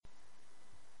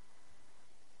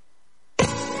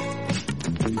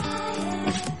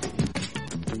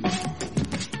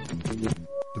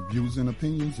views and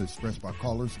opinions expressed by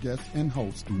callers, guests, and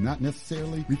hosts do not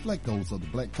necessarily reflect those of the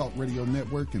Black Talk Radio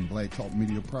Network and Black Talk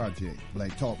Media Project.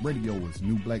 Black Talk Radio is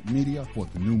new black media for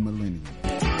the new millennium.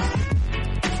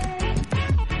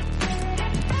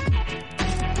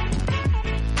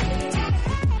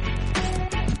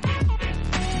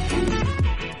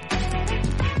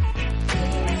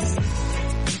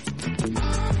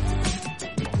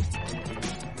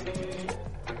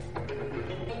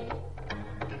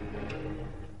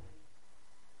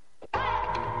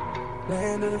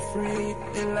 Land of the free,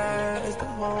 it lies the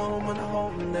home of the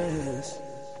homeless.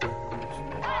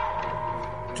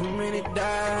 Too many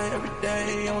die every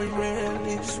day, and we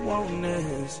really just want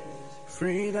this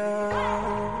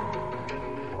freedom.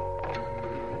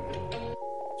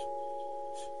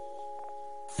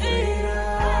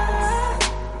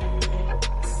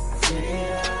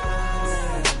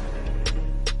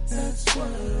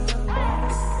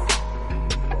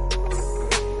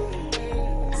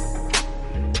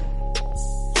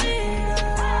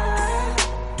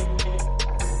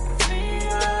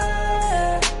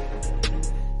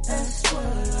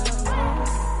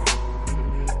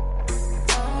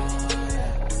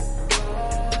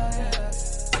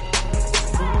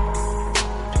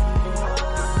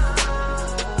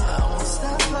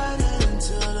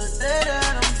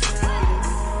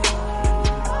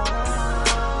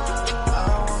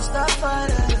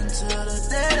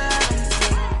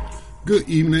 Good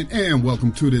evening and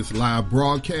welcome to this live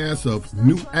broadcast of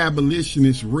New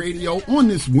Abolitionist Radio on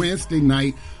this Wednesday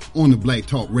night on the Black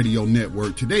Talk Radio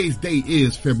Network. Today's date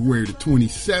is February the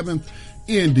 27th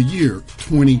in the year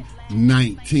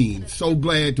 2019. So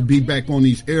glad to be back on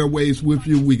these airwaves with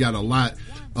you. We got a lot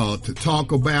to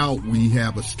talk about. We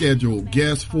have a scheduled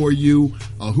guest for you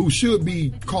who should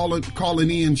be calling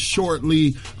in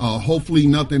shortly. Hopefully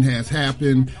nothing has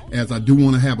happened, as I do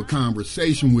want to have a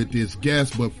conversation with this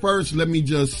guest. But first, let me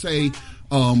just say,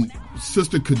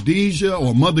 Sister Khadijah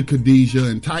or Mother Khadijah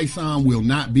and Tyson will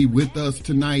not be with us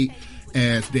tonight,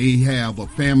 as they have a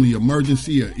family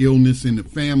emergency, an illness in the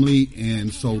family,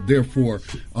 and so therefore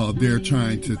they're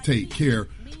trying to take care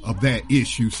of that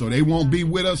issue. So they won't be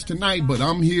with us tonight, but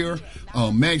I'm here.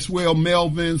 Maxwell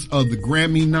Melvins of the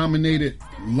Grammy-nominated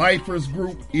Lifers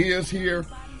Group is here,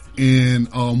 and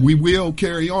we will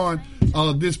carry on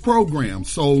this program.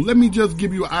 So let me just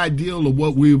give you an idea of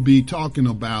what we'll be talking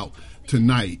about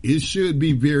tonight. It should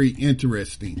be very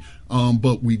interesting,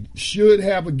 but we should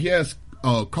have a guest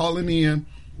calling in.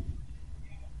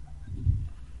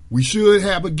 We should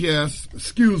have a guest.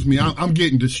 Excuse me, I'm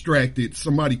getting distracted.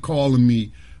 Somebody calling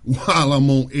me while I'm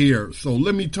on air. So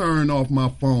let me turn off my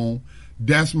phone.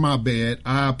 That's my bad.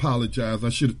 I apologize. I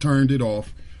should have turned it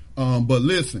off. But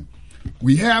listen,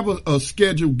 we have a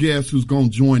scheduled guest who's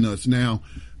going to join us now.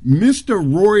 Mr.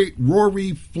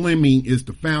 Rory Fleming is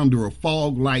the founder of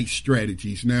Fog Light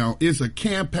Strategies. Now, it's a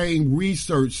campaign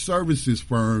research services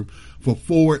firm for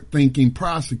forward-thinking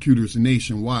prosecutors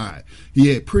nationwide. He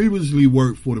had previously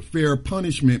worked for the Fair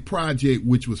Punishment Project,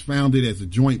 which was founded as a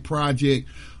joint project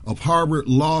of Harvard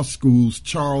Law School's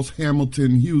Charles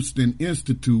Hamilton Houston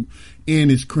Institute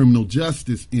and its Criminal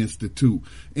Justice Institute.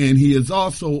 And he is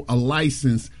also a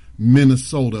licensed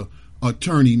Minnesota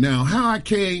attorney. Now, how I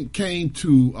came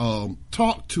to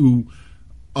talk to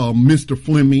Mr.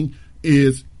 Fleming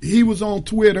is he was on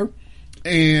Twitter,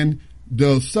 and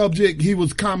the subject, he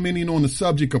was commenting on the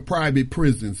subject of private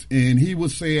prisons, and he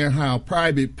was saying how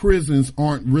private prisons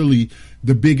aren't really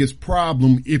the biggest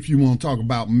problem if you want to talk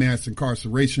about mass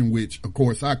incarceration, which of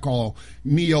course I call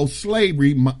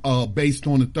neo-slavery based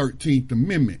on the 13th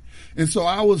Amendment. And so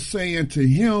I was saying to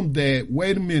him that,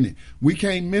 wait a minute, we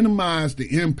can't minimize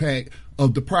the impact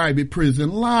of the private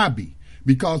prison lobby,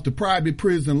 because the private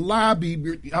prison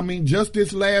lobby, I mean, just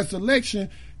this last election,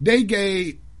 they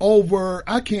gave over,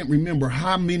 I can't remember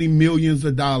how many millions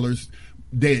of dollars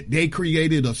that they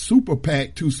created a super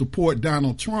PAC to support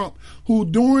Donald Trump, who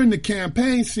during the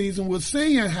campaign season was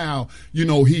saying how, you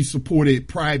know, he supported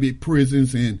private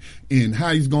prisons and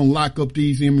how he's going to lock up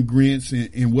these immigrants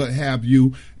and what have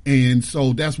you. And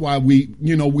so that's why we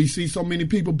see so many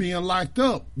people being locked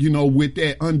up, with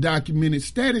that undocumented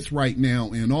status right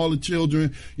now, and all the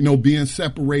children, being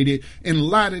separated. And a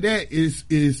lot of that is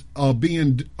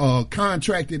being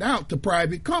contracted out to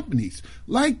private companies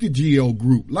like the GEO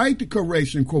Group, like the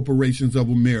Corporation Corporations of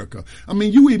America. I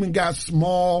mean, you even got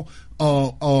small,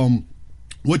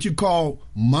 what you call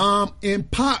mom and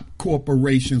pop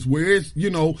corporations, where it's,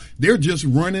 they're just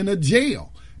running a jail.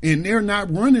 And they're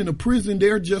not running a prison,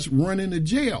 they're just running a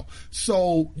jail.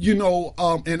 So,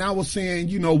 and I was saying,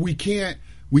 we can't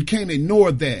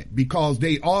ignore that, because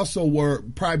they also were,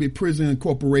 private prison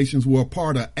corporations were a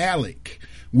part of ALEC,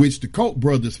 which the Koch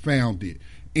brothers founded.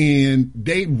 And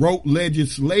they wrote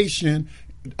legislation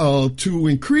to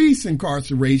increase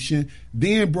incarceration,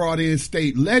 then brought in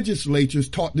state legislatures,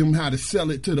 taught them how to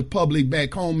sell it to the public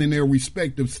back home in their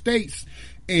respective states,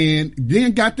 and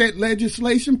then got that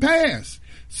legislation passed.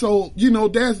 So,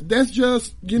 that's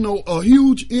just, a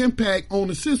huge impact on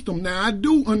the system. Now, I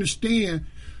do understand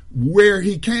where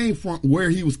he came from, where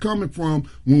he was coming from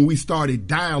when we started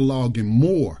dialoguing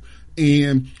more.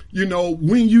 And,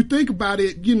 when you think about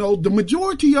it, the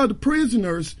majority of the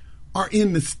prisoners are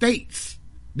in the states.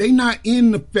 They not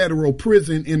in the federal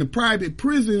prison. In the private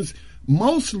prisons,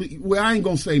 mostly, well, I ain't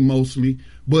going to say mostly,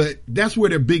 but that's where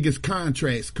their biggest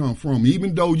contracts come from.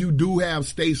 Even though you do have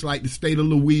states like the state of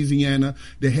Louisiana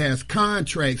that has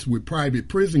contracts with private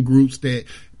prison groups that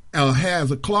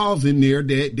has a clause in there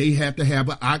that they have to have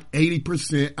an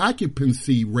 80%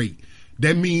 occupancy rate.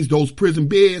 That means those prison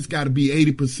beds got to be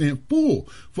 80% full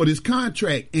for this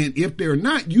contract. And if they're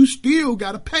not, you still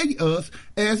got to pay us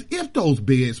as if those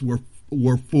beds were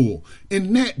full.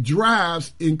 And that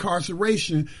drives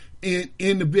incarceration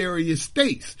in the various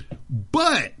states.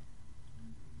 But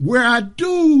where I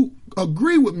do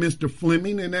agree with Mr.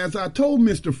 Fleming, and as I told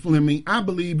Mr. Fleming, I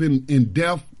believe in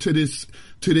death to this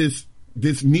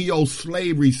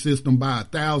neo-slavery system by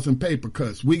 1,000 paper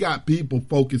cuts. We got people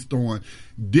focused on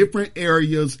different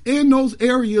areas, and those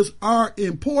areas are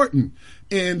important.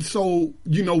 And so,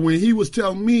 when he was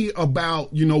telling me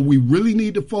about, we really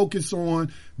need to focus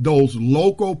on those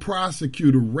local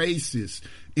prosecutor races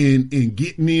and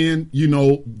getting in,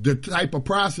 the type of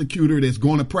prosecutor that's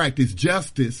going to practice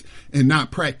justice and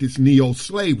not practice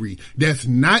neo-slavery. That's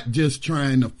not just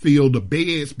trying to fill the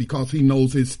beds because he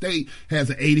knows his state has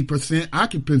an 80%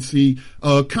 occupancy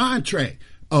contract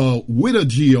with a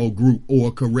GEO group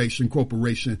or Correction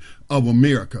Corporation of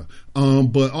America.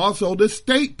 But also the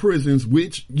state prisons,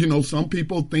 which, some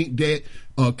people think that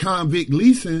convict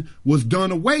leasing was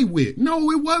done away with. No,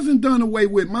 it wasn't done away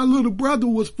with. My little brother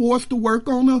was forced to work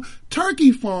on a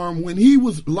turkey farm when he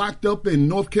was locked up in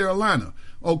North Carolina.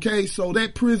 Okay, so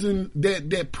that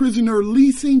prisoner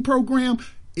leasing program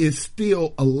is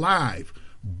still alive.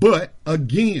 But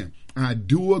again, I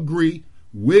do agree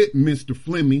with Mr.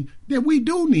 Fleming that we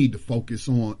do need to focus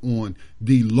on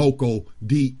the local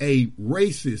DA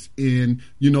races, and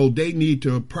they need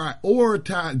to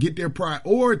get their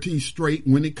priorities straight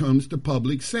when it comes to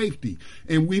public safety.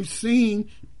 And we've seen,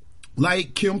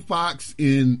 like Kim Foxx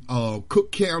in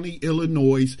Cook County,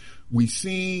 Illinois, we've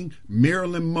seen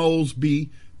Marilyn Mosby,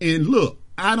 and look,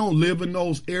 I don't live in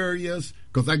those areas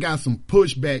because I got some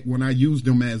pushback when I use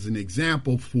them as an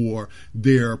example for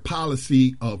their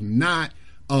policy of not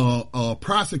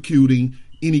prosecuting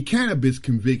any cannabis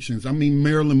convictions. I mean,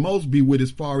 Marilyn Mosby went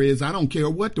as far as, I don't care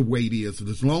what the weight is,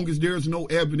 as long as there's no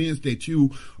evidence that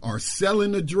you are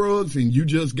selling the drugs and you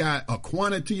just got a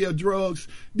quantity of drugs,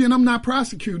 then I'm not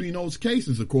prosecuting those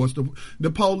cases. Of course,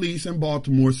 the police in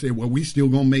Baltimore said, well, we still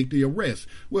gonna make the arrest.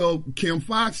 Well, Kim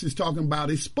Foxx is talking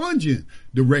about expunging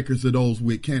the records of those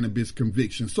with cannabis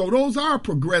convictions. So those are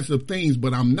progressive things,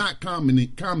 but I'm not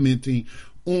commenting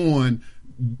on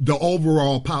the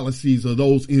overall policies of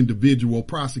those individual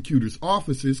prosecutors'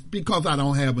 offices because I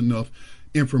don't have enough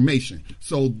information.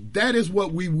 So that is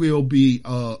what we will be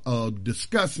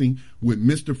discussing with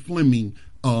Mr. Fleming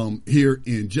here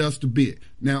in just a bit.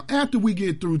 Now, after we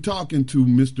get through talking to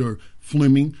Mr.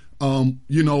 Fleming,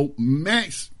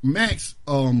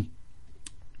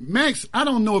 Max, I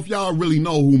don't know if y'all really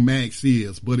know who Max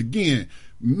is, but again,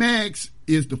 Max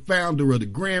is the founder of the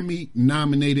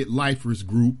Grammy-nominated Lifers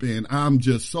Group, and I'm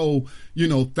just so,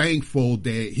 thankful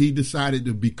that he decided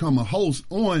to become a host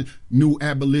on New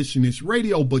Abolitionist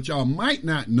Radio. But y'all might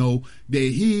not know that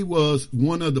he was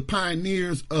one of the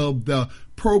pioneers of the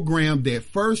program that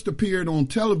first appeared on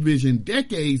television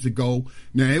decades ago.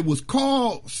 Now, it was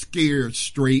called Scared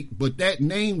Straight, but that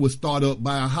name was thought up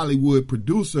by a Hollywood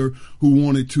producer who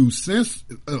wanted to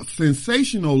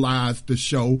sensationalize the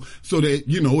show so that,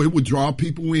 it would draw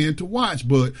people in to watch.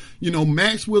 But,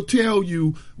 Max will tell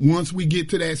you once we get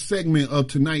to that segment of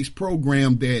tonight's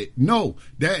program that no,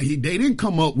 they didn't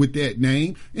come up with that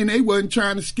name and they wasn't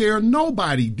trying to scare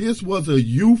nobody. This was a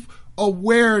youth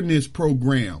awareness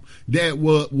program that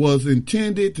was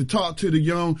intended to talk to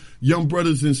the young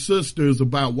brothers and sisters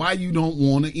about why you don't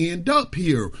want to end up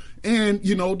here. And,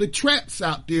 the traps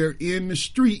out there in the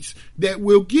streets that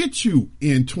will get you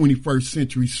in 21st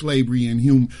century slavery and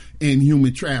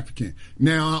human trafficking.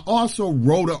 Now, I also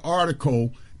wrote an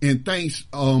article, and thanks,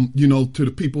 to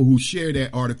the people who shared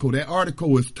that article. That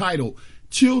article is titled,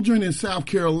 Children in South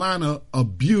Carolina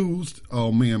Abused.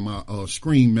 Oh man, my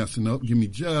screen messing up. Give me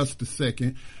just a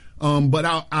second.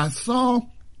 But I saw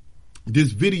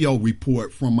this video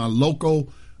report from a local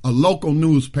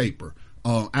newspaper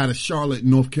out of Charlotte,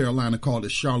 North Carolina, called the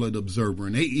Charlotte Observer,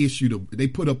 and they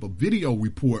put up a video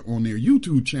report on their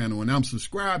YouTube channel, and I'm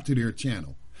subscribed to their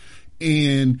channel.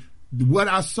 And what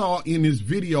I saw in this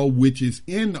video, which is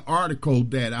in the article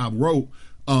that I wrote,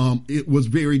 it was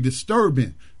very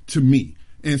disturbing to me.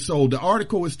 And so the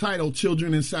article is titled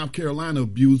 "Children in South Carolina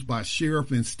Abused by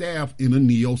Sheriff and Staff in a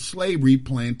Neo-Slavery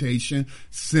Plantation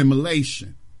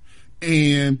Simulation."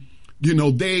 And, you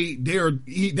know, they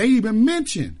even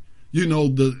mentioned, you know,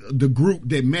 the group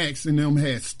that Max and them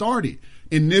had started.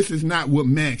 And this is not what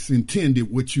Max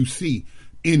intended, what you see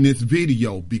in this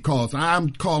video, because I'm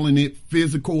calling it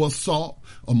physical assault,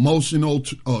 emotional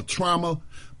trauma.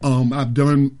 I've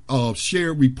done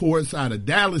shared reports out of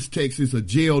Dallas, Texas, a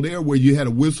jail there where you had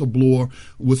a whistleblower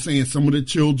was saying some of the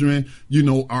children, you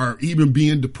know, are even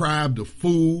being deprived of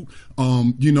food.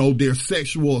 You know, there's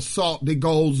sexual assault that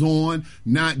goes on,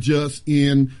 not just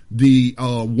in the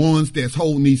ones that's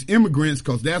holding these immigrants,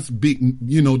 because that's big,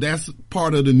 you know, that's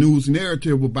part of the news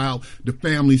narrative about the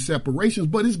family separations,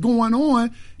 but it's going on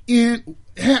in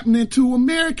happening to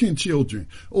American children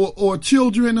or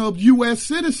children of U.S.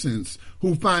 citizens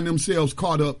who find themselves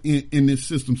caught up in this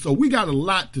system. So we got a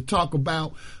lot to talk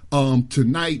about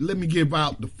tonight. Let me give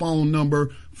out the phone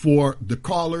number for the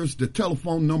callers. The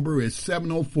telephone number is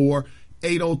 704-802-5056,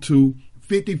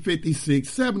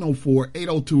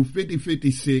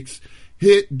 704-802-5056.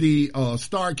 Hit the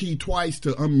star key twice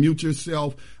to unmute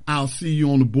yourself. I'll see you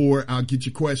on the board. I'll get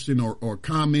your question or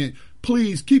comment.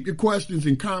 Please keep your questions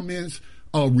and comments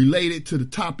related to the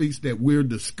topics that we're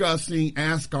discussing.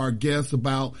 Ask our guests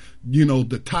about, you know,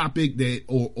 the topic that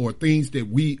or things that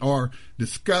we are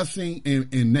discussing.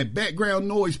 And that background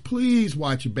noise, please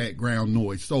watch your background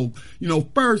noise. So, you know,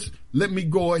 first, let me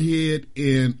go ahead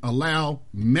and allow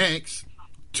Max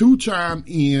to chime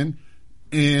in.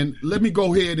 And let me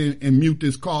go ahead and mute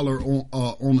this caller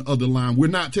on the other line. We're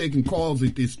not taking calls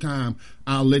at this time.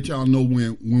 I'll let y'all know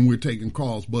when we're taking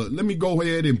calls. But let me go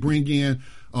ahead and bring in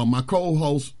my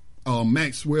co-host,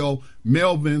 Maxwell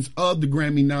Melvins of the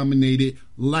Grammy-nominated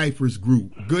Lifers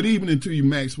Group. Good evening to you,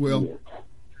 Maxwell.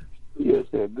 Yes,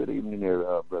 sir. Good evening there,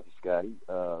 Brother Scotty.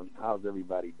 How's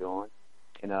everybody doing?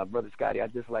 And, Brother Scotty,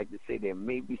 I'd just like to say there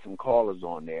may be some callers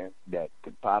on there that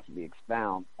could possibly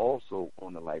expound also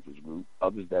on the Lifers Group,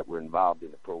 others that were involved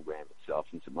in the program itself,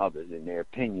 and some others in their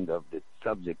opinions of the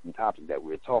subject and topic that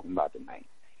we're talking about tonight.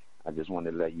 I just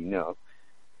wanted to let you know.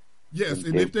 Yes,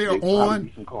 and if they're on,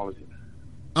 some callers in.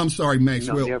 I'm sorry,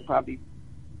 Maxwell. No,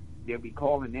 they'll be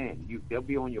calling in. They'll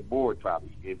be on your board probably.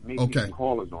 It may be some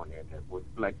callers on there that would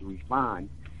like to respond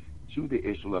to the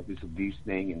issue of this abuse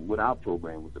thing and what our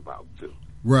program was about too.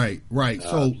 Right.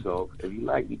 So if you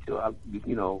like me to, I'll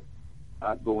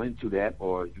go into that,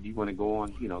 or if you want to go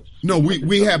on, you know. No,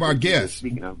 we have our guests.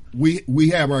 We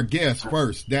have our guests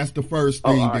first. That's the first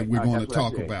thing that we're going to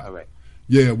talk about. All right.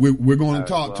 Yeah, we're going to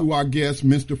talk to our guest,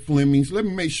 Mr. Fleming. Let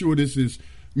me make sure this is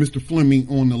Mr. Fleming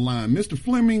on the line. Mr.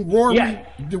 Fleming, Rory, yes.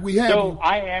 Do we have? So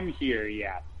I am here.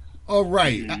 Yes. All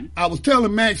right. Mm-hmm. I was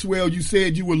telling Maxwell you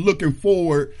said you were looking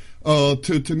forward to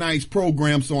tonight's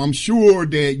program, so I'm sure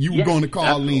that you were going to call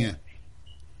absolutely. In.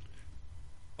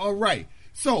 All right.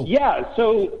 So you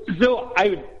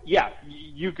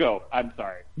go. I'm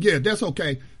sorry. Yeah, that's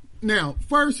okay. Now,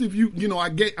 first, if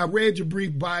I read your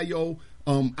brief bio.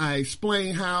 I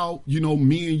explained how,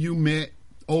 me and you met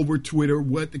over Twitter,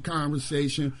 what the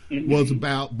conversation was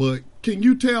about. But can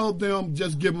you tell them,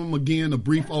 just give them again a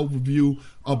brief overview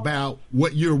about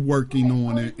what you're working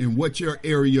on and what your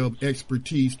area of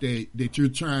expertise that you're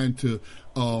trying to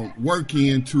work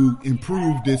in to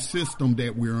improve this system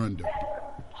that we're under?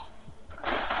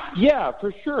 Yeah,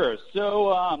 for sure.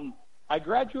 So I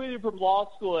graduated from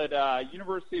law school at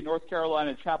University of North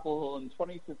Carolina, Chapel Hill in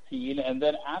 2015, and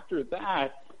then after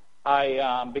that,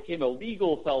 I became a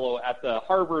legal fellow at the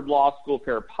Harvard Law School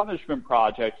Fair Punishment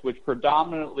Project, which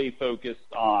predominantly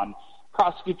focused on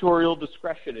prosecutorial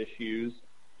discretion issues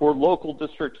for local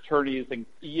district attorneys, and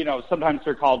sometimes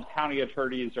they're called county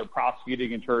attorneys or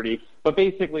prosecuting attorney, but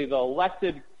basically the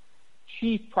elected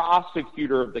chief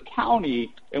prosecutor of the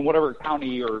county in whatever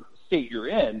county or state you're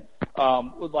in.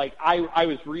 I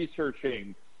was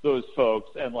researching those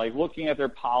folks and looking at their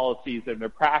policies and their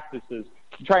practices,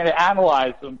 trying to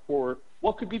analyze them for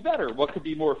what could be better, what could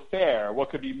be more fair, what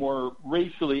could be more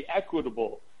racially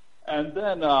equitable. And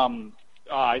then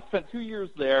I spent 2 years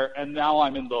there, and now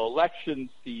I'm in the election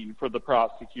scene for the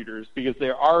prosecutors because they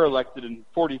are elected in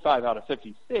 45 out of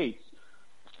 50 states.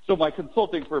 So my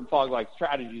consulting firm, Fog Like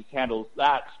Strategies, handles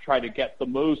that to try to get the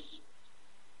most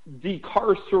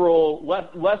decarceral,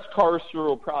 less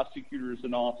carceral prosecutors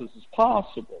in office as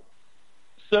possible.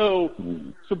 So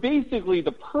basically,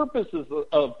 the purposes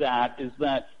of that is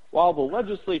that while the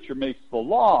legislature makes the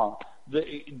law,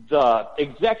 the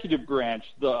executive branch,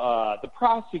 the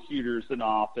prosecutors in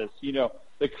office,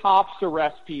 the cops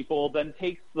arrest people, then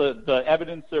takes the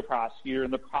evidence to the prosecutor,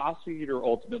 and the prosecutor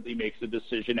ultimately makes a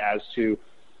decision as to,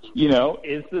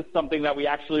 is this something that we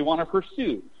actually want to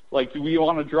pursue? Like, do we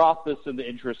want to drop this in the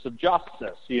interest of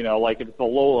justice? Like if it's a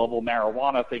low-level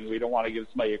marijuana thing, we don't want to give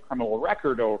somebody a criminal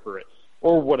record over it,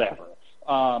 or whatever.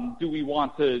 Do we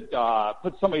want to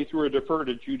put somebody through a deferred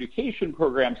adjudication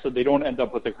program so they don't end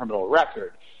up with a criminal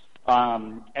record?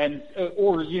 Or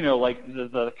like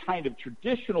the kind of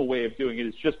traditional way of doing it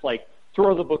is just like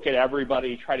throw the book at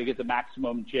everybody, try to get the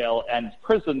maximum jail and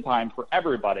prison time for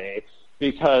everybody,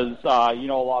 because a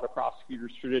lot of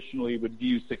prosecutors traditionally would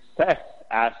view success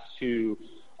as to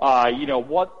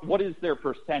what is their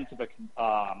percent of a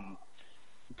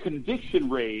conviction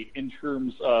rate in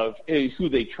terms of who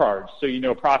they charge. So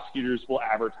prosecutors will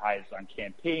advertise on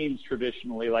campaigns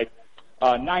traditionally like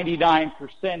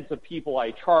 99% of people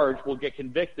I charge will get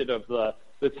convicted of the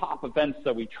top offense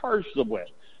that we charge them with.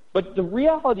 But the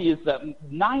reality is that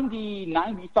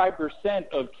 95%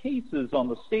 of cases on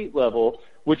the state level,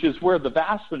 which is where the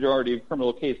vast majority of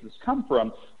criminal cases come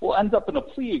from, will end up in a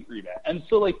plea agreement. And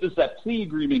so, does that plea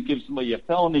agreement give somebody a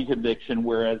felony conviction,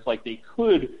 whereas, they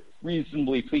could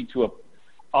reasonably plead to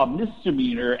a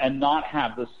misdemeanor and not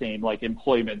have the same,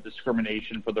 employment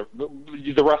discrimination for the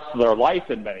rest of their life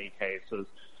in many cases,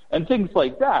 and things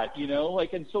like that,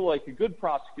 and so, a good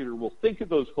prosecutor will think of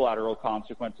those collateral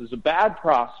consequences. A bad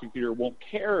prosecutor won't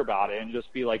care about it and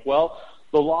just be like, well,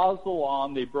 the law is the law,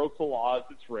 and they broke the law as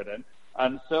it's written,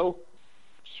 and so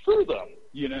screw them,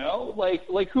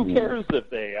 who cares if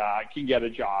they can get a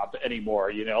job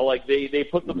anymore, they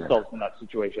put themselves in that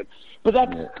situation. But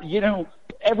that's,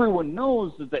 everyone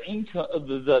knows that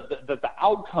the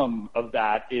outcome of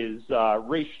that is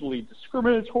racially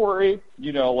discriminatory.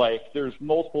 There's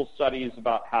multiple studies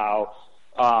about how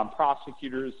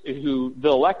prosecutors the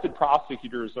elected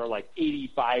prosecutors are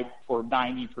 85 or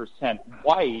 90%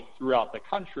 white throughout the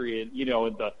country, and in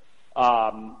the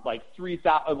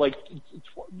 3,000,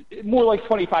 more like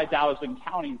 25,000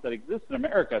 counties that exist in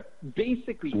America.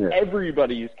 Basically,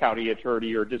 everybody's county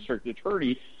attorney or district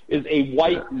attorney is a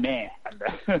white man.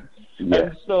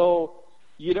 And so,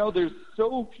 there's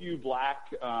so few black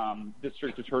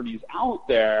district attorneys out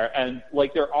there, and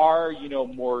there are,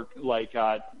 more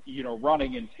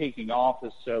running and taking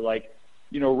office. So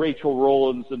Rachel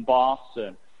Rollins in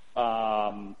Boston,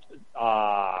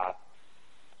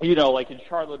 in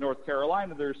Charlotte, North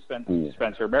Carolina, there's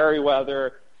Spencer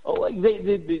Merriweather.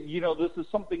 This is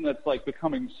something that's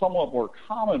becoming somewhat more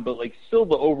common, but still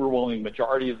the overwhelming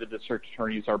majority of the district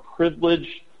attorneys are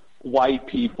privileged white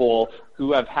people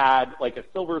who have had a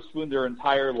silver spoon their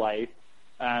entire life,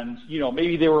 and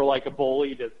maybe they were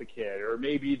bullied as a kid, or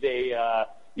maybe they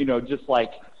just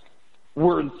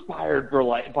were inspired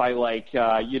by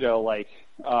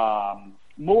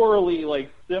morally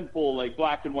simple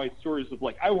black and white stories of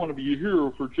I want to be a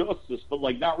hero for justice, but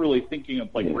not really thinking of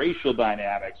racial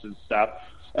dynamics and stuff,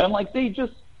 and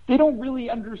they don't really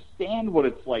understand what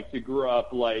it's like to grow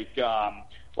up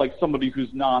like somebody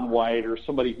who's non-white or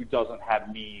somebody who doesn't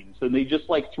have means, and they just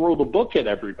throw the book at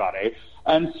everybody.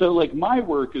 And so my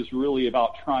work is really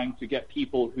about trying to get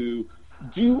people who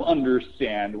do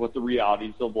understand what the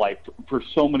realities of life for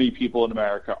so many people in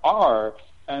America are,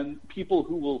 and people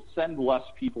who will send less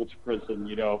people to prison,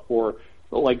 for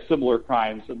similar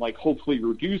crimes, and hopefully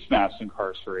reduce mass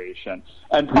incarceration.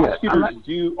 And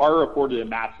prosecutors are afforded a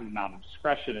massive amount of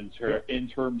discretion in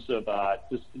terms of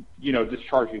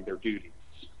discharging their duties.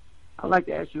 I'd like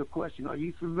to ask you a question. Are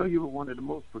you familiar with one of the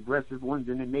most progressive ones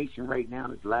in the nation right now?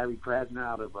 That's Larry Krasner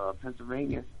out of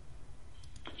Pennsylvania.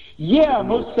 Yeah,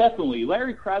 most definitely.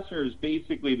 Larry Krasner is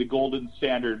basically the golden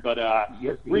standard, but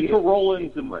Rachel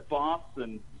Rollins in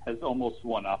Boston has almost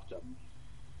one-upped him.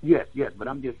 Yes, but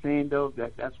I'm just saying, though,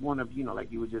 that's one of,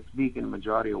 like you were just speaking, the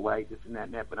majority of white, this and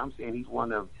that, but I'm saying he's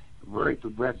one of very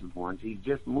progressive ones. He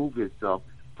just moved himself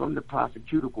from the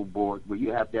prosecutical board, where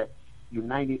you have that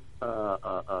United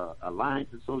Alliance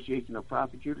Association of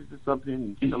Prosecutors or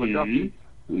something in Philadelphia.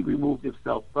 He removed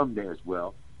himself from there as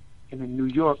well. And in New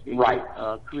York, they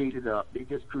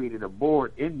just created a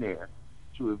board in there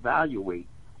to evaluate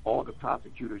all the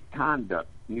prosecutors' conduct.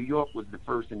 New York was the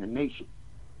first in the nation.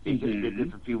 They just did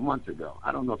this a few months ago.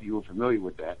 I don't know if you were familiar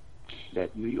with that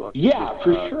New York. Yeah,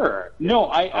 for sure. No,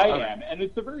 I am. And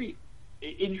it's a very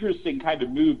interesting kind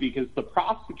of move, because the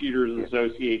Prosecutors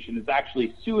Association is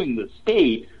actually suing the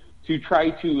state to try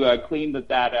to claim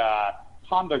that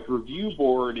conduct review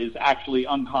board is actually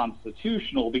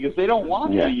unconstitutional because they don't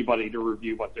want anybody to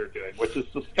review what they're doing, which is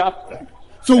disgusting.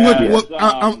 So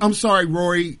I'm sorry,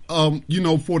 Rory,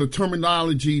 for the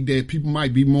terminology that people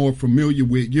might be more familiar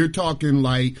with, you're talking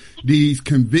like these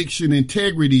conviction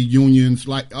integrity unions,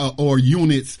 or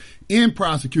units in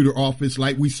prosecutor office,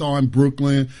 like we saw in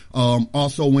Brooklyn,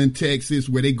 also in Texas,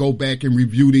 where they go back and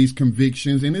review these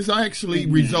convictions, and it's actually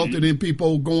resulted in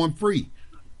people going free.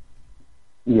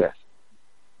 Yes.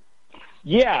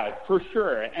 Yeah, for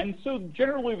sure. And so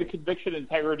generally the conviction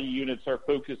integrity units are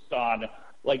focused on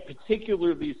like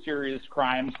particularly serious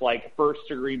crimes like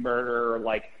first-degree murder or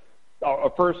like a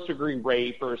first-degree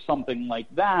rape or something like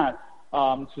that,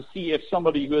 to see if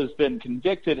somebody who has been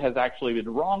convicted has actually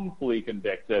been wrongfully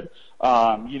convicted,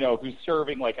 who's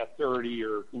serving like a 30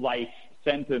 or life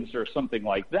sentence or something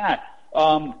like that.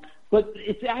 But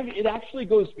it actually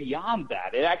goes beyond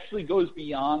that. It actually goes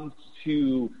beyond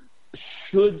to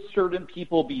should certain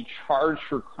people be charged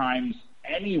for crimes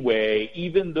anyway,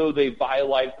 even though they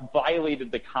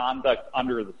violated the conduct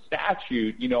under the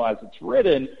statute, as it's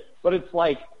written. But it's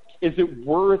like, is it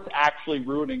worth actually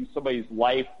ruining somebody's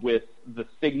life with the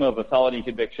stigma of a felony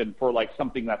conviction for like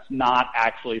something that's not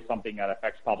actually something that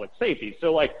affects public safety?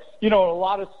 So like, in a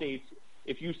lot of states,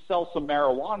 if you sell some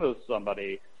marijuana to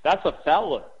somebody, that's a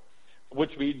felon,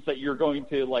 which means that you're going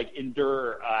to like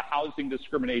endure housing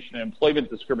discrimination and employment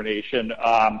discrimination,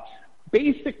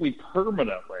 basically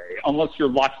permanently, unless you're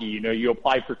lucky, you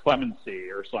apply for clemency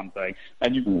or something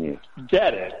and you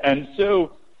get it. And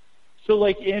so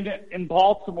like in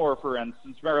Baltimore, for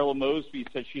instance, Marilyn Mosby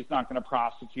said she's not going to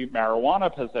prosecute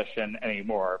marijuana possession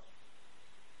anymore,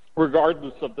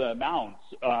 regardless of the amounts.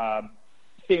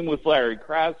 Same with Larry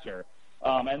Krasner.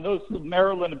 And those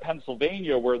Maryland and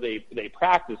Pennsylvania where they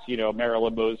practice,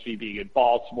 Marilyn Mosby being in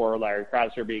Baltimore, Larry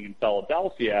Krasner being in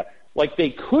Philadelphia, like they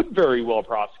could very well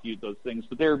prosecute those things,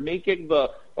 but they're making the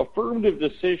affirmative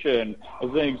decision as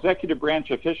an executive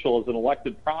branch official, as an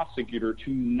elected prosecutor,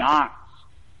 to not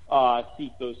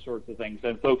seek those sorts of things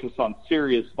and focus on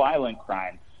serious violent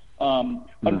crime.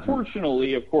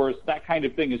 Unfortunately, of course, that kind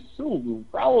of thing is still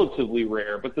relatively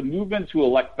rare, but the movement to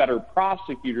elect better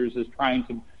prosecutors is trying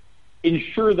to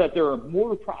ensure that there are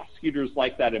more prosecutors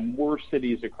like that in more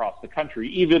cities across the country,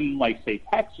 even like, say,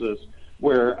 Texas,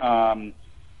 where,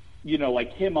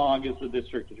 like Kim Ogg is the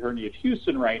district attorney of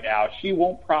Houston right now. She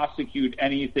won't prosecute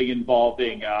anything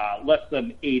involving less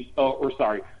than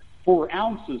 4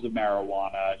 ounces of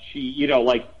marijuana. She,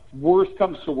 like, worst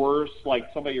comes to worst, like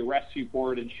somebody arrests you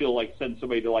for it and she'll like send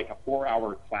somebody to like a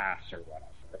 4-hour class or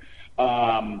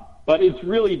whatever. But it's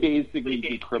really basically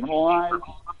decriminalized.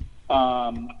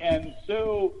 And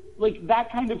so, like,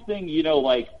 that kind of thing,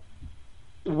 like,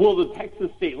 will the Texas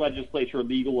state legislature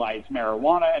legalize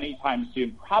marijuana anytime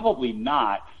soon? Probably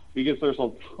not, because there's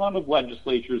a ton of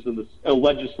legislators in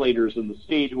the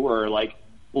state who are, like,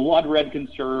 blood red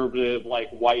conservative, like,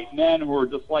 white men who are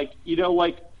just like,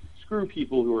 screw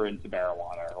people who are into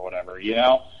marijuana or whatever,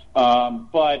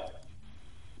 But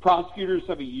prosecutors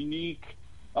have a unique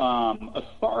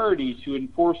authority to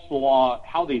enforce the law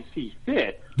how they see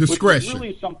fit. Discretion. Which is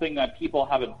really something that people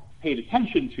haven't paid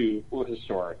attention to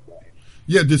historically.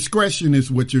 Yeah, discretion is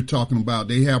what you're talking about.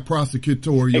 They have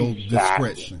prosecutorial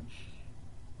discretion.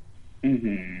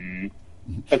 Mm-hmm.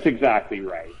 That's exactly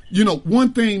right.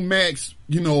 One thing Max,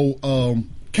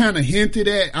 kind of hinted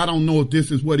at, I don't know if this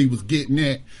is what he was getting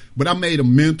at, but I made a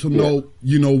mental note,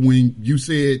 when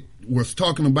you was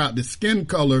talking about the skin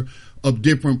color of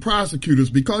different prosecutors,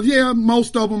 because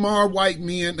most of them are white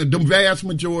men. The vast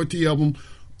majority of them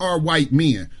are white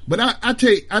men. But I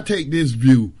take this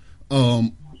view,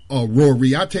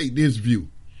 Rory. I take this view.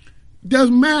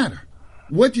 Doesn't matter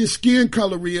what your skin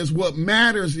color is. What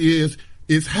matters is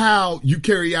how you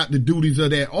carry out the duties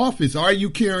of that office. Are you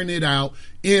carrying it out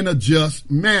in a just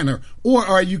manner, or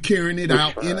are you carrying it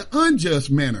out in an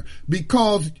unjust manner?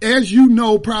 Because, as you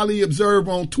know, probably observe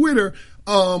on Twitter,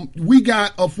 we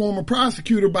got a former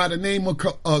prosecutor by the name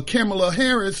of Kamala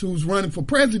Harris, who's running for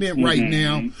president right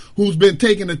now, who's been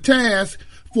taken to task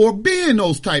for being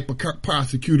those type of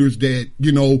prosecutors that,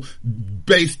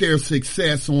 base their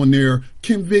success on their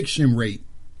conviction rate.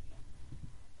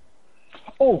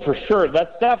 Oh, for sure.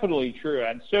 That's definitely true.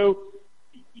 And so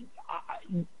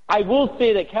I will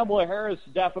say that Kamala Harris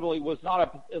definitely was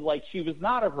not she was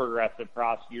not a progressive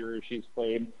prosecutor, as she's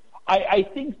claimed. I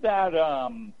think that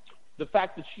the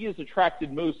fact that she has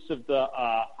attracted most of the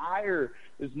ire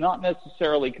is not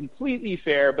necessarily completely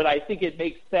fair, but I think it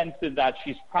makes sense in that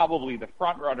she's probably the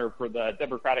front runner for the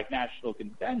Democratic National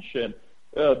Convention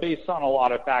based on a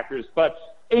lot of factors. But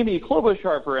Amy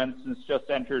Klobuchar, for instance, just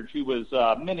entered. She was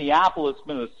Minneapolis,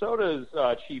 Minnesota's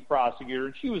chief prosecutor,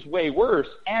 and she was way worse,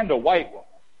 and a white woman,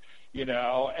 you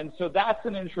know. And so that's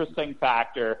an interesting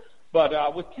factor.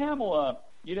 But with Kamala,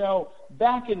 you know,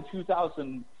 back in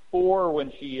 2004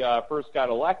 when she first got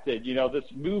elected, you know, this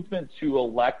movement to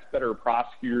elect better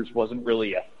prosecutors wasn't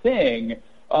really a thing.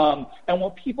 And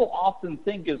what people often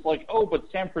think is like, oh, but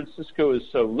San Francisco is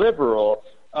so liberal.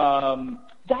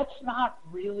 That's not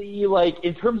really, like,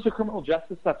 in terms of criminal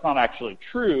justice, that's not actually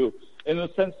true, in the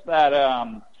sense that,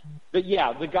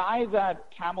 the guy that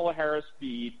Kamala Harris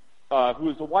beat, who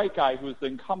was a white guy who was the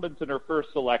incumbent in her first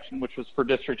election, which was for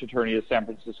district attorney of San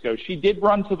Francisco, she did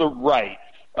run to the right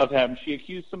of him. She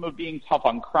accused him of being soft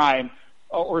on crime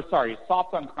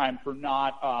for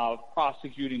not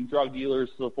prosecuting drug dealers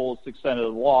to the fullest extent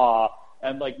of the law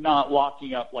and, like, not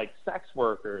locking up, like, sex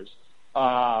workers.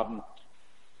 But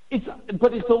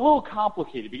it's a little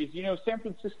complicated because, you know, San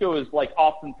Francisco is, like,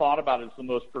 often thought about as the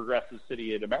most progressive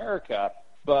city in America.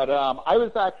 But I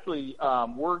was actually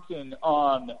working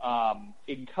on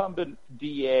incumbent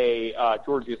DA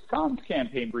George Gascon's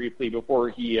campaign briefly before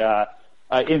he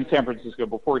in San Francisco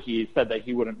before he said that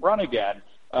he wouldn't run again.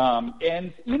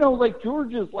 And, you know, like,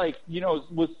 George is, like, you know,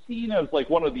 was seen as, like,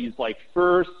 one of these, like,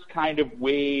 first kind of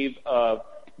wave of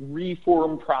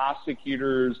reform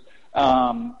prosecutors.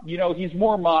 You know, he's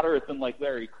more moderate than, like,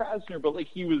 Larry Krasner, but, like,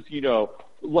 he was, you know,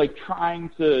 like, trying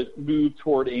to move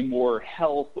toward a more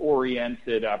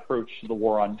health-oriented approach to the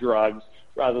war on drugs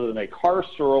rather than a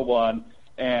carceral one,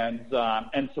 and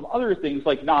some other things,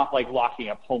 like not, like, locking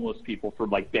up homeless people for,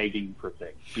 like, begging for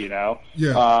things, you know?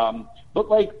 Yeah. But,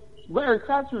 like, Larry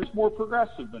Krasner is more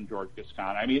progressive than George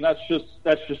Gascon. I mean, that's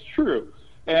just true.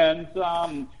 And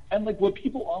like, what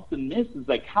people often miss is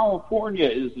that California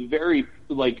is very,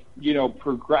 like, you know,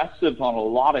 progressive on a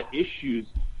lot of issues,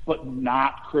 but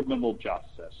not criminal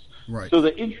justice. Right. So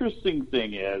the interesting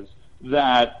thing is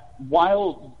that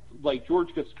while, like,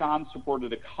 George Gascon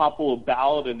supported a couple of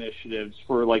ballot initiatives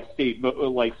for, like,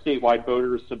 statewide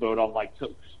voters to vote on, like,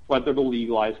 whether to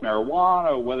legalize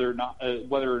marijuana, whether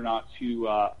or not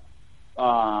to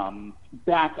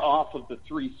back off of the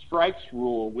 3 strikes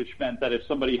rule, which meant that if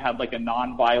somebody had, like, a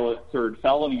nonviolent third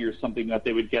felony or something, that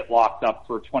they would get locked up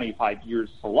for 25 years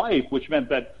to life, which meant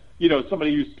that, you know,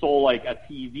 somebody who stole, like, a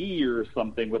TV or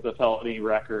something with a felony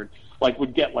record, like,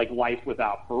 would get, like, life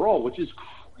without parole, which is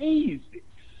crazy.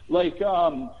 Like,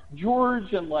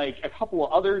 George and, like, a couple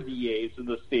of other DAs in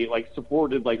the state, like,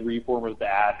 supported, like, reform of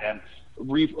that and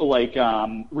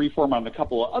reform on a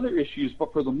couple of other issues,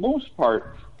 but for the most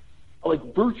part,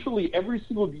 like, virtually every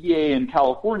single DA in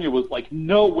California was like,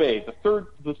 no way, the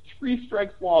 3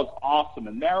 strikes law is awesome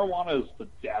and marijuana is the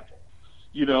devil.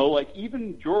 You know, like,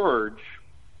 even George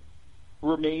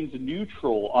remains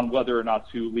neutral on whether or not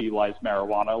to legalize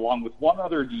marijuana, along with one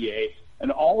other DA,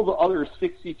 and all the other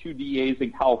 62 DAs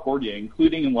in California,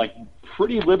 including in, like,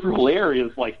 pretty liberal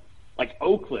areas like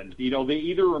Oakland. You know, they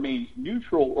either remained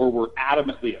neutral or were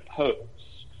adamantly opposed.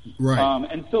 Right.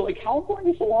 And so, like,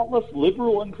 California's a lot less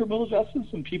liberal in criminal justice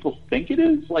than people think it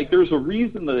is. Like, there's a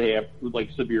reason that they have,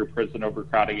 like, severe prison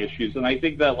overcrowding issues, and I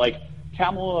think that, like,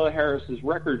 Kamala Harris's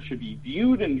record should be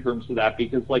viewed in terms of that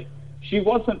because, like, she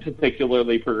wasn't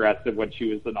particularly progressive when she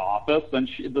was in office, and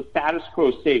the status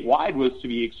quo statewide was to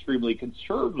be extremely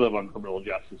conservative on criminal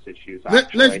justice issues.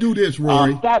 Let's do this,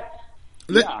 Rory.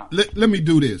 Let me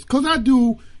do this, because I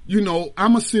do, you know,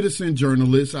 I'm a citizen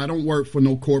journalist. I don't work for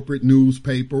no corporate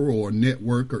newspaper or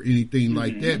network or anything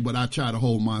like that, but I try to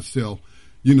hold myself,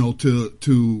 you know,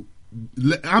 to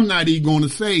I'm not even going to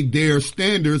say their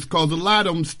standards, because a lot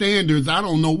of them standards, I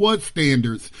don't know what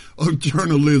standards of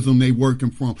journalism they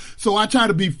working from. So I try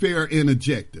to be fair and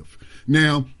objective.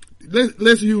 Now,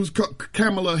 let's use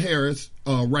Kamala Harris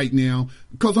right now,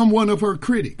 because I'm one of her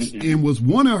critics, and was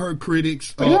one of her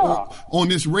critics on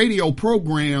this radio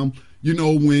program, you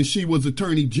know, when she was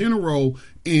Attorney General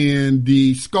and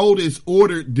the SCOTUS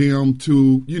ordered them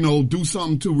to, you know, do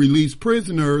something to release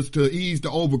prisoners to ease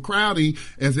the overcrowding,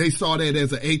 as they saw that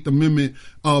as an 8th Amendment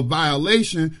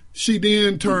violation. She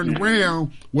then turned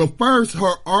around. Well, first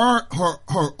her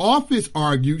office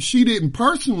argued. She didn't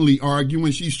personally argue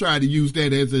when she tried to use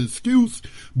that as an excuse,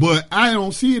 but I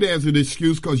don't see it as an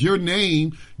excuse, because your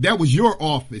name, that was your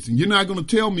office, and you're not going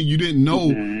to tell me you didn't know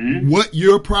what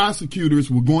your prosecutors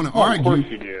were going to argue. Of course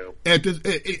you do.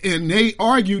 And they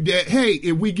argued that, hey,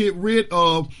 if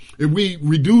we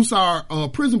reduce our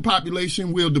prison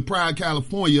population, we'll deprive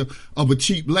California of a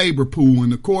cheap labor pool.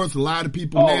 And of course, a lot of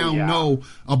people know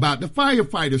about the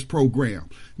firefighters program.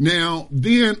 Now,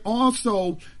 then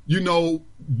also, you know,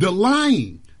 the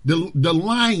lying. the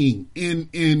lying,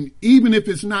 and even if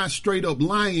it's not straight up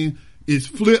lying, it's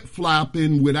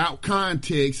flip-flopping without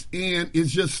context, and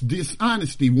it's just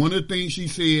dishonesty. One of the things she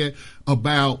said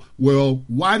about, well,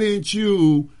 why didn't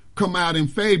you come out in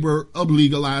favor of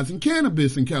legalizing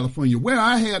cannabis in California? Well,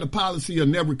 I had a policy of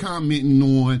never commenting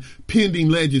on pending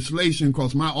legislation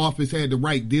because my office had to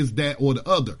write this, that, or the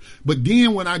other. But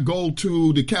then when I go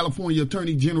to the California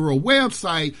Attorney General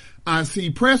website, I see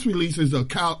press releases of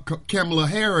Kamala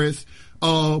Harris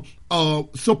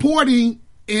supporting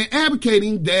and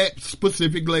advocating that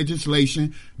specific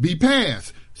legislation be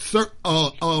passed.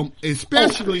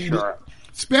 Especially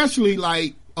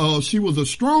like she was a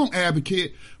strong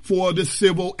advocate for the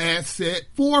civil asset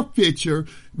forfeiture,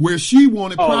 where she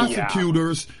wanted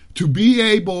prosecutors to be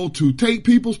able to take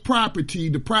people's property,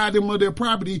 deprive them of their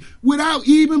property, without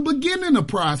even beginning a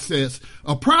process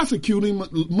of prosecuting,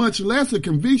 much less a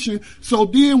conviction. So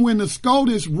then when the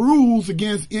SCOTUS rules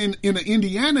against, in an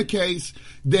Indiana case,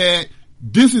 that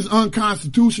this is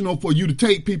unconstitutional for you to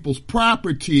take people's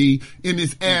property in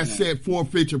this asset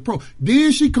forfeiture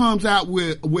then she comes out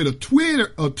with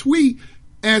a tweet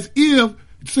as if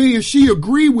saying she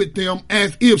agreed with them,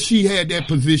 as if she had that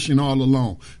position all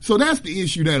along. So that's the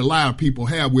issue that a lot of people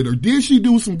have with her. Did she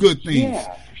do some good things?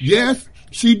 Yeah. Yes,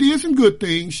 she did some good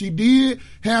things. She did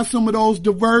have some of those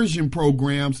diversion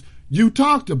programs you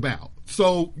talked about.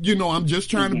 So, I'm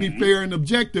just trying to be fair and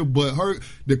objective, but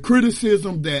the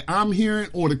criticism that I'm hearing,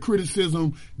 or the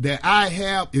criticism that I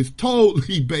have, is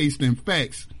totally based in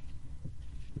facts.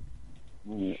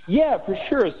 Yeah, for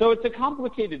sure. So it's a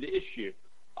complicated issue.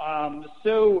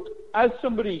 So as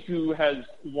somebody who has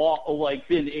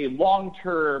been a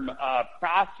long-term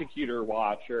prosecutor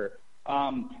watcher,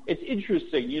 it's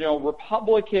interesting,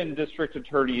 Republican district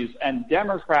attorneys and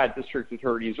Democrat district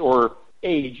attorneys, or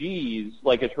AGs,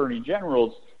 like attorney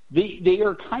generals, they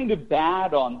are kind of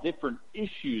bad on different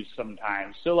issues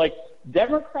sometimes. So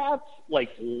Democrats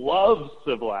love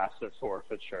civil asset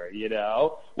forfeiture,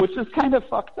 which is kind of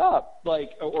fucked up.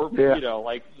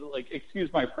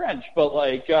 Excuse my French, but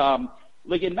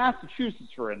in Massachusetts,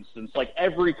 for instance,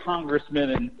 every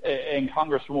congressman and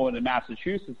congresswoman in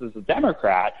Massachusetts is a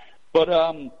Democrat, but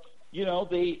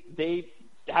they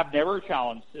have never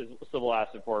challenged civil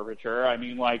asset forfeiture. I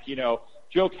mean,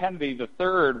 Joe Kennedy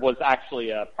III was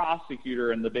actually a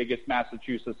prosecutor in the biggest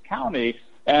Massachusetts county,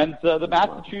 and the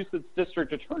Massachusetts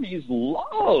district attorneys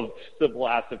love civil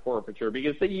asset forfeiture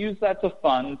because they use that to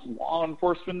fund law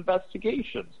enforcement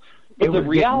investigations. But the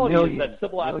reality is that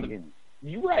civil asset...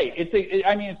 You're right.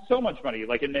 It's so much money.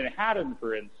 Like in Manhattan,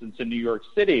 for instance, in New York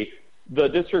City, the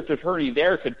district attorney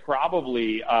there could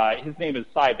probably, his name is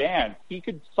Cy Vance, he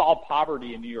could solve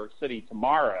poverty in New York City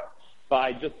tomorrow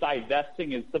by just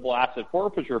divesting his civil asset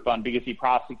forfeiture fund, because he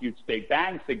prosecutes big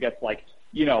banks and gets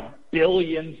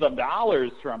billions of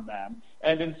dollars from them.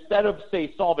 And instead of,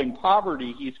 say, solving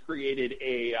poverty, he's created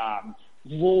a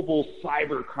global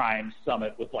cybercrime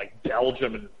summit with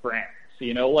Belgium and France.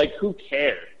 Who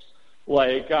cares?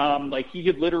 He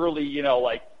could literally,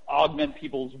 augment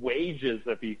people's wages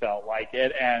if he felt like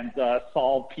it, and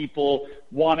solve people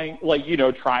wanting,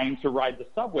 trying to ride the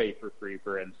subway for free,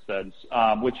 for instance,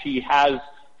 which he has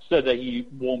said that he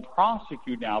won't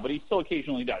prosecute now, but he still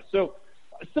occasionally does. So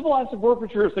civil asset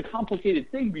forfeiture is a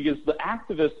complicated thing because the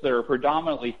activists that are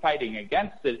predominantly fighting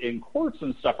against it in courts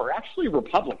and stuff are actually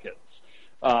Republicans,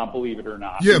 believe it or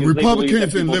not. Yeah,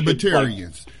 Republicans and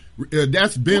libertarians.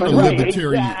 That's been a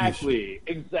libertarian issue.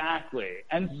 Exactly.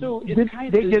 And so it's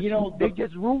they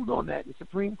just ruled on that in the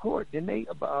Supreme Court, didn't they?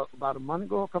 About a month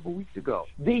ago, a couple of weeks ago.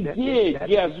 They did.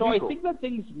 So I think that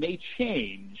things may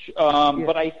change,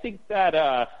 but I think that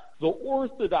the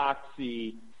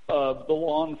orthodoxy of the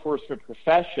law enforcement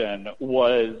profession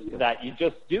was that you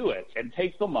just do it and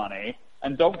take the money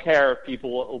and don't care if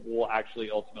people will actually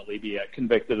ultimately be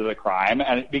convicted of the crime,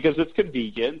 and because it's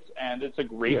convenient and it's a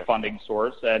great funding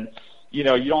source, and you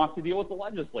don't have to deal with the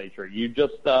legislature. You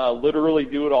just literally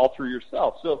do it all through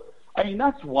yourself. So,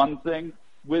 that's one thing.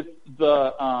 With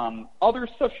the other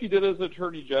stuff she did as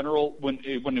Attorney General, when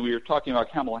we were talking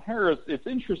about Kamala Harris, it's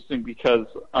interesting because,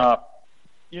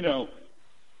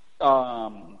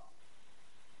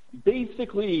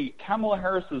 basically, Kamala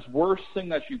Harris's worst thing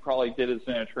that she probably did as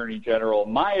an Attorney General,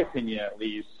 in my opinion at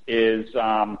least, is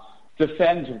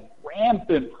defend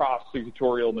rampant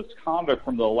prosecutorial misconduct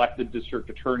from the elected district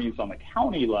attorneys on the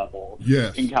county level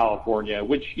in California,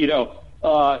 which,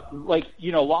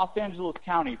 Los Angeles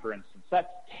County, for instance, that's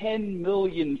 10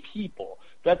 million people.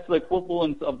 That's the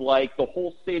equivalent of the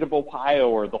whole state of Ohio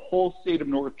or the whole state of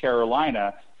North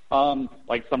Carolina.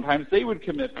 Like sometimes they would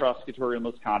commit prosecutorial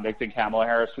misconduct, and Kamala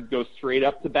Harris would go straight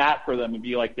up to bat for them and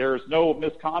be like, "There's no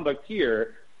misconduct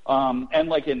here." And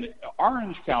like in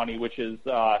Orange County, which is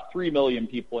 3 million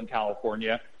people in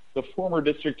California, the former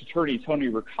district attorney, Tony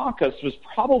Rackauckus, was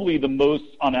probably the most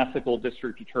unethical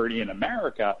district attorney in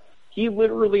America. He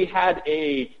literally had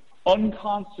a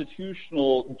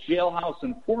unconstitutional jailhouse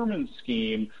informant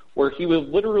scheme where he would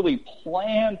literally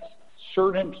plant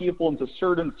certain people into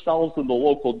certain cells in the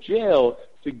local jail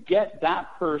to get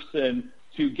that person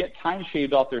to get time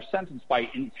shaved off their sentence by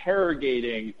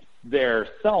interrogating their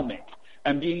cellmate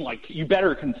and being like, "You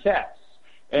better confess."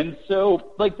 And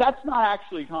so, like, that's not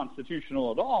actually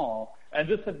constitutional at all. And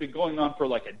this had been going on for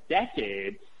like a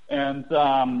decade. And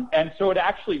so it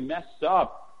actually messed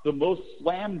up the most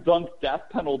slam dunk death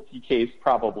penalty case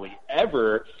probably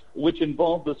ever, which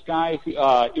involved this guy.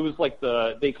 It was like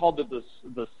they called it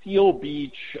the Seal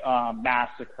Beach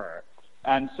massacre.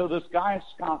 And so this guy,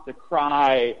 Scott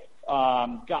DeCry,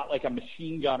 got like a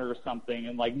machine gun or something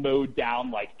and like mowed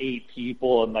down like 8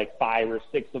 people and like 5 or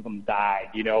 6 of them died.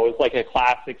 You know, it was like a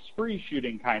classic spree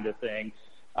shooting kind of thing.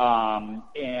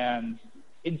 And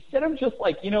instead of just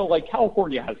like, you know, like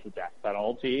California has the death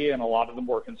penalty and a lot of the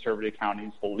more conservative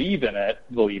counties believe in it,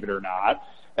 believe it or not.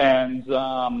 And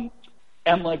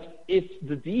like if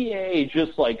the DA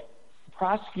just like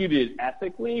prosecuted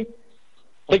ethically,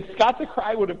 like Scott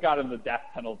DeCry would have gotten the death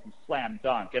penalty slam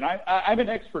dunk. And I'm an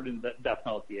expert in the death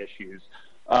penalty issues.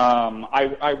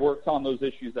 I worked on those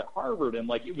issues at Harvard, and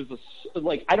like it was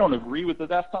I don't agree with the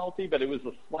death penalty, but it was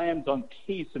a slam dunk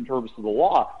case in terms of the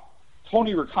law.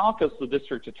 Tony Rackauckus, the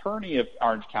district attorney of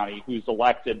Orange County, who's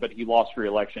elected, but he lost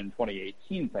re-election in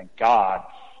 2018, thank God,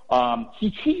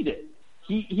 he cheated.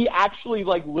 He actually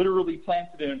like literally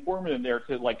planted an informant in there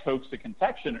to like coax a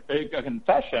confession,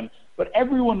 but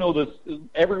everyone knew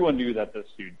that this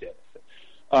dude did it.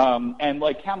 And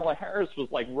like Kamala Harris was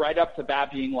like right up to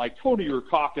bat being like, Tony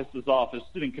Rackauckus' office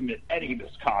didn't commit any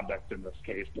misconduct in this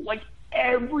case, but like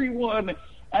everyone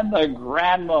and the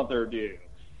grandmother do.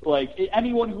 Like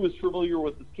anyone who was familiar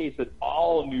with this case at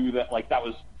all knew that like that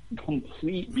was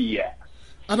complete BS.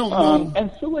 I don't know.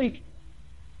 And so like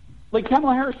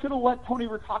Kamala Harris should have let Tony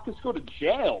Rackauckus go to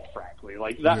jail, frankly.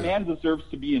 Like that man deserves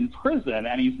to be in prison,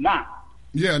 and he's not.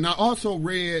 Yeah, and I also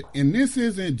read, and this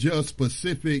isn't just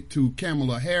specific to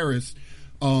Kamala Harris,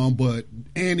 but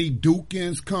Annie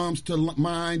Dukins comes to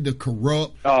mind, the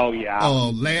corrupt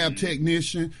lab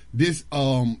technician. This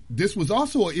was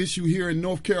also an issue here in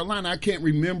North Carolina. I can't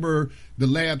remember the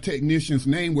lab technician's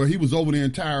name, where he was over the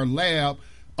entire lab,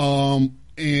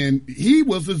 and he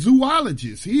was a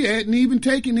zoologist. He hadn't even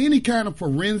taken any kind of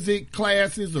forensic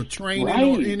classes or training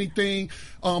or anything.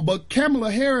 But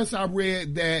Kamala Harris, I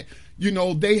read that, you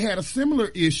know, they had a similar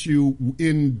issue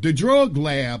in the drug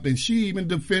lab, and she even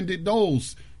defended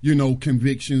those, you know,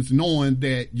 convictions, knowing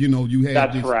that, you know, you had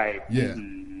That's this. right. Yeah.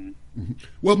 Mm-hmm. Mm-hmm.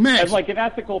 Well, Max. And like an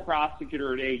ethical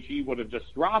prosecutor at AG would have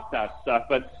just dropped that stuff.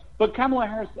 But Kamala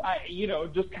Harris, you know,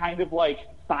 just kind of like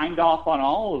signed off on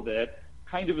all of it,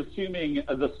 kind of assuming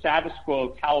the status quo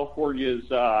of California's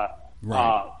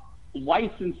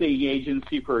licensing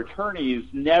agency for attorneys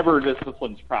never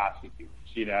disciplines prosecutors.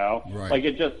 You know, like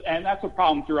it just, and that's a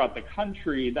problem throughout the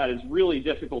country that is really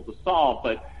difficult to solve.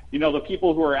 But, you know, the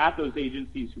people who are at those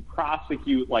agencies who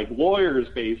prosecute like lawyers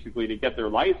basically to get their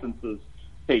licenses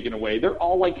taken away, they're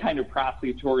all like kind of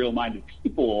prosecutorial minded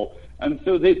people. And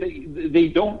so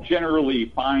they don't generally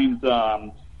find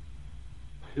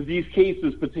these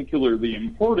cases particularly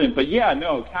important. But yeah,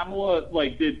 no, Kamala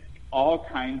like did all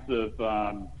kinds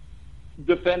of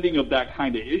defending of that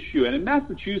kind of issue. And in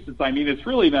Massachusetts, I mean, it's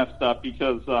really messed up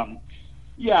because,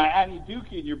 Annie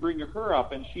Dukins, you bring her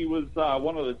up, and she was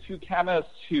one of the 2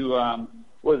 chemists who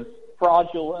was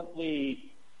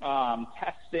fraudulently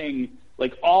testing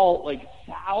like all like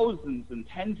thousands and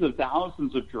tens of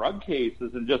thousands of drug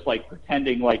cases and just like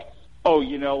pretending like, oh,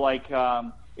 you know, like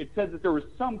it said that there was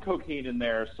some cocaine in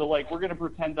there, so like we're going to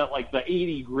pretend that like the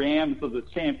 80 grams of the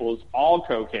sample is all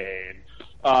cocaine.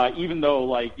 Even though,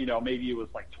 like, you know, maybe it was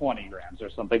like 20 grams or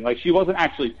something. Like, she wasn't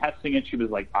actually testing it. She was,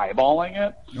 like, eyeballing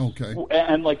it. Okay.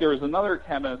 And like, there was another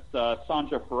chemist,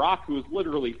 Sanja Farak, who was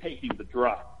literally taking the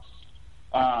drugs.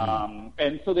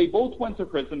 And so they both went to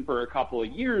prison for a couple of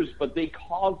years, but they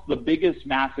caused the biggest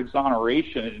mass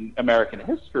exoneration in American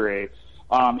history,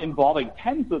 involving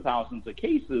tens of thousands of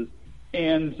cases.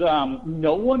 And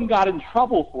no one got in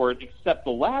trouble for it except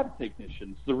the lab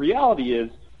technicians. The reality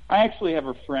is, I actually have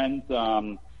a friend,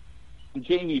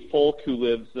 Jamie Folk, who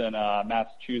lives in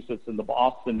Massachusetts in the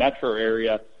Boston metro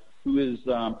area, who is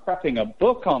prepping a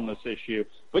book on this issue.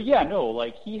 But yeah, no,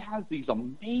 like he has these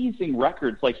amazing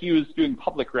records. Like he was doing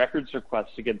public records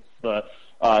requests against the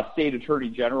state attorney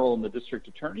general and the district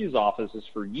attorney's offices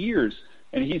for years.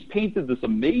 And he's painted this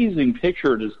amazing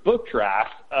picture in his book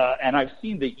draft. And I've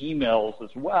seen the emails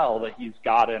as well that he's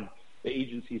gotten the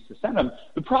agencies to send him.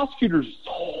 The prosecutors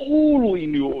totally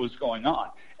knew what was going on,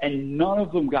 and none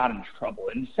of them got in trouble.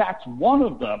 In fact, one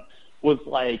of them was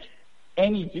like,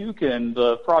 Annie Dukin,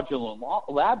 the fraudulent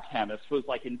lab chemist, was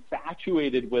like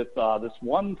infatuated with this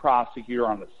one prosecutor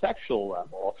on a sexual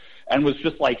level, and was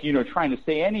just like, trying to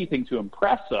say anything to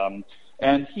impress him.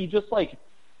 And he just like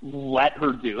let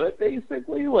her do it,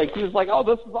 basically. Like he was like, "Oh,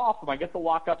 this is awesome! I get to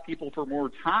lock up people for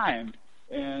more time."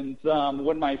 And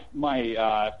when my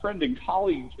friend and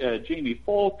colleague Jamie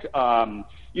Folk,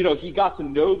 he got to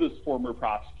know this former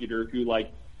prosecutor who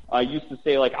used to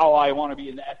say like, "Oh, I want to be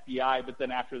in the FBI," but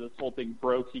then after this whole thing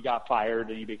broke, he got fired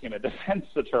and he became a defense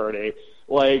attorney.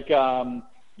 Like, when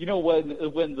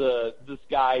this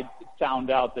guy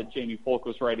found out that Jamie Folk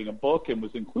was writing a book and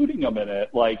was including him in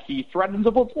it, like he threatened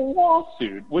to file a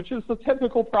lawsuit, which is the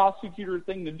typical prosecutor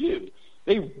thing to do.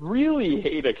 They really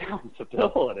hate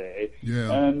accountability,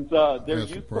 and they're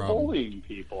used to bullying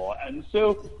people. And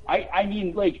so, I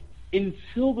mean, like,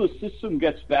 until the system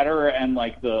gets better and,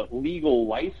 like, the legal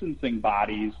licensing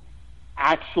bodies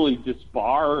actually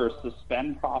disbar or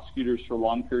suspend prosecutors for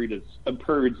long periods of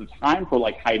time for,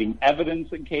 like, hiding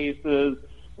evidence in cases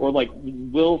or, like,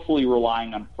 willfully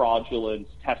relying on fraudulent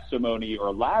testimony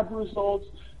or lab results,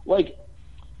 like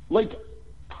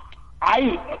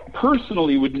I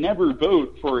personally would never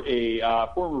vote for a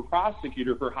former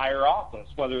prosecutor for higher office,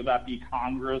 whether that be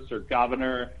Congress or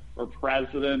governor or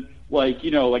president. Like,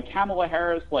 like Kamala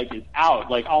Harris, like, is out.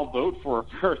 Like, I'll vote for her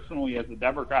personally as a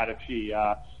Democrat if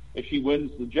she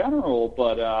wins the general,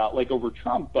 but like over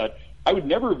Trump. But I would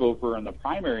never vote for her in the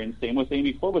primary. And same with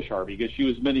Amy Klobuchar, because she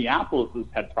was Minneapolis's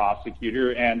head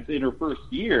prosecutor, and in her first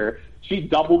year, she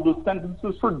doubled the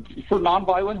sentences for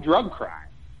nonviolent drug crime.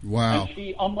 Wow. And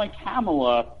she, unlike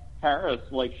Kamala Harris,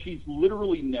 like, she's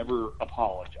literally never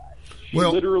apologized. She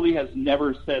literally has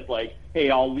never said, like, hey,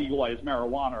 I'll legalize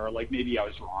marijuana, or, like, maybe I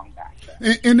was wrong back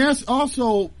then. And that's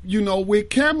also, with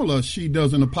Kamala, she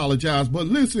doesn't apologize. But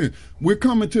listen, we're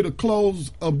coming to the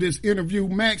close of this interview.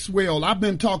 Maxwell, I've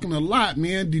been talking a lot,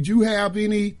 man. Did you have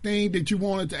anything that you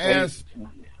wanted to ask?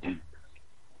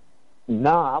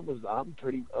 No, I'm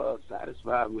pretty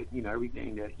satisfied with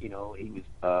everything that he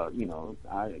was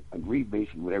I agree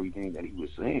basically with everything that he was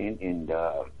saying, and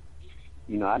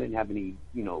I didn't have any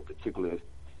particular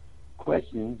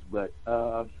questions, but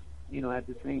at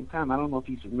the same time, I don't know if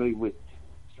he's familiar with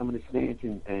some of the stance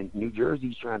and New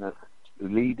Jersey's trying to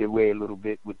lead their way a little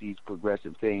bit with these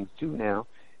progressive things too now.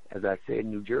 As I said,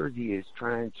 New Jersey is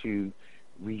trying to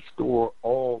restore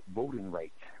all voting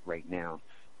rights right now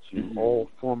to all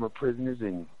former prisoners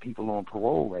and people on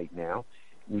parole right now.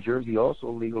 New Jersey also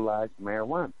legalized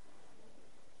marijuana.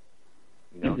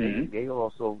 They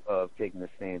also taking a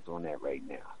stance on that right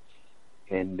now.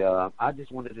 And I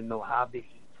just wanted to know how they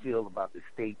feel about the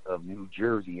state of New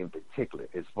Jersey in particular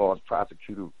as far as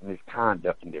prosecutor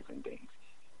misconduct and different things.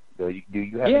 Do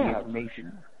you have any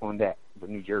information on that for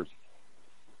New Jersey?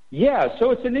 Yeah,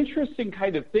 so it's an interesting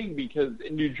kind of thing, because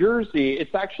in New Jersey,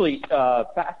 it's actually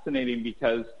fascinating,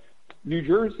 because New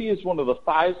Jersey is one of the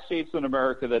 5 states in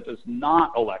America that does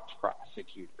not elect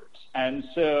prosecutors. And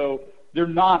so they're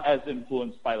not as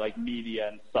influenced by, like, media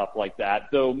and stuff like that,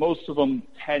 though most of them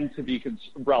tend to be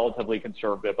relatively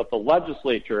conservative. But the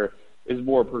legislature is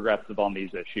more progressive on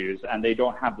these issues, and they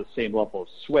don't have the same level of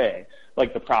sway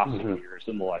like the prosecutors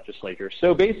in the legislature.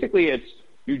 So basically it's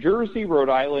New Jersey, Rhode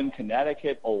Island,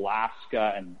 Connecticut,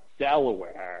 Alaska, and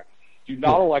Delaware do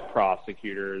not elect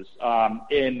prosecutors.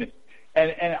 And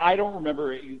I don't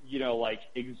remember, like,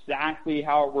 exactly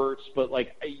how it works, but,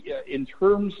 like, in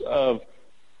terms of,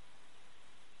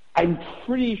 I'm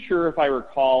pretty sure, if I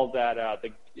recall, that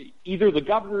either the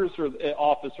governor's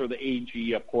office or the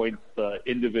AG appoints the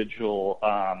individual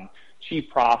chief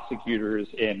prosecutors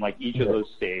in, like, each of those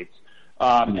states.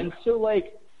 And so,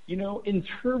 like, in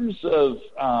terms of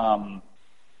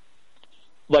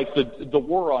like the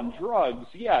war on drugs,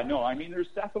 there's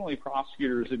definitely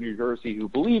prosecutors in New Jersey who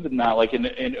believe in that. Like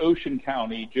in Ocean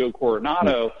County, Joe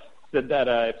Coronado said that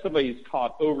if somebody's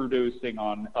caught overdosing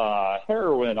on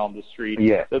heroin on the street,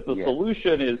 that the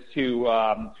solution is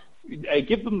to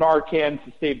give them Narcan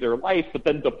to save their life, but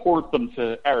then deport them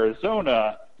to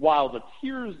Arizona while the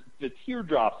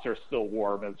teardrops are still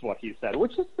warm, is what he said,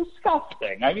 which is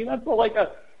disgusting. I mean, that's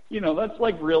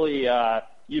like really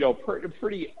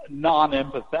pretty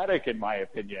non-empathetic, in my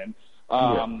opinion.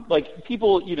 Like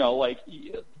people, you know, like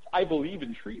I believe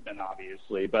in treatment,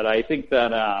 obviously, but I think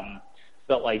that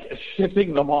that like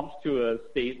shipping them off to a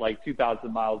state like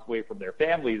 2,000 miles away from their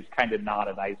family is kind of not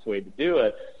a nice way to do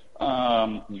it.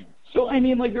 So, I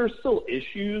mean, like, there's still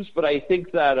issues, but I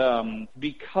think that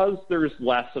because there's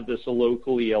less of this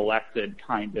locally elected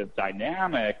kind of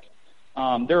dynamic,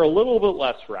 they're a little bit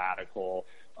less radical.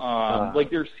 Like,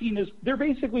 they're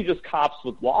basically just cops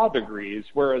with law degrees,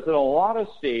 whereas in a lot of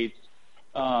states,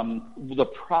 the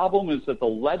problem is that the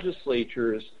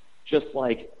legislatures just,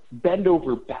 like, bend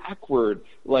over backward,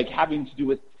 like, having to do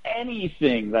with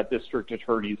anything that district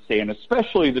attorneys say, and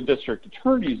especially the District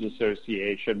Attorneys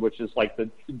Association, which is like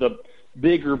the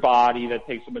bigger body that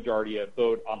takes a majority of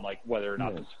vote on like whether or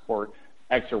not to support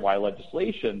X or Y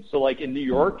legislation. So like in New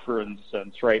York, for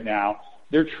instance, right now,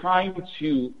 they're trying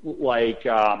to like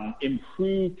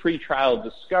improve pretrial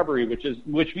discovery,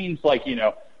 which means like, you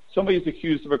know, somebody's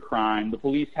accused of a crime, the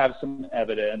police have some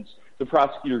evidence, the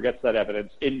prosecutor gets that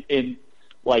evidence in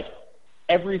like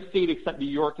every state except New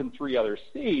York and 3 other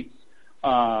states,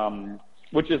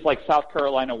 which is like South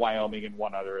Carolina, Wyoming, and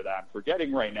one other that I'm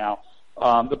forgetting right now.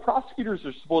 The prosecutors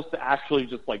are supposed to actually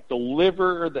just like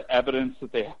deliver the evidence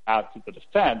that they have to the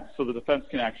defense, so the defense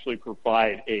can actually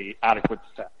provide a adequate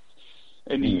defense.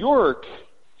 In New York,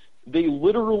 they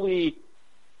literally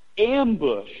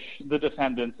ambush the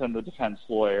defendants and the defense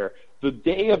lawyer the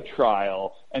day of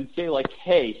trial and say like,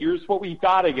 hey, here's what we've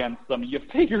got against them. You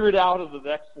figure it out in the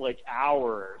next like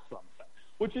hour or something,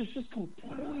 which is just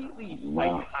completely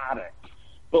psychotic.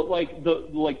 But like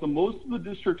the most of the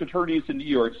district attorneys in New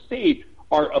York State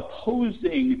are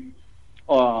opposing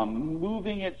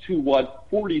moving it to what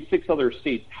 46 other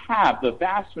states have, the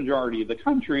vast majority of the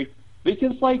country,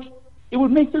 because like it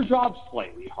would make their jobs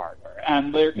slightly harder,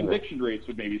 and their conviction rates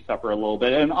would maybe suffer a little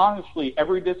bit. And honestly,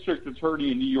 every district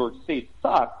attorney in New York State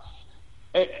sucks,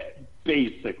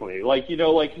 basically. Like, you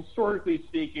know, like historically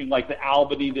speaking, like the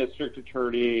Albany district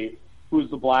attorney, who's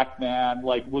the black man,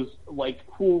 like was like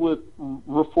cool with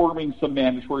reforming some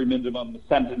mandatory minimum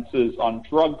sentences on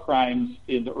drug crimes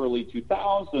in the early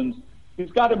 2000s.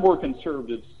 He's gotten more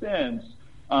conservative since.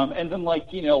 And then,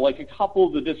 like, you know, like a couple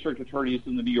of the district attorneys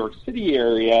in the New York City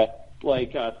area,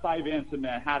 like Cy Vance in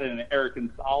Manhattan and Eric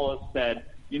Gonzalez said,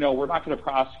 you know, we're not going to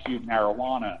prosecute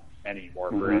marijuana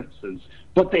anymore, for instance.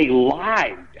 But they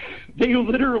lied. They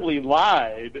literally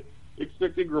lied,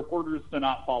 expecting reporters to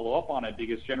not follow up on it,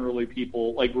 because generally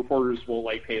people, like reporters, will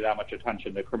like pay that much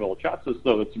attention to criminal justice,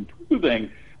 though it's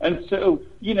improving. And so,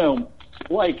 you know,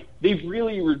 like they've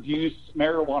really reduced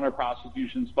marijuana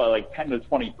prosecutions by like 10 to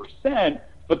 20%,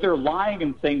 but they're lying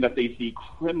and saying that they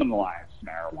decriminalized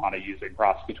marijuana using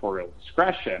prosecutorial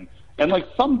discretion. And like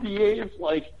some DAs,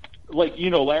 like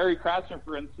you know, Larry Krasner,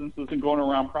 for instance, isn't going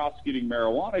around prosecuting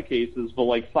marijuana cases, but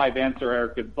like Cy Vance or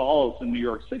Eric Gonzalez in New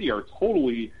York City are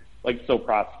totally like still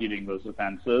prosecuting those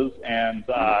offenses. And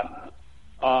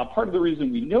part of the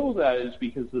reason we know that is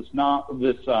because this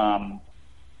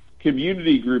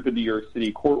community group in New York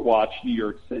City, Court Watch New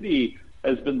York City,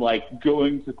 has been like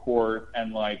going to court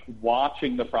and like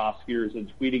watching the prosecutors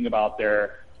and tweeting about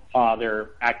their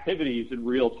activities in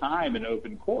real time in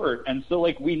open court. And so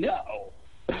like we know.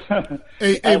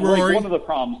 Hey, Rory. Like, one of the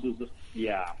problems is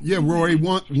yeah, Rory,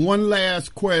 one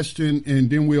last question, and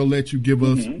then we'll let you give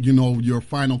us, you know, your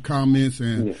final comments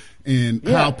and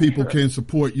how people can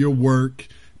support your work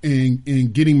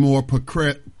and getting more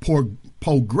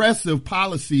progressive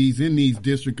policies in these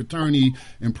district attorney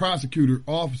and prosecutor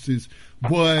offices.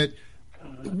 But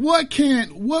what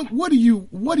do you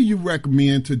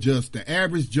recommend to just the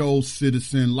average Joe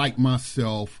citizen like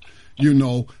myself? You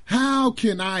know, how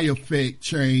can I affect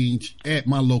change at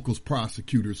my local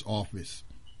prosecutor's office?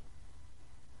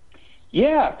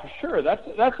 Yeah, for sure. That's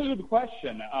a good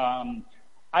question.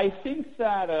 I think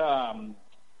that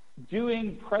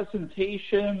doing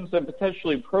presentations and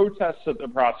potentially protests at the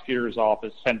prosecutor's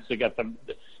office tends to get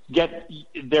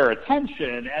their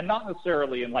attention, and not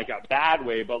necessarily in like a bad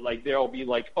way, but like they'll be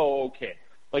like, oh, okay,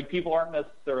 like people aren't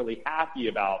necessarily happy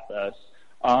about this.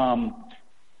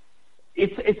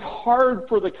 It's hard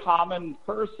for the common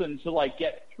person to like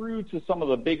get through to some of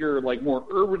the bigger, like more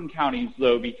urban counties,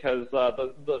 though, because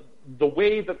the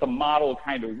way that the model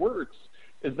kind of works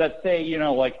is that, say, you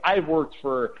know, like I've worked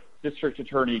for district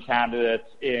attorney candidates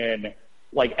in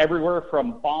like everywhere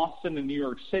from Boston and New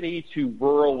York City to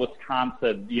rural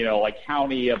Wisconsin, you know, like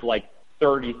county of like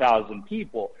 30,000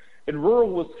 people. In rural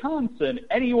Wisconsin,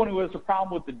 anyone who has a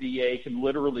problem with the DA can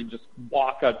literally just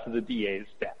walk up to the DA's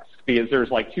desk, because there's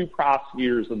like 2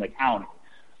 prosecutors in the county.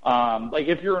 Like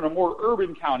if you're in a more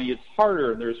urban county, it's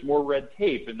harder and there's more red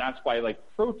tape, and that's why like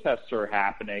protests are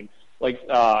happening.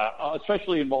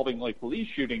 especially involving like police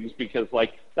shootings, because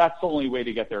like that's the only way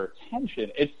to get their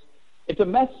attention. It's a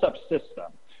messed up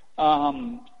system.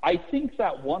 I think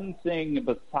that one thing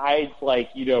besides like,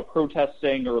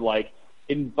 protesting or like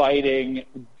inviting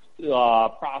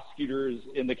prosecutors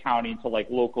in the county to like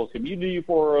local community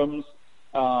forums,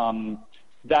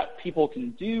 that people can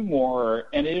do more,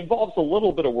 and it involves a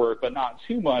little bit of work, but not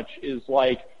too much, is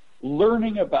like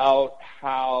learning about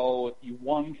how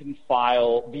one can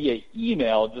file via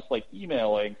email, just like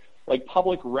emailing, like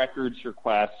public records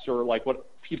requests, or like what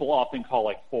people often call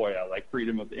like FOIA, like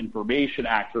Freedom of Information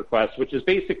Act requests, which is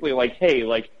basically like, hey,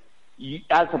 like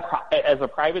as a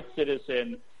private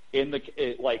citizen and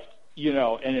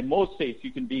in most states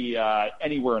you can be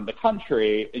anywhere in the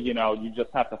country, you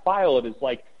just have to file it. Is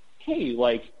like, hey,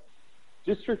 like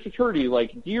District Attorney,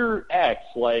 like dear X,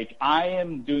 like I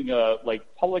am doing a like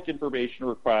public information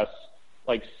request,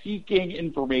 like seeking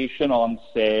information on,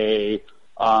 say,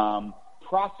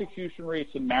 prosecution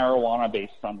rates in marijuana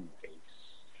based on race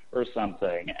or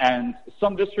something. And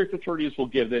some district attorneys will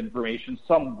give the information,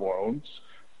 some won't,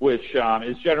 which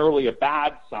is generally a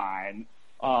bad sign.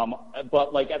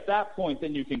 But like at that point,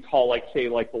 then you can call like, say,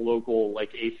 like the local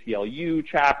like ACLU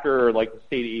chapter or like the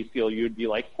state ACLU and be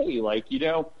like, hey, like,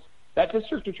 that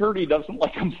district attorney doesn't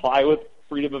like comply with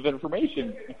Freedom of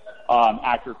Information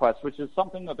Act requests, which is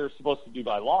something that they're supposed to do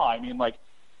by law. I mean, like,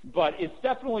 but it's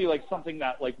definitely like something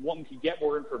that like one can get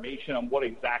more information on what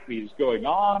exactly is going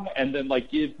on, and then like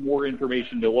give more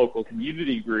information to local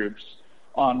community groups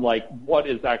on like what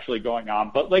is actually going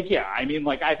on. But like, yeah, I mean,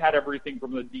 like I've had everything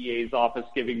from the DA's office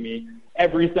giving me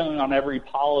everything on every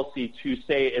policy to,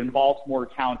 say, in Baltimore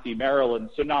County, Maryland.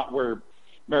 So not where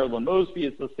Marilyn Mosby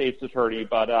is the state's attorney,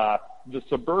 but the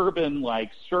suburban like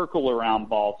circle around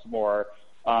Baltimore.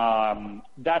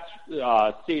 That's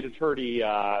state attorney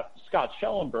Scott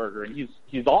Schellenberger, and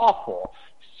he's awful,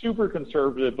 super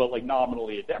conservative, but like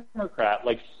nominally a Democrat.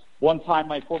 Like one time,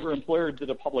 my former employer did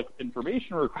a public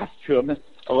information request to him.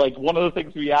 Like one of the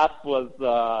things we asked was,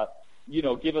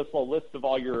 give us a list of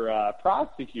all your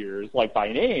prosecutors, like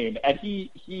by name, and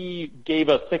he gave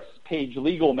a 6-page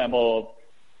legal memo of,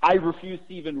 I refuse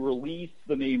to even release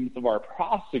the names of our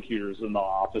prosecutors in the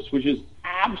office, which is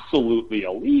absolutely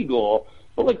illegal.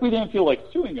 But like we didn't feel like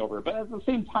suing over it. But at the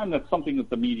same time, that's something that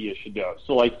the media should know.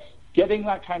 So like getting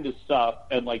that kind of stuff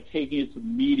and like taking it to the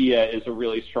media is a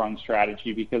really strong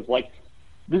strategy, because like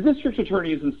the district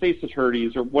attorneys and state's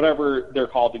attorneys, or whatever they're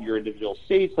called in your individual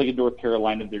states, like in North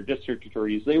Carolina, they're district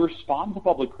attorneys, they respond to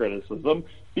public criticism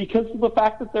because of the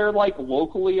fact that they're like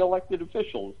locally elected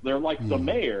officials. They're like the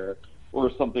mayor or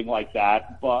something like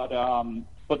that, but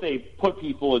they put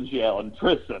people in jail and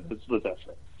prison. It's the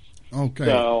difference. Okay.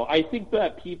 So I think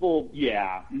that people,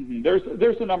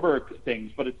 there's a number of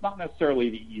things, but it's not necessarily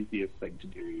the easiest thing to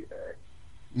do either.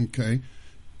 Okay.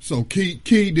 So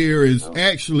key there is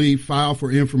actually file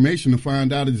for information to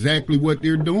find out exactly what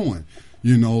they're doing.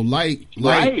 Right.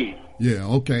 Yeah.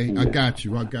 Okay. I got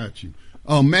you.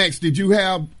 Max, did you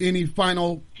have any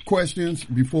final questions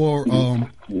before?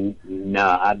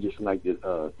 No, I'd just like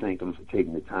to thank him for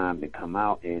taking the time to come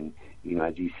out, and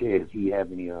as you said, if you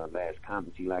have any last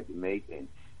comments you'd like to make, and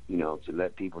to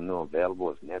let people know available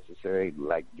if necessary, if you'd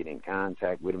like to get in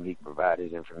contact with him, he can provide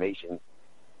his information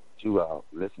to our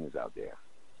listeners out there.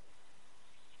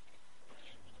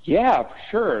 Yeah, for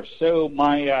sure. So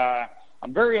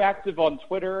I'm very active on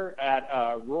Twitter at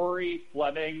Rory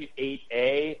Fleming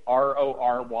 8A,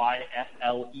 RORYFLEM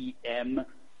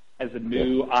as a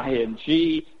new ING,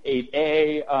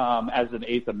 8A as an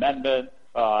Eighth Amendment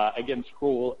against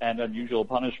cruel and unusual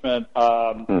punishment.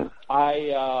 So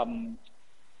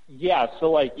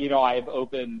like, I have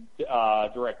open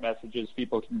direct messages.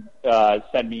 People can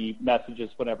send me messages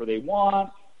whenever they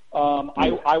want.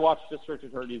 I watch district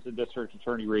attorneys and district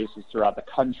attorney races throughout the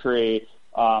country,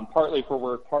 partly for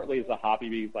work, partly as a hobby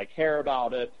because I care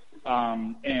about it.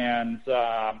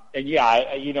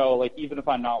 Like even if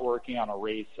I'm not working on a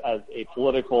race as a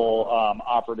political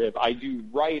operative, I do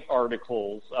write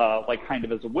articles like kind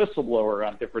of as a whistleblower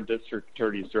on different district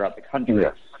attorneys throughout the country.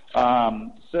 Yeah.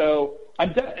 So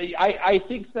I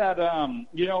think that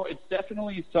it's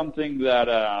definitely something that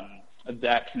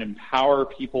that can empower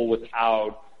people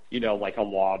without like a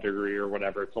law degree or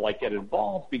whatever to like get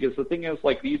involved, because the thing is,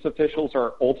 like, these officials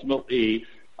are ultimately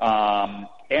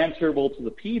answerable to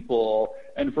the people,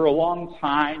 and for a long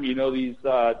time, these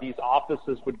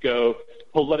offices would go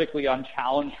politically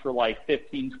unchallenged for like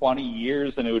 15, 20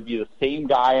 years, and it would be the same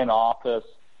guy in office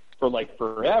for like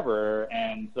forever,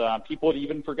 and people would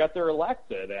even forget they're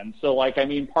elected. And so, like, I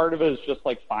mean, part of it is just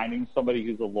like finding somebody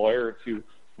who's a lawyer to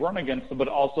run against them, but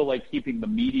also like keeping the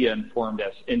media informed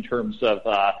as in terms of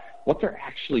what they're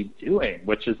actually doing,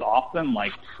 which is often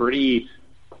like pretty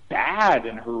bad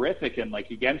and horrific and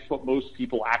like against what most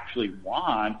people actually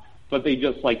want, but they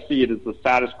just like see it as the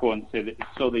status quo and say that,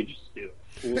 so they just do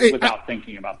it without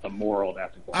thinking about the moral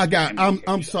and ethical.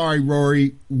 I'm sorry,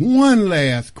 Rory. One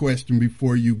last question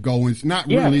before you go. It's not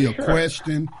really a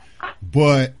question,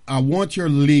 but I want your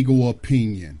legal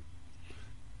opinion.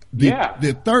 The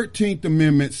 13th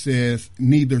Amendment says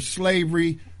neither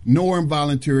slavery nor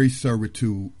involuntary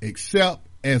servitude, except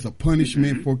as a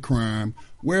punishment for crime,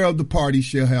 whereof the party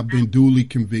shall have been duly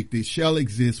convicted, shall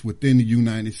exist within the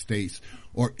United States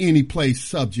or any place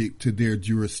subject to their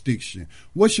jurisdiction.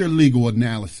 What's your legal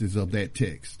analysis of that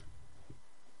text?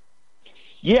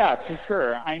 Yeah, for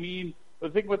sure. I mean, the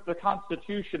thing with the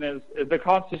Constitution is the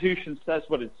Constitution says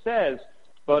what it says,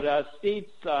 but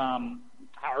states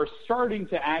are starting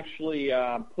to actually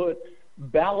put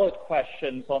ballot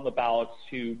questions on the ballots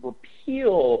to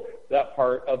repeal that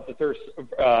part of the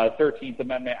 13th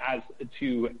Amendment as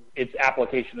to its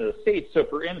application to the states. So,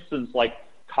 for instance, like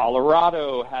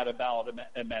Colorado had a ballot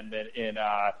amendment in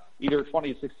either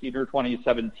 2016 or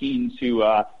 2017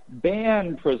 to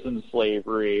ban prison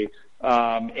slavery.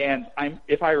 And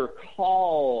if I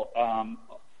recall,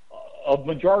 a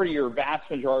majority or vast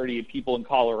majority of people in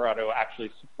Colorado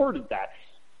actually supported that.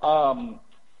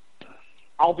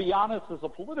 I'll be honest, as a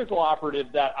political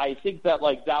operative, that I think that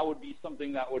like that would be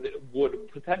something that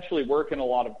would potentially work in a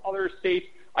lot of other states.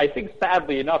 I think,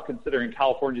 sadly enough, considering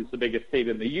California is the biggest state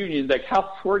in the union, that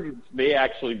Californians may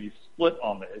actually be split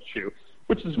on the issue,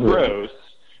 which is gross,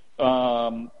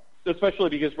 especially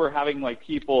because we're having like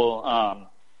people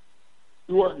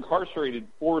who are incarcerated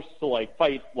forced to like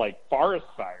fight like forest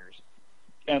fires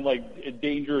and like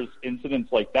dangerous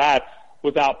incidents like that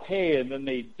without pay, and then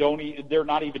they're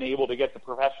not even able to get the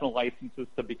professional licenses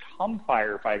to become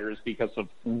firefighters because of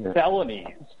felonies,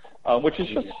 which is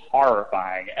just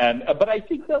horrifying. And but I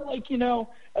think that, like, you know,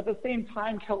 at the same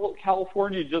time,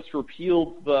 California just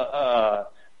repealed the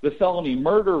felony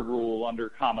murder rule under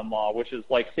common law, which is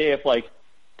like, say if like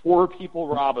 4 people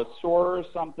rob a store or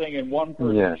something and one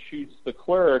person shoots the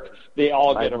clerk, they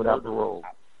all get a murder rule.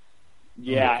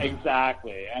 Yeah,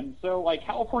 exactly. And so, like,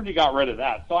 California got rid of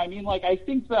that. So, I mean, like, I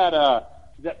think that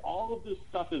that all of this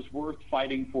stuff is worth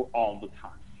fighting for all the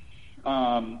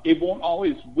time. It won't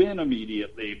always win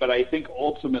immediately, but I think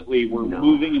ultimately we're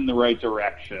moving in the right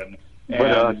direction.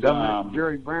 But Governor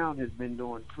Jerry Brown has been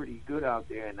doing pretty good out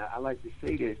there, and I like to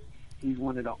say that he's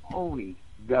one of the only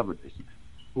governors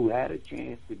who had a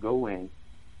chance to go in,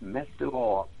 mess the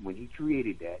law when he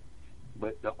created that,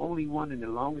 but the only one and the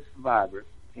longest survivor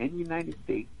in the United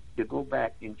States to go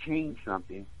back and change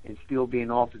something and still be in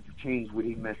office to change what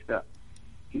he messed up.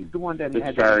 He's the one that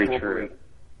had to incorporate.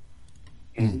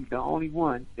 And he's the only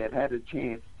one that had a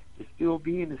chance to still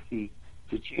be in the seat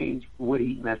to change what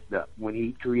he messed up when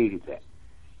he created that.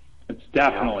 It's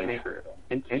definitely true.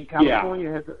 And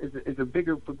California is a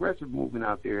bigger progressive movement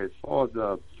out there as far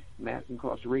as mass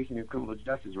incarceration and criminal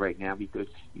justice right now, because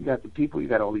you got the people, you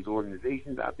got all these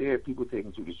organizations out there, people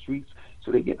taking to the streets,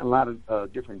 so they're getting a lot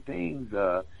of different things,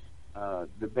 the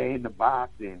ban the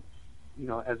box, and you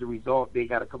know, as a result, they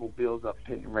got a couple bills up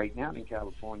pending right now in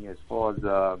California as far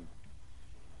as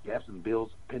you have some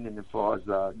bills pending as far as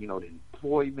you know, the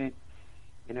employment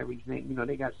and everything. You know,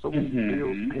 they got so many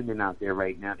bills pending out there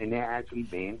right now, and they're actually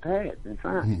being passed and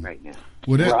signed right now.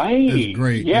 Well, that's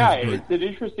great. Yeah, that's great. It's an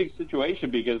interesting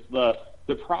situation because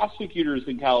the prosecutors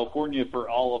in California, for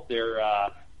all of their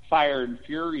fire and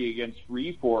fury against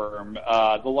reform,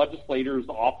 the legislators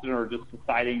often are just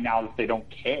deciding now that they don't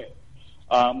care,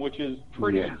 which is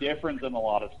pretty different than a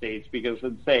lot of states, because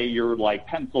let's say you're like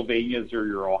Pennsylvania's or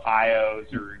your Ohio's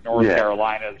or North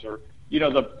Carolina's, or you know,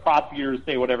 the prosecutors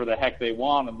say whatever the heck they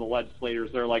want, and the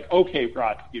legislators, they're like, okay,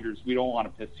 prosecutors, we don't want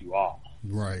to piss you off.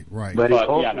 Right. But it's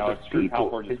also yeah, no, it's true.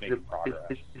 California's making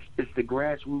progress. It's the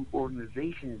grassroots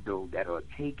organizations, though, that are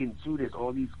taking to this.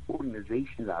 All these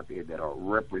organizations out there that are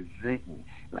representing,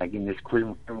 like in this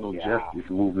criminal justice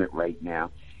movement right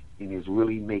now, and is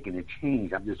really making a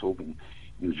change. I'm just hoping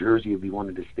New Jersey will be one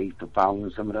of the states to follow,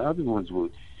 and some of the other ones will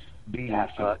be,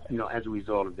 you know, as a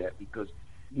result of that, because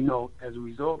you know, as a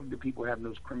result of the people having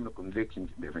those criminal convictions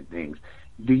and different things,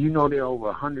 do you know there are over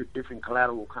 100 different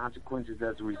collateral consequences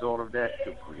as a result of that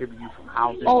to prohibit you from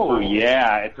housing? Oh,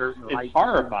 yeah. It's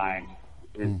horrifying.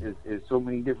 There's so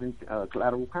many different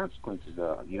collateral consequences,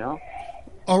 you know?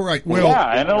 All right. Well,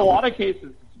 yeah, and in a lot of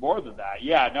cases, it's more than that.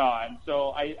 Yeah, no, and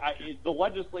so the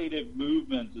legislative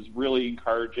movement is really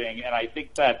encouraging, and I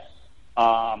think that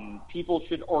People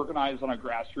should organize on a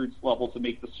grassroots level to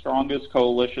make the strongest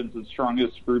coalitions and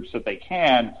strongest groups that they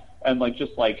can, and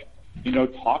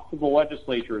talk to the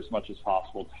legislature as much as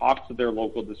possible, talk to their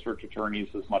local district attorneys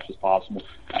as much as possible,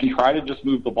 and try to just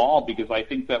move the ball, because I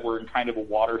think that we're in kind of a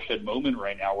watershed moment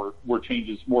right now where change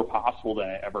is more possible than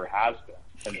it ever has been.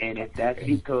 And if that's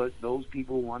because those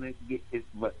people want to get this,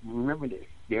 but remember this,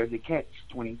 there's a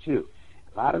catch-22.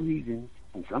 A lot of reasons,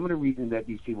 and some of the reasons that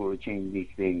these people are changing these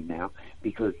things now,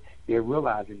 because they're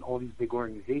realizing all these big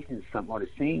organizations, some are the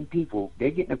same people,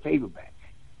 they're getting a favor back.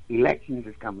 Elections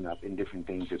is coming up and different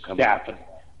things are coming up.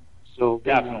 So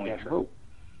they want that vote.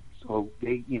 So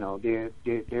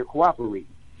they're cooperating,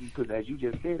 because as you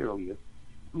just said earlier,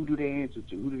 who do they answer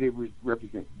to? Who do they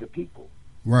represent? The people.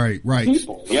 Right.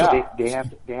 People, yeah. So they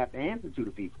have to answer to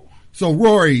the people. So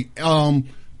Rory,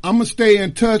 I'm going to stay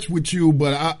in touch with you,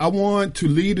 but I want to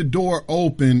leave the door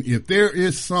open. If there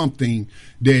is something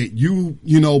that you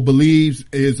believes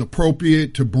is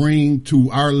appropriate to bring to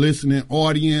our listening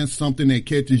audience, something that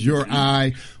catches your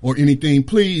eye or anything,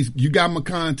 please, you got my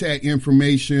contact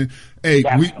information. Hey,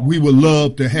 we would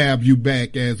love to have you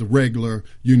back as a regular,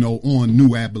 on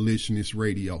New Abolitionist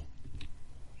Radio.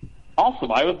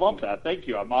 Awesome. I would love that. Thank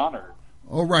you. I'm honored.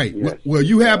 All right. Yes. Well,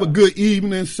 you have a good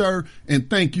evening, sir, and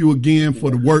thank you again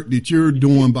for the work that you're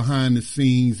doing behind the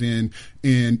scenes and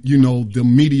the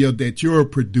media that you're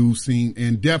producing,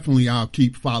 and definitely I'll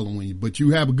keep following you. But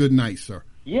you have a good night, sir.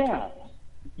 Yeah,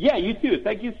 you too.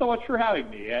 Thank you so much for having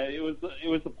me. It was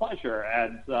a pleasure,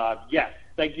 and yes,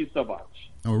 thank you so much.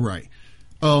 All right.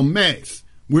 Max,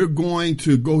 we're going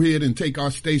to go ahead and take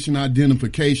our station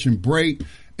identification break.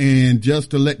 And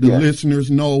just to let the listeners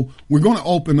know, we're going to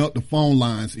open up the phone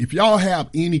lines. If y'all have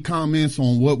any comments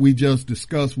on what we just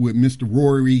discussed with Mr.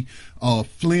 Rory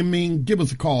Fleming, give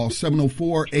us a call,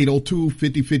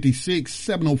 704-802-5056,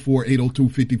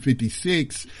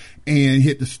 704-802-5056, and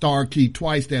hit the star key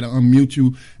twice. That'll unmute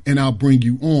you, and I'll bring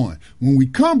you on. When we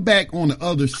come back on the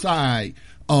other side,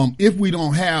 if we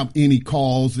don't have any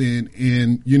calls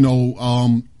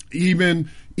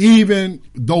even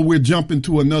though we're jumping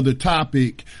to another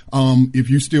topic, if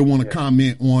you still want to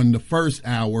comment on the first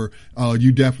hour,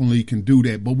 you definitely can do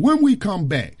that. But when we come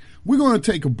back, we're going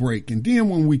to take a break. And then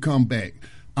when we come back,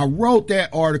 I wrote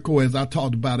that article, as I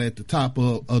talked about at the top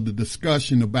of the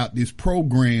discussion, about this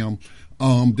program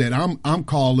that I'm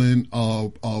calling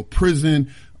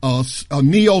prison, a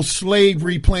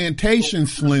neo-slavery plantation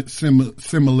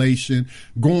simulation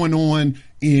going on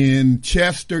in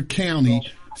Chester County,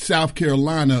 South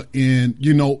Carolina, and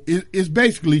it's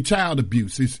basically child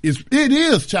abuse. It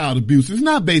is child abuse. It's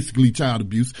not basically child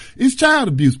abuse. It's child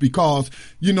abuse because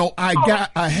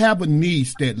I have a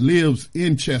niece that lives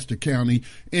in Chester County,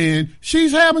 and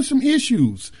she's having some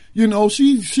issues.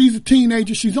 She's a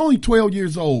teenager. She's only 12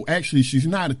 years old. Actually, she's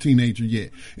not a teenager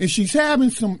yet, and she's having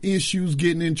some issues,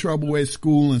 getting in trouble at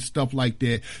school and stuff like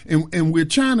that. And we're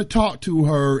trying to talk to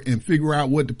her and figure out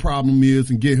what the problem is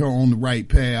and get her on the right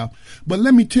path. But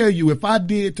let me tell you, if I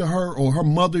did to her, or her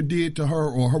mother did to her,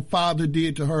 or her father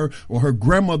did to her, or her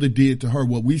grandmother did to her,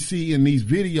 what we see in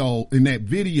that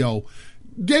video,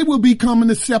 they will be coming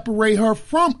to separate her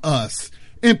from us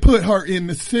and put her in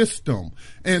the system.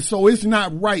 And so it's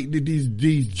not right that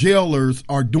these jailers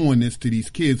are doing this to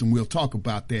these kids, and we'll talk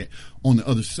about that on the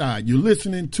other side. You're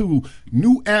listening to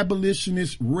New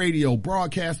Abolitionist Radio,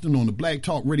 broadcasting on the Black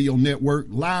Talk Radio Network,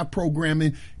 live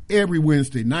programming every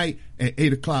Wednesday night at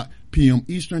 8 o'clock p.m.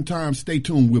 Eastern Time. Stay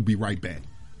tuned. We'll be right back.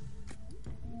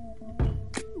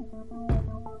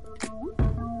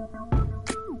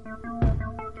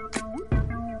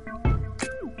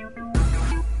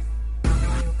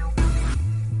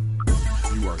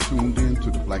 Tuned in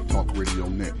to the Black Talk Radio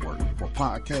Network. For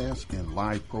podcasts and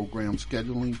live program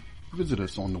scheduling, visit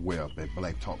us on the web at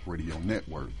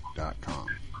blacktalkradionetwork.com.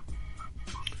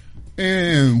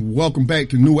 And welcome back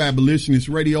to New Abolitionist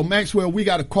Radio. Maxwell, we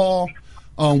got a call.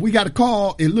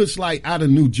 It looks like out of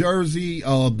New Jersey.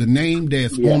 The name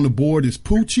that's on the board is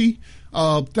Poochie.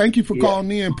 Thank you for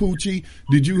calling in, Poochie.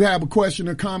 Did you have a question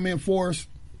or comment for us?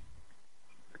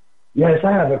 Yes,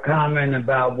 I have a comment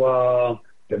about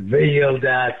the video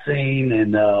that I seen,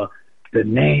 and the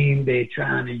name they're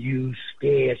trying to use,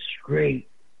 Scared Straight,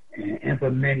 and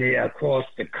implement it across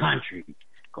the country.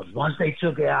 Because once they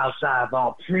took it outside of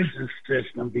our prison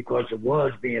system, because it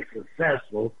was being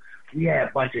successful, we had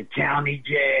a bunch of county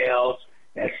jails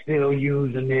that's still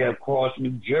using it across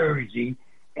New Jersey,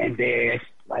 and they're,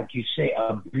 like you say,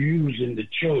 abusing the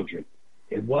children.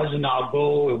 It wasn't our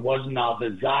goal, it wasn't our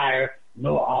desire,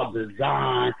 nor our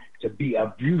design to be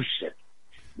abusive.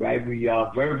 right? We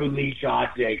verbally tried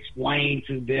to explain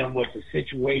to them what the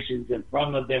situations in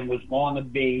front of them was going to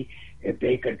be if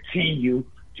they continue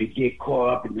to get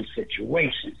caught up in the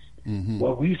situations. Mm-hmm.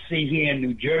 What we see here in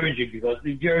New Jersey, because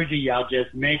New Jersey, y'all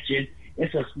just mentioned,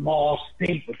 it's a small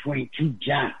state between two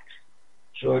giants.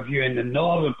 So if you're in the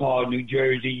northern part of New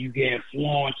Jersey, you get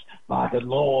influenced by the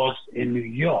laws in New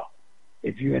York.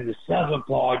 If you're in the southern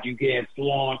part, you get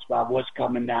influenced by what's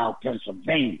coming out of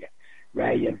Pennsylvania,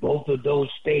 right? And both of those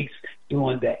states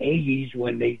during the 80s,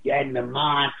 when they got in the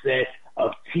mindset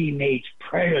of teenage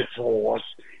predators,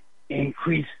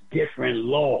 increased different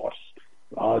laws.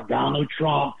 Donald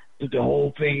Trump did the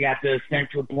whole thing after the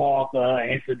Central Park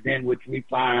incident, which we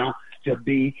found to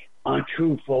be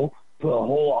untruthful, put a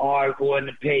whole article in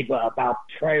the paper about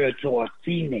predator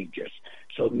teenagers.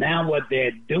 So now what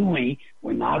they're doing,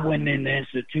 when I went in the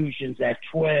institutions at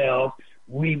 12,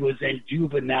 we was in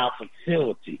juvenile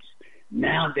facilities.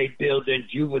 Now they building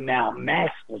juvenile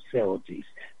max facilities.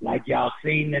 Like y'all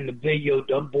seen in the video,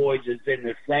 them boys is in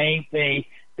the same thing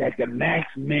that the max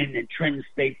men in Trenton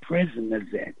State Prison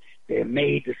is in. They're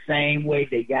made the same way.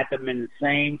 They got them in the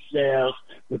same cells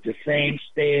with the same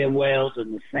stairwells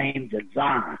and the same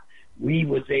design. We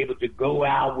was able to go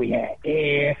out. We had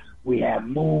air. We had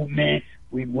movement.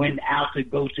 We went out to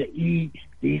go to eat.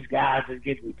 These guys are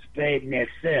getting fed in their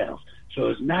cells. So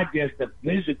it's not just the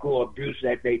physical abuse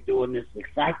that they doing, it's the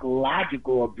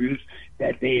psychological abuse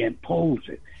that they impose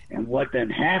it. And what then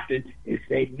happened is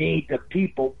they made the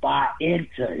people buy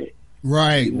into it.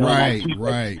 Right, you know,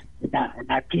 right.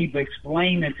 And I keep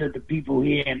explaining to the people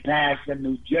here in Patterson,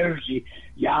 New Jersey,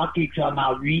 y'all keep talking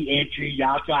about reentry,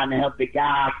 y'all trying to help the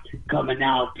guys coming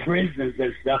out of prisons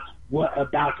and stuff. What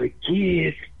about the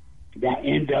kids that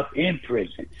end up in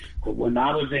prison? But when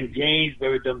I was in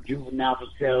Jamesburg, them juvenile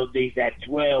facilities at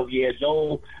 12 years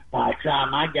old, by the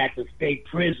time I got to state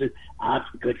prison, I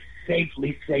could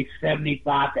safely say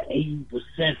 75 to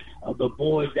 80% of the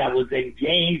boys that was in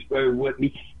Jamesburg with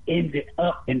me ended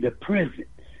up in the prison.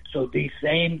 So these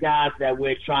same guys that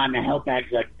we're trying to help as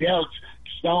adults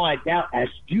started out as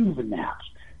juveniles.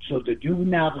 So the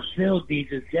juvenile facilities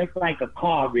is just like a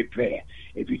car repair.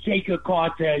 If you take your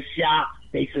car to a shop,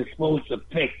 they're supposed to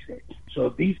fix it. So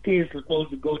if these kids are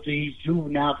supposed to go to these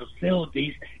juvenile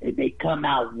facilities and they come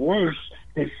out worse,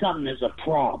 then something is a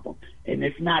problem. And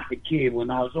it's not the kid. When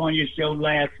I was on your show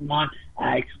last month,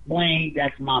 I explained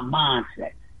that's my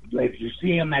mindset. If you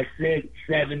see them at 6,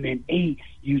 7, and 8,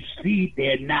 you see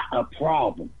they're not a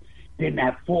problem. Then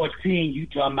at 14, you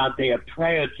talking about they're a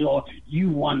predator,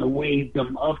 you want to wave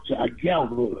them up to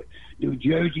adulthood. New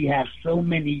Jersey has so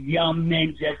many young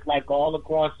men, just like all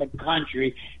across the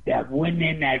country, that went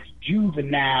in as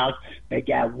juveniles, they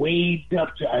got waved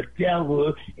up to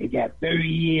adulthood, they got 30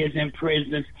 years in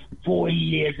prisons, 40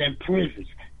 years in prisons,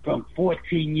 from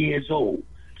 14 years old.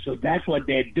 So that's what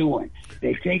they're doing.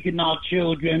 They're taking our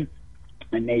children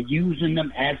and they're using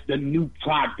them as the new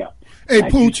product. Hey,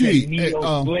 like Poochie.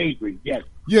 Neo-slavery, yes.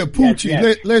 Yeah, Poochie,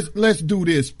 yes. Let's do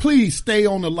this. Please stay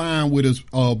on the line with us,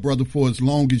 brother, for as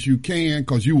long as you can,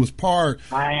 because you was part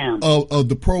of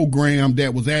the program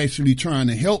that was actually trying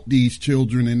to help these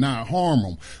children and not harm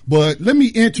them. But let me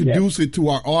introduce it to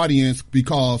our audience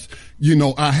because, you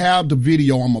know, I have the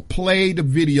video. I'm going to play the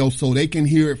video so they can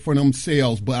hear it for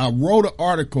themselves. But I wrote an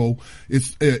article.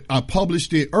 I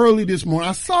published it early this morning.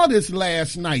 I saw this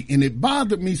last night, and it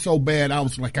bothered me so bad. I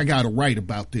was like, I got to write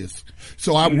about this.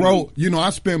 So I wrote, you know,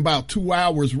 I spent about 2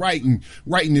 hours writing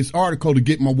this article to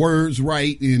get my words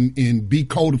right and be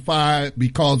codified,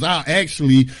 because I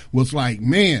actually was like,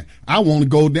 man, I want to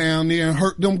go down there and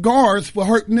hurt them guards for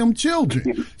hurting them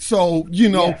children. So, you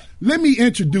know, let me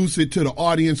introduce it to the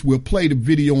audience. We'll play the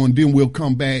video and then we'll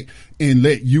come back and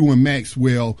let you and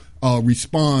Maxwell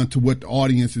respond to what the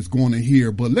audience is going to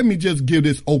hear. But let me just give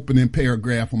this opening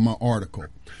paragraph of my article.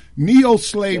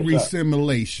 Neo-slavery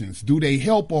simulations, do they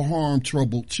help or harm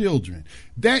troubled children?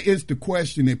 That is the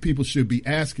question that people should be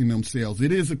asking themselves.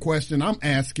 It is a question I'm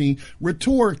asking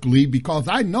rhetorically because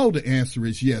I know the answer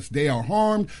is yes. They are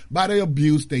harmed by the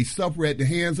abuse they suffer at the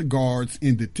hands of guards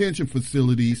in detention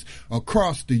facilities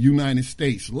across the United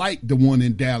States, like the one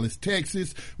in Dallas,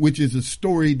 Texas, which is a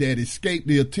story that escaped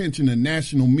the attention of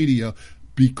national media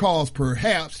because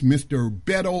perhaps Mr.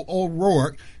 Beto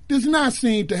O'Rourke does not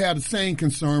seem to have the same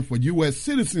concern for U.S.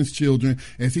 citizens' children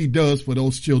as he does for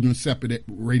those children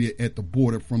separated at the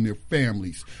border from their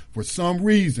families. For some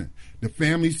reason, the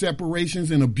family separations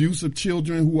and abuse of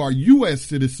children who are U.S.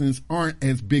 citizens aren't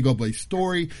as big of a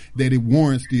story that it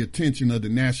warrants the attention of the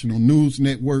national news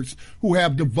networks, who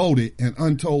have devoted an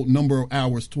untold number of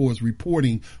hours towards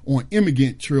reporting on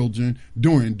immigrant children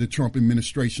during the Trump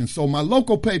administration. So my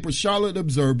local paper, Charlotte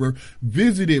Observer,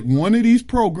 visited one of these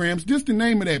programs, just the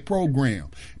name of that program.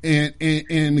 And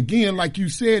again, like you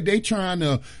said, they trying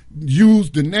to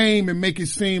use the name and make it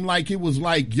seem like it was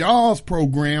like y'all's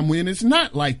program when it's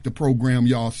not like the program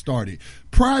y'all started.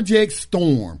 Project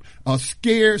Storm, a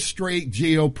Scared Straight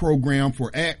jail program for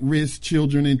at-risk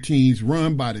children and teens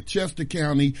run by the Chester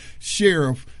County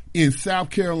Sheriff in South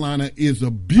Carolina, is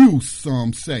abuse,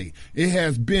 some say. It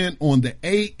has been on the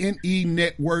A&E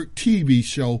Network TV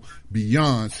show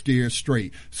Beyond Scared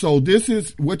Straight. So this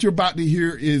is what you're about to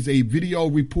hear is a video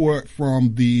report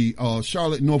from the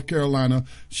Charlotte, North Carolina,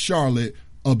 Charlotte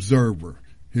Observer.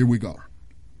 Here we go.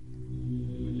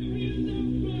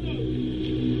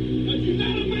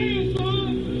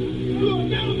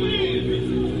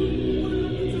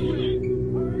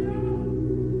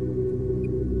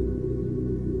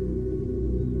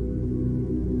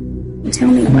 Tell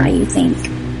me why you think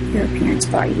your parents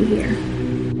brought you here.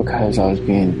 Because I was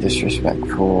being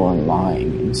disrespectful and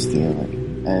lying and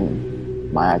stealing,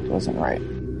 and my act wasn't right.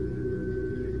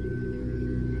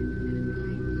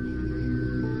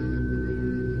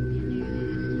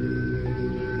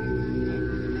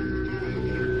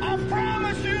 I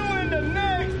promise you in the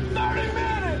next 30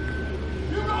 minutes,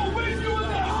 you're gonna wish you was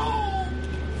at home,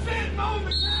 sitting on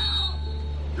the couch,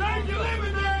 drinking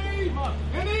lemonade,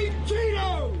 and eating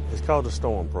Cheetos. It's called the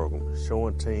STORM program,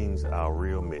 showing teens our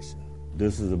real mission.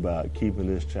 This is about keeping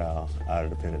this child out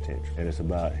of the penitentiary, and it's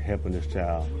about helping this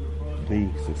child be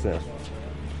successful.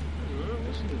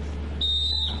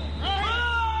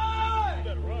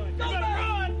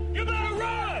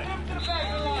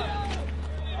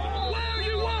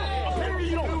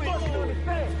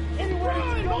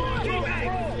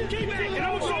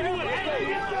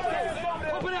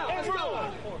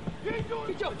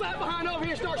 Get your fat behind over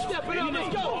here and start stepping up.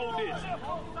 Let's go. Hold this.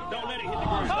 Don't let it hit the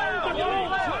ground.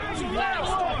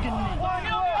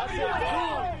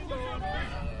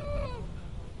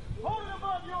 Hold him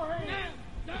above your head.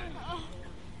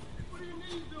 What are your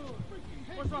knees doing?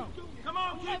 What's wrong? Come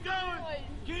on, keep going.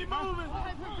 Keep moving.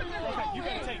 Okay, you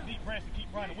gotta take deep breaths to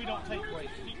keep running. We don't take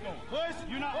breaks. Keep going. Push.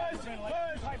 You're not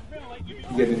hyperventilate. You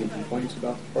get any complaints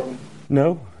about the program?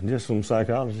 No, just from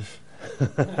psychologists.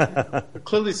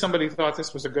 Clearly somebody thought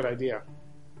this was a good idea.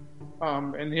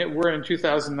 And yet we're in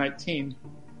 2019.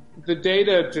 The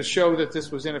data to show that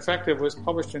this was ineffective was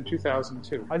published in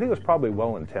 2002. I think it was probably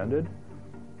well intended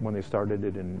when they started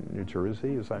it in New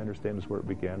Jersey, as I understand is where it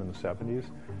began in the 70s.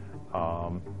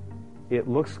 It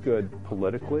looks good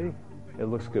politically. It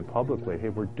looks good publicly. Hey,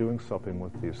 we're doing something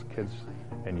with these kids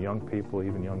and young people,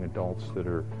 even young adults that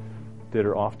are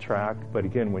off track. But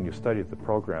again, when you study the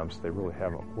programs, they really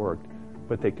haven't worked.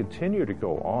 But they continue to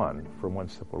go on for one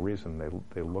simple reason: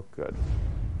 they look good.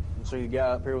 See the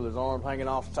guy up here with his arm hanging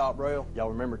off the top rail? Y'all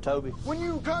remember Toby? When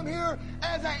you come here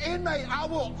as an inmate, I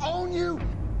will own you.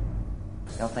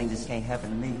 Y'all think this can't happen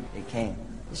to me? It can.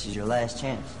 This is your last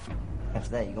chance. After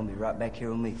that, you're going to be right back here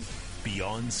with me.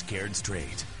 Beyond Scared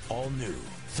Straight. All new.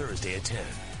 Thursday at 10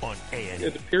 on A&E.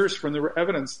 It appears from the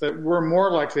evidence that we're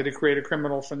more likely to create a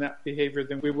criminal from that behavior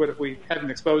than we would if we hadn't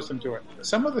exposed them to it.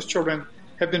 Some of those children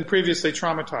have been previously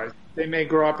traumatized. They may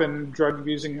grow up in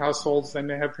drug-abusing households. They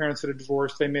may have parents that are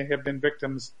divorced. They may have been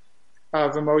victims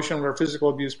of emotional or physical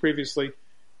abuse previously.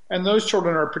 And those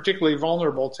children are particularly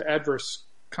vulnerable to adverse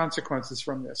consequences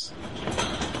from this.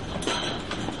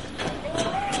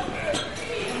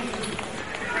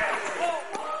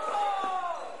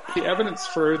 The evidence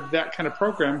for that kind of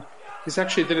program is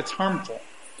actually that it's harmful.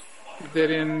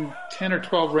 That in 10 or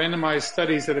 12 randomized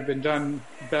studies that have been done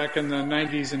back in the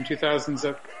 90s and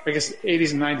 2000s, I guess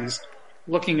 80s and 90s,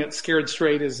 looking at Scared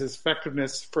Straight as its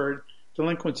effectiveness for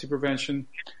delinquency prevention,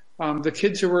 the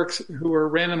kids who were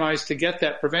randomized to get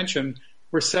that prevention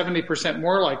were 70%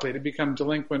 more likely to become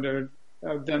delinquent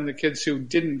than the kids who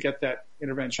didn't get that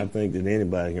intervention. I think that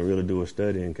anybody can really do a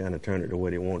study and kind of turn it the way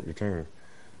they want it to turn.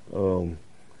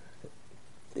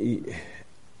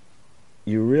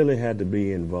 You really had to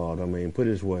be involved. I mean, put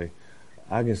it this way,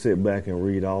 I can sit back and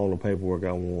read all the paperwork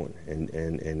I want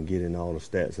and get in all the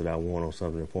stats that I want on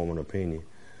something and form an opinion.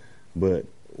 But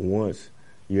once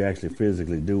you actually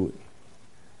physically do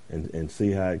it and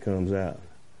see how it comes out,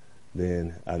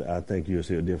 then I think you'll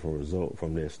see a different result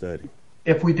from that study.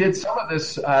 if we did some of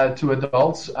this to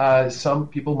adults, some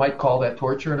people might call that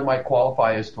torture, and it might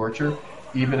qualify as torture.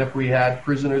 Even if we had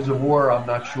prisoners of war, I'm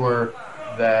not sure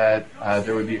that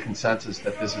there would be a consensus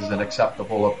that this is an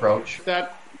acceptable approach.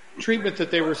 That treatment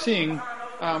that they were seeing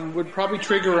would probably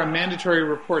trigger a mandatory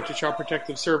report to Child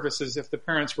Protective Services if the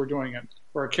parents were doing it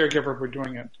or a caregiver were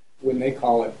doing it. When they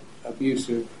call it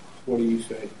abusive, what do you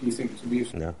say? Do you think it's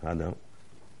abusive? No, I don't.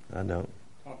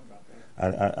 Talk about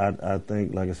that. I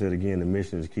think, like I said again, the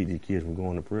mission is to keep these kids from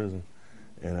going to prison.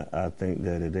 And I think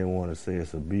that if they want to say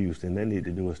it's abuse, then they need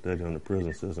to do a study on the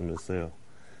prison system itself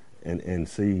and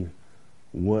see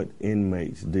what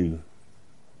inmates do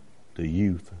to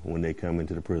youth when they come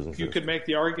into the prison system. You could make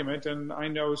the argument, and I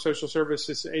know social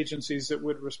services agencies that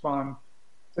would respond,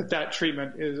 that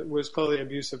treatment was clearly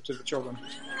abusive to the children.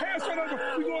 Hands straight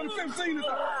over. We going to 15 this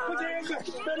time. Put your hands back.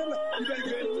 You better get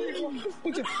it.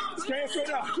 Put your hands straight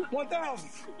out. 1,000.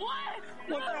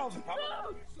 1,000.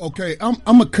 Okay, I'm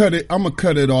gonna cut it. I'm gonna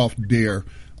cut it off there.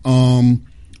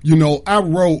 You know, I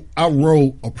wrote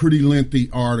a pretty lengthy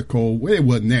article. Well, it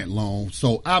wasn't that long,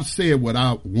 so I've said what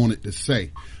I wanted to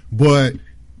say. But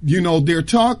you know, they're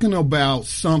talking about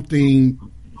something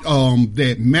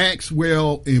that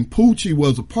Maxwell and Pucci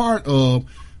was a part of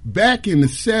back in the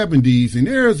 70s, and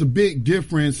there is a big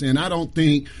difference. And I don't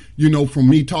think, you know, from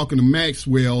me talking to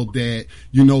Maxwell that,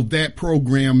 you know, that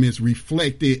program is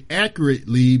reflected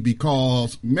accurately,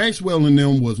 because Maxwell and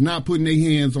them was not putting their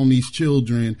hands on these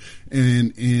children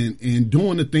and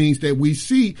doing the things that we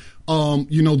see,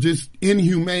 you know, just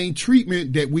inhumane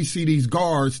treatment that we see these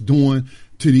guards doing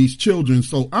to these children.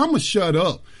 So I'm gonna shut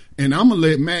up. And I'm going to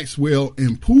let Maxwell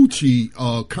and Pucci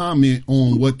comment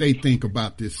on what they think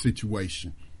about this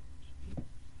situation.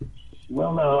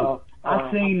 Well,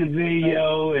 I seen the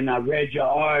video and I read your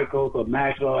article, because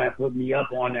Maxwell had put me up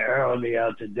on it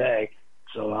earlier today.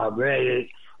 So I read it,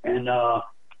 and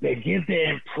they give the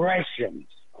impression,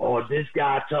 or this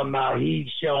guy talking about he's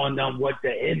showing them what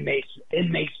the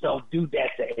inmates don't do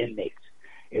that to inmates.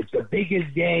 It's the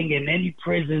biggest gang in any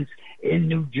prisons in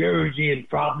New Jersey and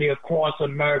probably across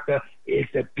America is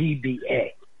the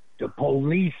PBA. The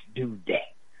police do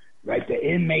that, right? The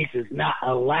inmates is not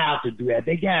allowed to do that.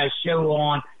 They got a show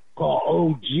on called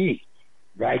OG,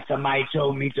 right? Somebody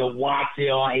told me to watch it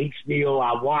on HBO.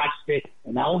 I watched it,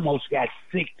 and I almost got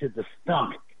sick to the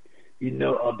stomach, you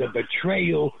know, of the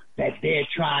betrayal that they're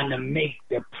trying to make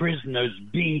the prisoners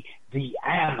be the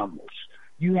animals.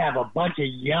 You have a bunch of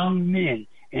young men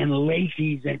and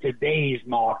ladies in today's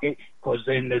market, because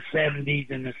in the 70s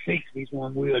and the 60s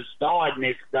when we were starting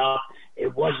this stuff,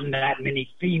 it wasn't that many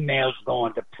females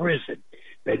going to prison.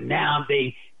 But now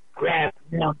they're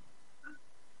grabbing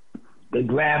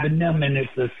them, and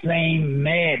it's the same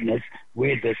madness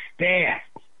where the staff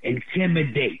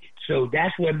intimidate. So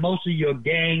that's where most of your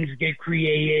gangs get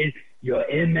created, your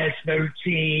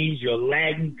MS-13s, your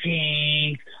Latin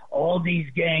Kings, all these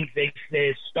gangs, they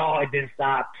said, started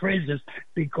inside prisons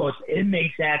because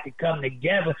inmates had to come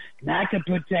together not to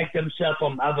protect themselves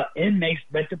from other inmates,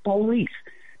 but the police,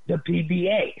 the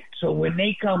PBA. So when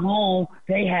they come home,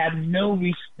 they have no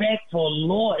respect for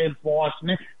law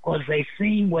enforcement because they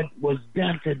seen what was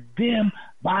done to them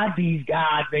by these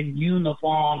guys in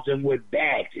uniforms and with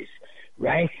badges,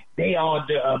 right? They are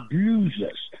the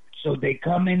abusers. So they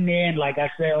come in there, and like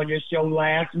I said on your show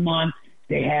last month,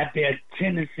 they have their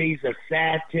tendencies of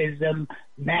sadism,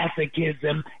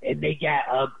 masochism, and they got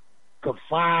a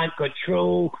confined,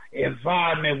 controlled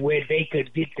environment where they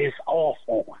could get this off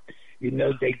on. You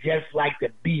know, they just like to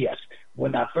be us.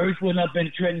 When I first went up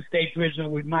in Trenton State Prison,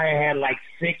 we might have had like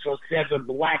 6 or 7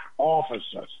 black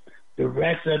officers. The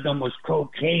rest of them was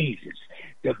Caucasians.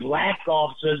 The black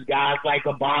officers, guys like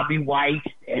a Bobby White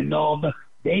and all the,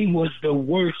 they was the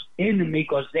worst enemy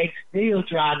because they still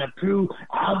trying to prove,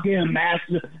 I'll get a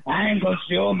master. I ain't going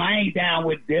to show them. I ain't down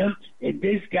with them. And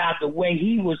this guy, the way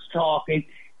he was talking,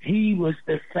 he was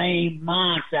the same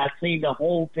mindset. I seen the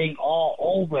whole thing all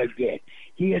over again.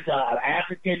 He is an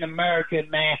African-American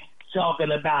man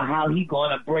talking about how he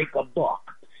going to break a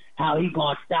buck, how he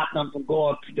going to stop them from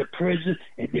going to prison.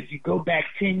 And if you go back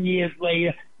 10 years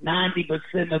later,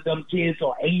 90% of them kids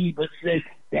or 80%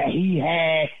 that he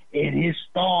had in his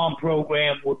Storm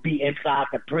program would be inside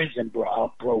the prison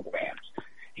programs.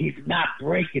 He's not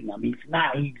breaking them. He's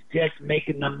just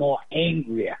making them more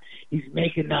angrier. He's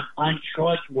making them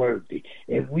untrustworthy.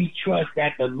 If we trust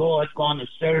that the Lord's going to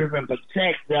serve and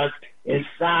protect us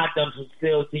inside those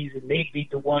facilities, and they be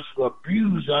the ones who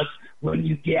abuse us, when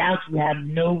you get out, you have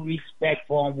no respect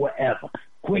for them, whatever.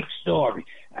 Quick story.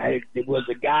 There was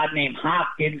a guy named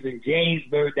Hopkins in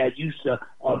Jamesburg that used to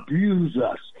abuse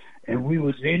us. and we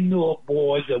was in North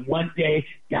Boys, and one day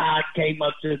God came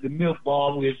up to the milk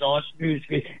bar, we was on Spruce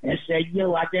Street, and said,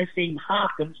 yo, I just seen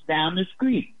Hawkins down the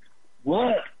street.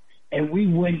 What? And we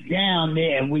went down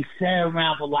there, and we sat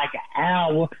around for like an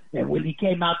hour, and when he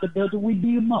came out the building, we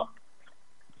beat him up.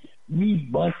 We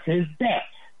bust his back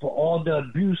for all the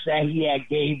abuse that he had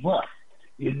gave us,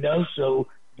 you know, so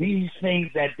these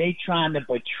things that they trying to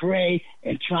portray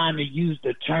and trying to use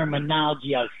the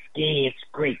terminology of scared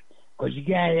straight. Because you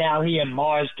got it out here in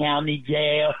Morris County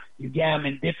Jail, you got them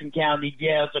in different county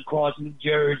jails across New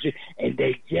Jersey, and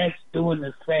they just doing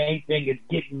the same thing as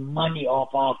getting money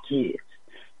off our kids.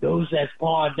 Those that's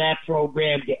part of that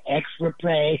program get extra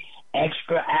pay,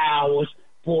 extra hours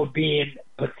for being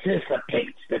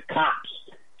participants, the cops.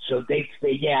 So they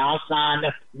say, yeah, I'll sign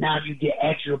up. Now you get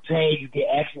extra pay, you get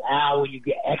extra hour, you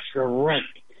get extra rank.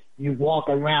 You walk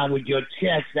around with your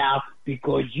chest out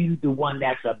because you the one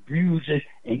that's abusing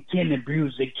and can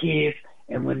abuse the kids.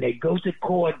 And when they go to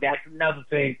court, that's another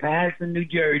thing. Patterson, New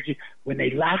Jersey, when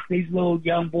they lock these little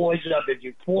young boys up, if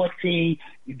you're 14,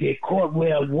 you get caught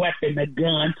with a weapon, a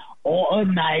gun, or a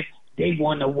knife, they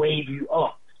want to wave you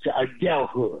up to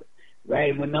adulthood.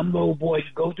 Right? When them little boys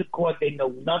go to court, they know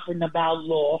nothing about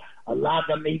law. A lot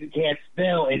of them even can't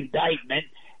spell indictment.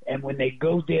 And when they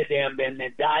go there, then the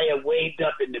indictment waved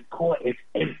up in the court, it's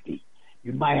empty.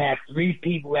 You might have 3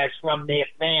 people that's from their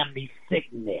family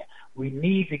sitting there. We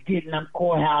need to get in them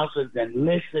courthouses and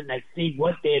listen and see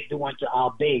what they're doing to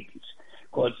our babies.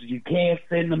 Because you can't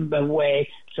send them away.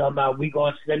 Somebody, we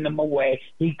going to send them away.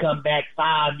 He come back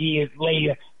 5 years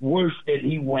later worse than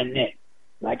he went in.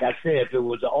 Like I said, if it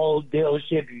was an old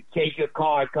dealership, you take your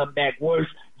car and come back worse,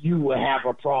 you will have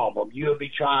a problem. You'll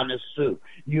be trying to sue.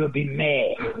 You'll be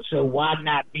mad. So why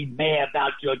not be mad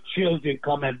about your children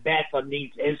coming back from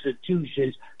these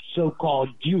institutions, so-called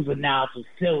juvenile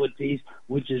facilities,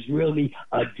 which is really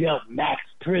adult max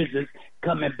prisons,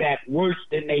 coming back worse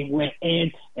than they went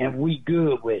in, and we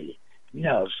good with it. You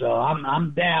know, so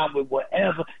I'm down with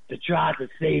whatever to try to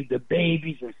save the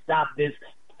babies and stop this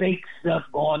fake stuff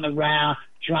going around,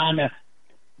 trying to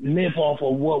live off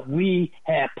of what we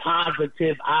have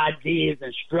positive ideas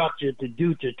and structure to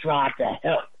do to try to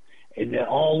help. And it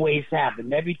always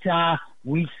happens. Every time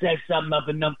we set something up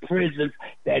in them prisons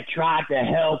that try to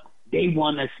help, they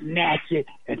want to snatch it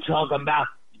and talk about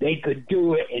they could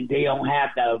do it and they don't have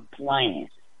the plan.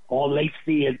 All they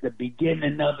see is the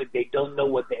beginning of it. They don't know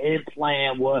what the end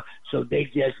plan was, so they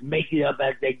just make it up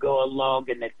as they go along,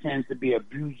 and it tends to be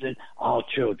abusing our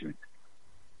children.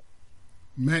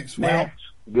 Maxwell?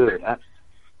 Good.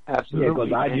 Absolutely.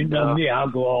 Yeah, because you know me, I'll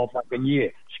go all fucking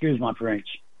year. Excuse my French.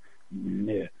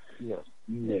 Yeah. Yes.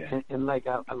 Yeah. And like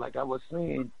I was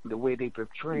saying, the way they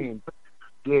portraying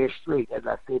Scared Straight, as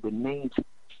I said, the name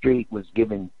Straight was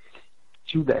given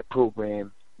to that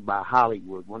program by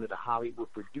Hollywood, one of the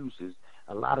Hollywood producers.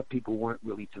 A lot of people weren't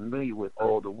really familiar with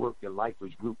all the work the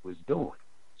Lifers Group was doing.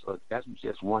 So that's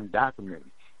just one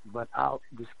documentary. But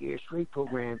the Scared Straight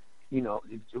program, you know,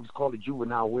 it was called the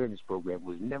Juvenile Awareness Program. It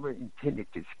was never intended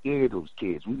to scare those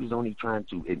kids. We was only trying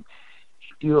to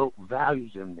instill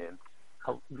values in them.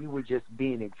 We were just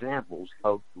being examples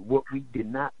of what we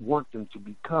did not want them to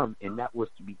become, and that was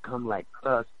to become like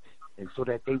us, and so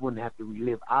that they wouldn't have to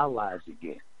relive our lives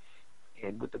again.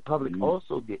 And what the public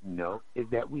also didn't know is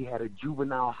that we had a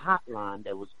juvenile hotline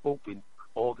that was open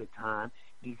all the time.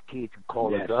 These kids could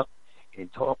call us up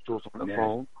and talk to us on the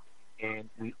phone. And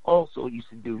we also used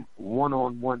to do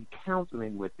one-on-one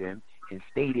counseling with them and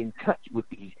stayed in touch with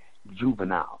these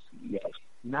juveniles. Yes.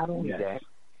 Not only that,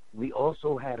 we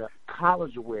also had a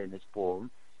college awareness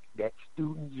forum that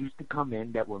students used to come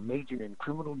in that were majoring in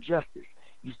criminal justice,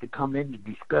 used to come in to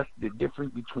discuss the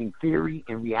difference between theory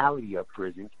and reality of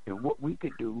prison, and what we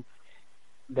could do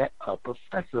that a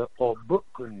professor or book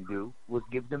couldn't do was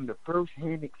give them the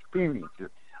first-hand experiences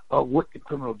of what the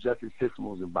criminal justice system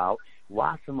was about,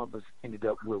 why some of us ended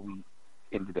up where we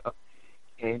ended up.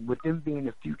 And with them being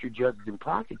the future judges and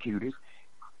prosecutors,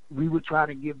 we would try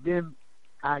to give them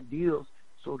ideals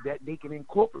so that they can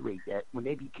incorporate that when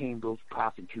they became those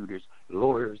prosecutors,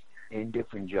 lawyers, and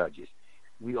different judges.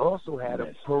 We also had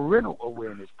a parental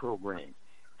awareness program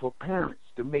for parents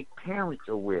to make parents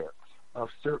aware of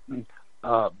certain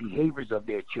behaviors of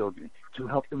their children, to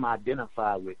help them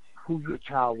identify with who your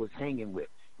child was hanging with.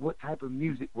 What type of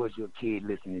music was your kid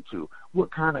listening to?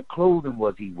 What kind of clothing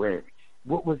was he wearing?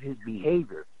 What was his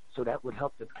behavior? So that would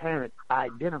help the parents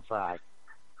identify,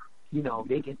 you know,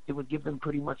 it would give them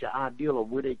pretty much an ideal of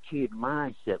where their kid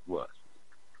mindset was.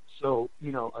 So,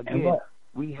 you know, again,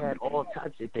 we had all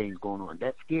types of things going on.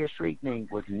 That Scared Straight thing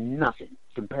was nothing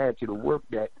compared to the work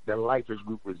that the Lifers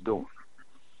Group was doing.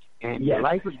 And Yes. the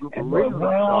Lifers Group And originally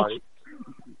started.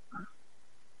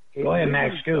 Go ahead,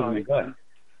 Max. Excuse me. Go ahead.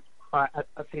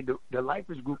 I say the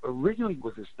Lifers Group originally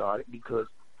was started because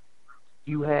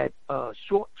you had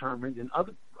short-termers and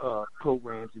other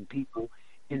programs and people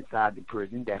inside the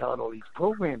prison that had all these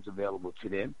programs available to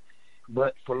them,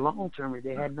 but for long-termers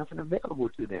they had nothing available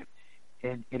to them.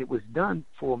 And it was done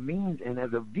for a means and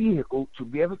as a vehicle to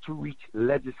be able to reach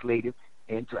legislative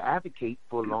and to advocate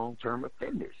for long-term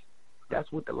offenders.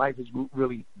 That's what the Lifers Group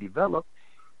really developed.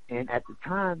 And at the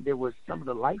time, there was some of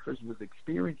the lifers was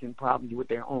experiencing problems with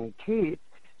their own kids,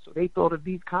 so they thought if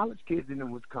these college kids in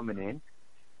them was coming in,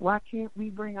 why can't we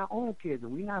bring our own kids?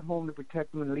 And we're not home to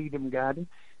protect them and lead them and guide them.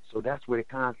 So that's where the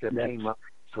concept came up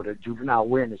for the juvenile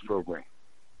awareness program.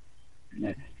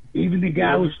 Yeah. Even the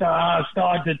guy who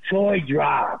started the toy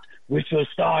drive, which was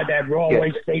started at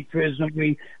Broadway State Prison,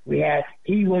 we had,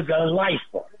 he was a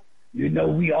lifer. You know,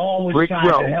 we always trying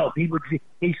to help.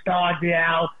 He started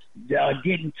out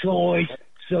getting toys,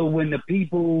 so when the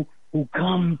people who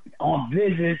come on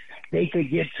visits, they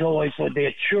could get toys for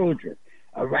their children.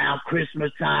 Around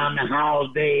Christmas time, the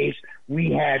holidays,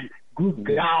 we had group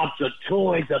gobs of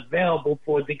toys available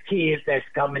for the kids that's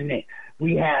coming in.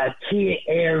 We had a kid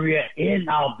area in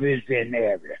our visiting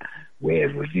area where,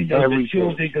 you know, the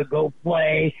children could go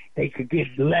play, they could get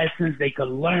lessons, they could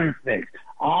learn things.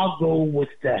 Our goal was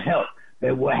to help.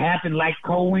 But what happened, like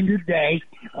Cohen today,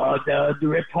 the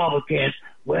Republicans,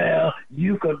 well,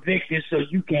 you convicted, so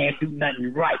you can't do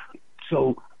nothing right.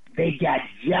 So they got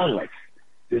jealous.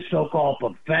 The so-called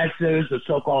professors, the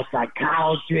so-called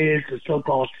psychologists, the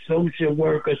so-called social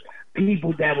workers,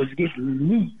 people that was getting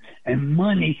loot and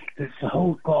money to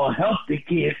so-called help the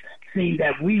kids, seeing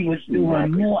that we was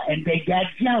doing more, and they got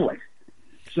jealous.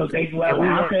 So they, well,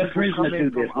 how can a prisoner do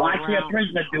this? Why can't a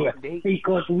prisoner do it?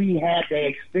 Because we had the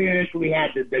experience, we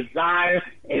had the desire,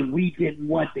 and we didn't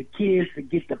want the kids to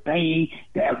get the pain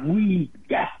that we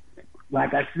got.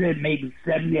 Like I said, maybe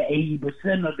 70 or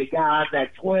 80% of the guys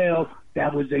at 12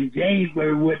 that was in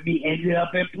Jamesburg with me ended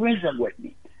up in prison with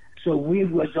me. So we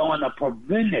was on a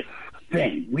preventive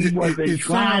thing. We wasn't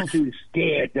trying to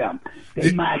scare them.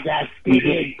 They might got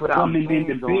scared coming in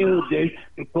the building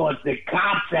because the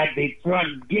cops at the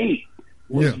front gate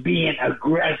was being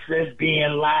aggressive,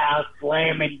 being loud,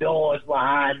 slamming doors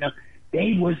behind them.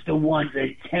 They was the ones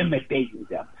intimidating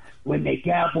them. When they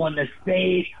got up on the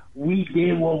stage, we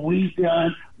did what we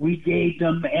done. We gave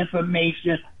them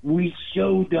information. We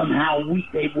showed them how weak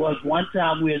they was. One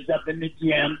time we was up in the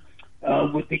gym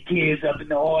with the kids up in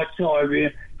the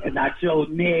auditorium, and I showed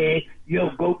Ned, yo,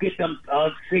 go get them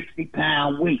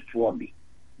 60-pound weights for me.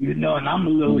 You know, and I'm a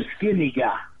little skinny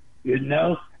guy, you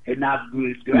know, and I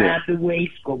grabbed the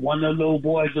weights because one of the little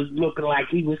boys was looking like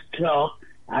he was tough.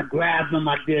 I grabbed him.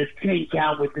 I did a 10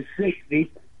 count with the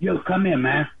 60. Yo, come here,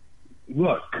 man.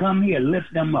 Look, come here,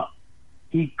 lift them up.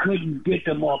 He couldn't get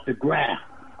them off the ground.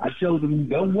 I showed him,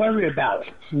 don't worry about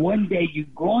it. One day you're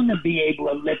going to be able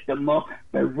to lift them up,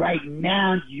 but right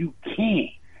now you can't.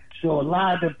 So a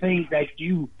lot of the things that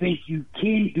you think you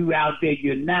can do out there,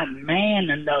 you're not man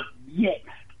enough yet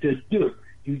to do.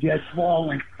 You just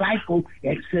fall in cycle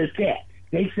and says that.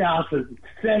 They said our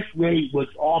success rate was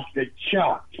off the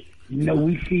chart. You know,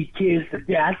 we see kids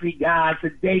today. I see guys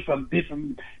today from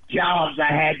different jobs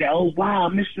I had that, oh, wow,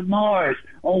 Mr. Morris.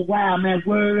 Oh, wow, man,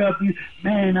 word up. You,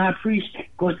 man, I appreciate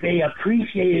because they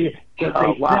appreciated it because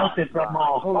they felt it from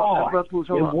our heart.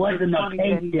 It wasn't a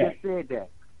payday.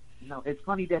 No, it's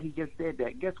funny that he just said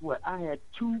that. Guess what? I had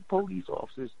 2 police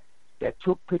officers that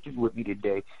took pictures with me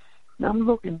today. Now I'm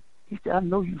looking. He said, I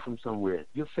know you from somewhere.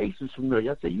 Your face is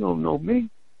familiar. I said, you don't know me?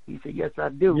 He said, yes, I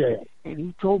do. Yeah. And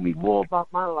he told me more about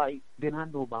my life than I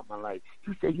know about my life.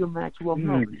 He said, you're Maxwell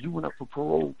Melvin. You went up for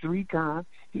parole 3 times.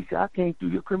 He said, I came through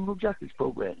your criminal justice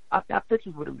program. I got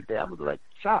pictures with him today. I was like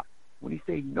shocked when he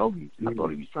said, you know me. I thought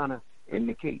he was trying to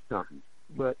indicate something.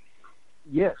 But,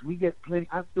 yes, we get plenty.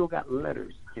 I still got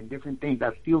letters and different things. I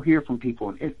still hear from people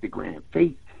on Instagram,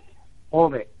 Facebook, all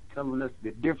that, telling us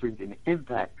the difference and the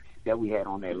impact that we had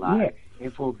on their lives. Yeah.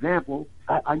 And for example,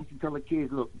 I used to tell the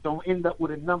kids, look, don't end up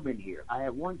with a number in here. I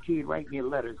had one kid write me a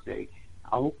letter say,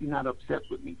 I hope you're not upset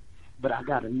with me, but I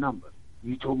got a number.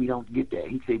 You told me don't get that.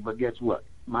 He said, but guess what?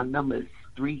 My number is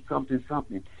 3 something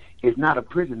something. It's not a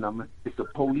prison number. It's a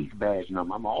police badge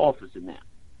number. I'm an officer now.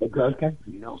 Okay.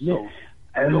 You know, so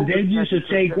and they used to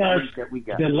take us,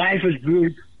 the Lifers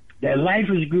Group,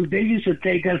 they used to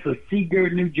take us to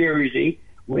Seagirt, New Jersey,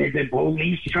 where the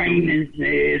police training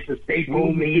is, the state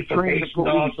police, the patient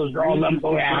officers, all of them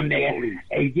go down there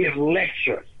and give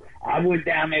lectures. I went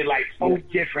down there like 4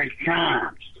 different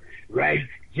times. right?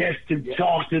 Just to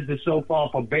talk to the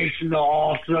so-called probation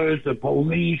officers, the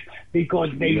police, because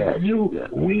they knew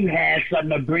we had something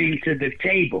to bring to the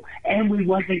table, and we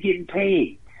wasn't getting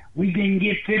paid. We didn't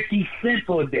get 50 cents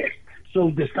for this. So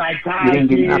the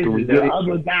psychiatrists and the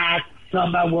other guys,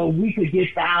 somebody, well, we could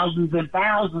get thousands and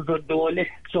thousands of doing it,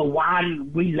 so why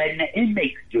we letting the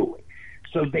inmates do it?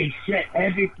 So they shut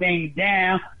everything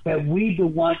down, but we the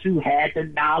ones who had the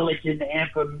knowledge and the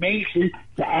information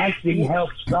to actually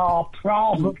help solve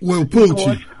problems. Well,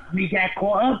 Poochie, we got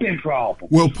caught up in problems.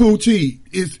 Well, Poochie,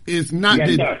 it's not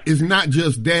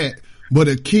just that, but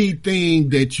a key thing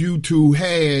that you two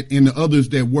had and the others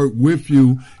that work with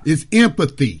you is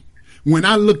empathy. When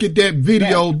I look at that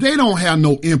video, they don't have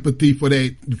no empathy for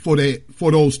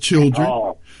those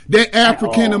children. That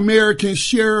African American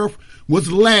sheriff was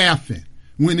laughing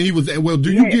when he was at, well,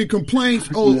 do you get complaints?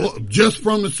 Just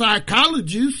from the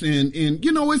psychologists, and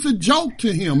you know, it's a joke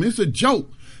to him. It's a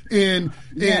joke. And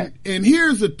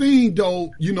here's the thing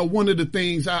though, you know, one of the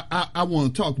things I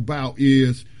want to talk about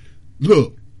is,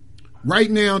 look,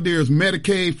 right now there's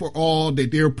Medicaid for all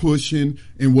that they're pushing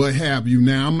and what have you.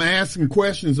 Now I'm asking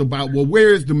questions about, well,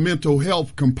 where is the mental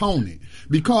health component?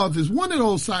 Because as one of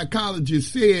those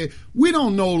psychologists said, we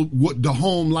don't know what the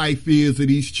home life is of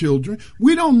these children.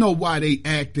 We don't know why they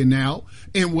acting out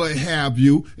and what have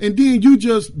you. And then you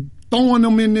just throwing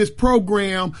them in this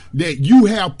program that you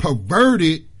have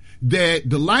perverted, that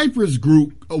the Lifers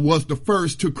Group was the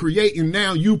first to create, and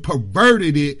now you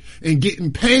perverted it and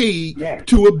getting paid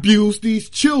to abuse these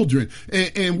children.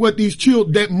 And what these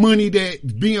children, that money that's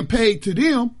being paid to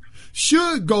them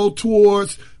should go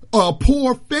towards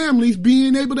poor families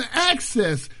being able to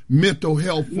access mental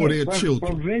health for their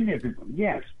children.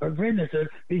 Preventative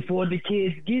before the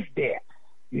kids get there.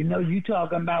 You know, you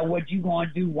talking about what you going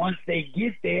to do once they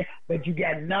get there, but you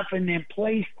got nothing in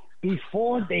place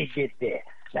before they get there.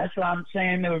 That's why I'm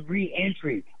saying the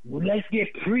re-entry. Well, let's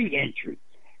get pre-entry.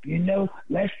 You know,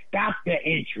 let's stop the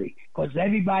entry, because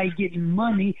everybody getting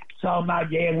money talking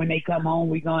about, when they come home,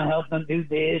 we're going to help them do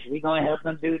this, we're going to help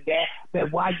them do that.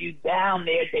 But while you down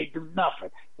there, they do nothing.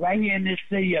 Right here in this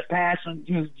city of Patterson,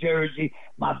 New Jersey,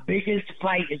 my biggest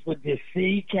fight is with the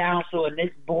city council and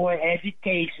this board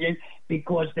education,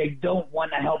 because they don't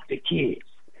want to help the kids.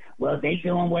 Well, they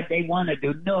doing what they want to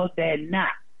do. No, they're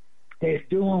not. They're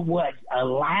doing what's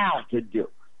allowed to do.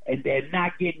 And they're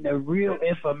not getting the real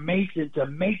information to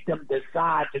make them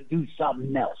decide to do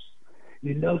something else.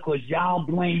 You know, because y'all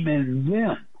blaming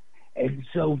them. And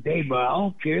so they, I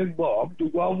don't care, well, I'll do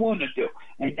what I want to do.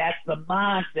 And that's the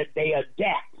mindset they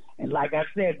adapt. And like I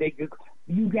said,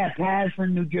 you got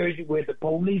Patterson, New Jersey, where the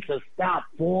police will stop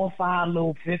 4 or 5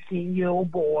 little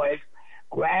 15-year-old boys,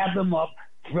 grab them up,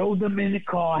 throw them in the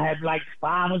car, have like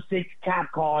 5 or 6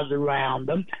 cop cars around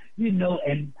them, you know,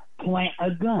 and plant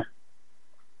a gun.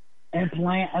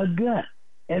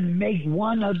 And make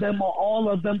one of them or all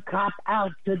of them cop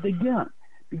out to the gun.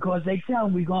 Because they tell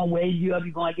them, we're going to weigh you up,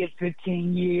 you're going to get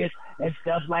 15 years and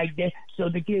stuff like that. So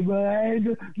the kid,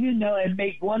 you know, and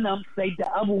make one of them say the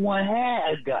other one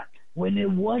had a gun when there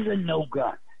wasn't no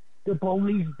gun. The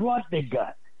police brought the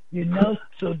gun. You know,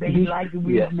 so they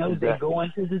they go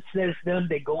into the system,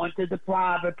 they go into the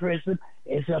private prison.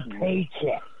 It's a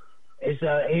paycheck. It's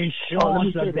an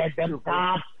insurance that them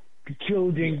top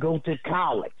children go to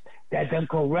college, that them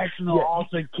correctional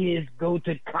officer kids go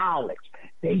to college.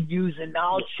 They using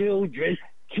our children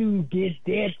to get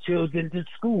their children to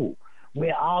school,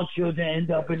 where our children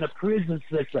end up in the prison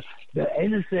system. The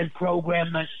Innocent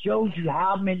program that shows you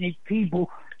how many people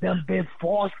them been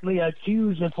falsely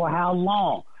accused and for how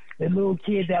long. The little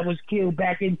kid that was killed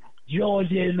back in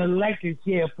Georgia in the electric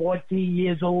chair, 14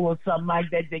 years old or something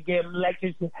like that, they gave him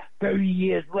electric chair. 30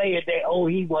 years later,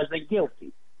 he wasn't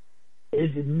guilty.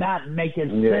 It's not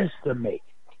making sense to me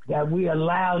that we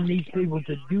allow these people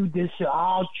to do this to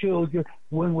our children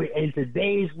when we're in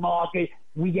today's market.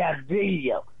 We got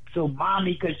video. So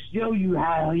mommy could show you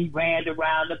how he ran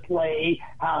around the play,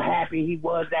 how happy he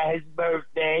was at his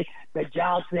birthday, but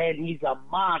y'all said he's a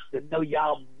monster. No,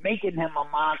 y'all making him a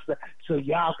monster so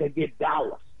y'all could get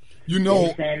dollars. You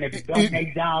know, saying if it don't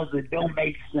make dollars, it don't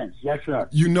make sense. Yes, sir.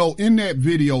 You know, in that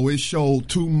video, it showed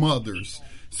 2 mothers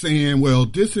saying, well,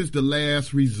 this is the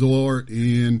last resort,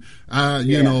 and I'm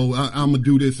going to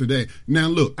do this or that. Now,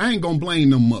 look, I ain't going to blame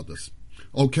them mothers.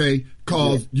 Okay,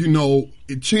 because, you know,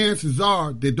 chances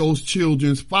are that those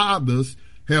children's fathers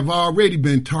have already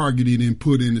been targeted and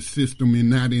put in the system and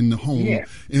not in the home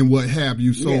and what have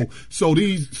you. So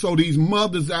these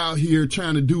mothers out here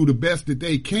trying to do the best that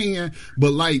they can,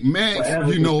 but like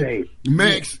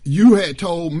Max, you had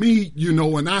told me,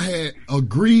 and I had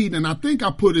agreed, and I think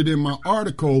I put it in my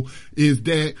article, is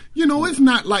that, it's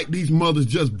not like these mothers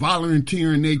just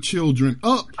volunteering their children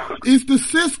up. It's the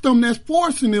system that's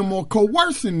forcing them or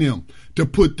coercing them to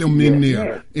put them in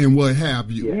there and what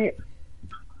have you.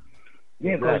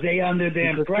 Yeah, because they under the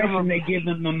impression they give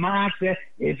them the mindset,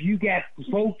 if you got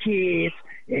 4 kids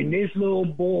and this little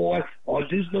boy or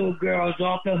this little girl's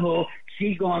off the hook,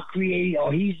 he's going to create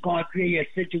a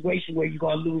situation where you're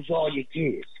going to lose all your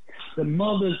kids. The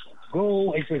mother's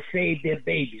goal is to save their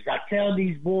babies. I tell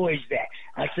these boys that.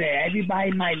 I say,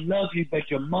 everybody might love you, but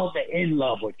your mother in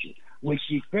love with you. When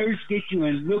she first gets you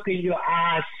and look in your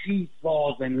eyes, she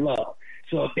falls in love.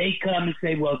 So if they come and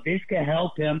say, well, this can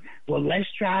help him, well, let's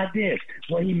try this.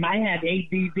 Well, he might have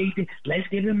ADD. Let's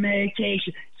give him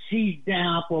medication. She's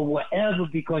down for whatever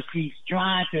because she's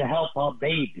trying to help her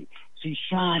baby. She's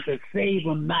trying to save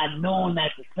him, not knowing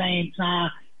at the same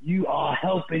time you are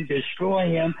helping destroy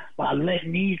him by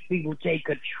letting these people take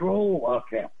control of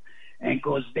him. And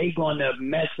because they're going to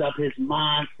mess up his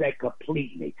mindset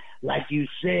completely. Like you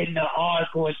said in the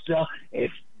article and stuff,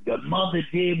 if the mother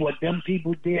did what them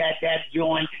people did at that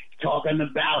joint, talking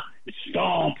about the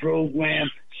STORM program,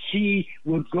 she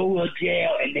would go to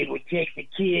jail and they would take the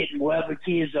kid and whoever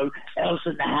kids are else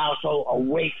in the household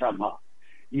away from her.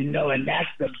 And that's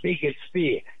the biggest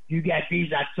fear. You got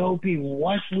these, I told people,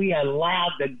 once we allow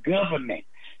the government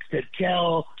to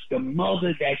tell the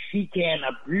mother that she can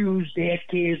abuse their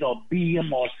kids or beat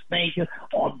them or spank them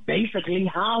or basically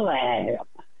holler at him.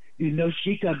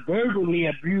 She can verbally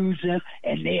abuse him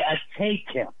and they take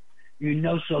him.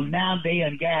 So now they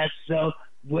got so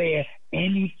where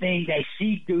anything that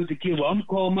she do to kid, well, I'm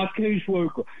calling my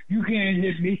caseworker. You can't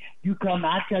hit me.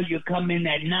 I tell you, come in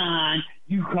at 9.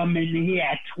 You come in here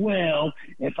at 12.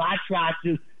 If I try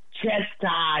to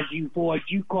chastise you for it,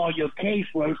 you call your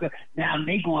caseworker. Now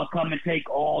they gonna come and take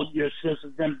all your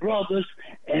sisters and brothers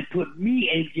and put me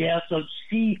in jail. So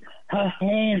her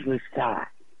hands is tied.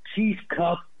 She's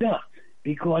cuffed up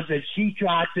because if she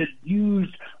tries to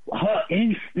use her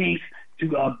instincts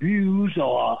to abuse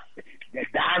or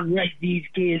direct these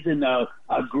kids in an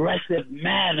aggressive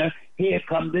manner, here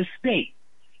comes the state.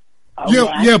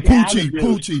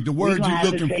 Poochie, the word you're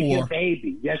looking for.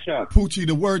 Yes, sir. Poochie,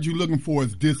 the word you're looking for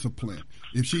is discipline.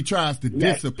 If she tries to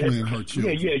discipline her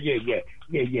children.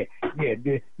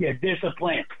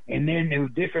 Discipline. And then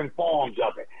there's different forms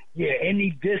of it.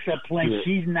 Any discipline,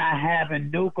 she's not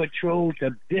having no control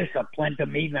to discipline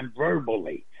them even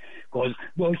verbally. Because,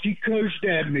 she cursed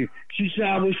at me. She said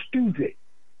I was stupid.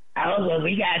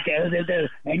 We got that.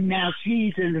 And now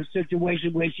she's in a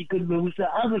situation where she could lose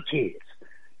the other kids.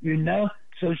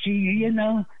 So she,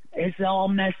 it's all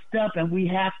messed up and we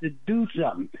have to do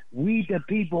something. We, the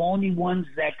people, only ones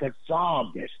that could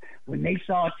solve this. When they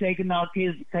start taking our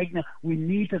kids, we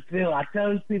need to fill, I tell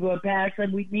these people at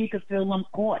Patterson, we need to fill them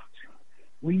courts.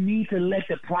 We need to let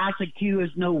the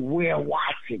prosecutors know we're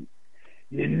watching,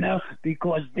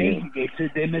 because to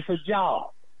them it's a job.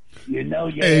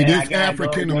 Hey, this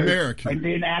African American. And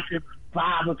then after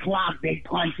 5 o'clock, they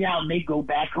punch out and they go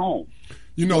back home.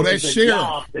 That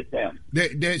sheriff,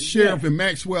 that sheriff in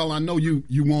Maxwell, I know you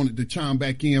wanted to chime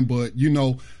back in, but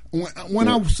when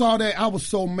I saw that, I was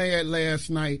so mad last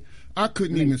night. I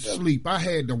couldn't even sleep. I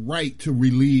had the right to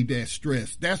relieve that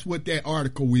stress. That's what that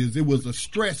article is. It was a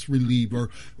stress reliever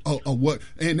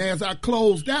and as I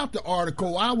closed out the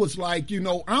article, I was like,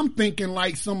 I'm thinking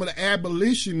like some of the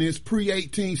abolitionists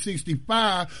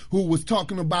pre-1865 who was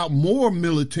talking about more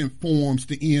militant forms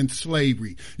to end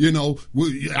slavery. John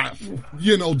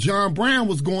Brown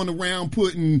was going around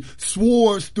putting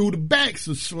swords through the backs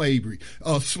of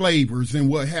slavers and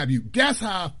what have you. That's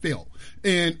how I felt.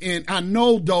 And I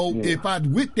know though, if I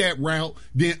with that route,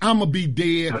 then I'm gonna be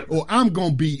dead or I'm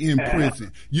gonna be in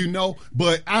prison,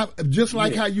 but I just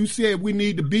like how you said, we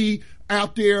need to be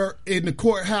out there in the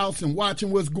courthouse and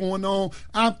watching what's going on.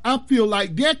 I feel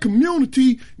like that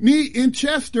community in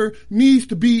Chester needs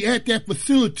to be at that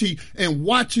facility and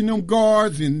watching them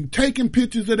guards and taking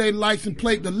pictures of their license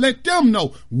plate to let them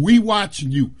know we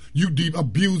watching you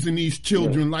abusing these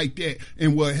children like that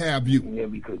and what have you. Yeah,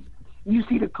 because you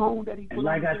see the cone that he put.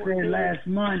 Like I said last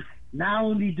month, not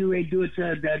only do they do it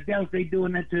to the adults, they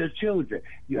doing it to the children.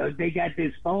 They got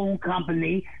this phone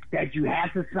company that you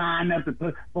have to sign up to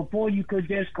put before you could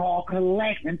just call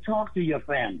collect and talk to your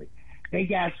family. They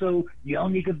got so you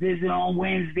only could visit on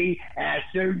Wednesday at a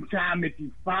certain time. If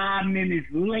you're 5 minutes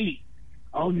late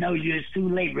Oh no, it's too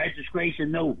late.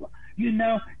 Registration over. You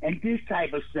know, and this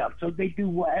type of stuff. So they do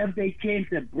whatever they can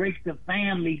to break the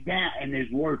family down, and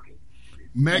it's working.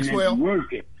 Maxwell? And it's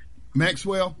working.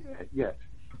 Maxwell? Yes,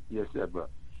 sir, bro.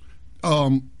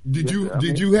 Did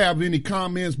you have any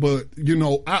comments? But you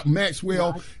know,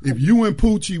 Maxwell, if you and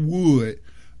Poochie would,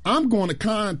 I'm going to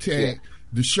contact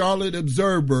the Charlotte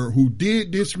Observer who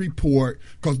did this report,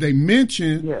 because they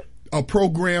mentioned a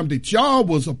program that y'all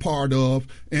was a part of,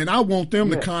 and I want them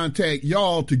to contact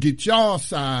y'all to get y'all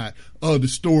side of the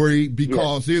story,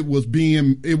 because it was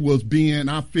being,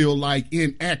 I feel like,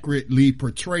 inaccurately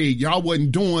portrayed. Y'all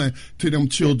wasn't doing to them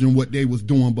children what they was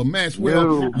doing. But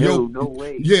Maxwell, no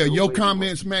way. Your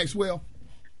comments, Maxwell.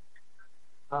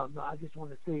 No, I just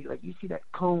want to say, like, you see that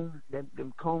cone,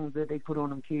 them cones that they put on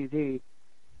them kids' head,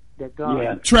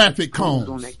 traffic cones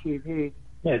on that kid's head.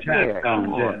 Yeah, traffic cones.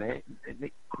 Come on, man.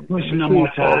 Pushing them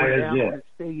on tires.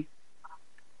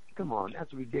 Come on,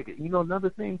 that's ridiculous. You know, another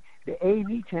thing, the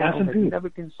A&E channel has never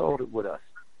consulted with us.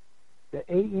 The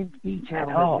A&E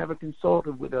channel has never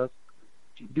consulted with us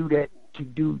to do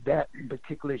that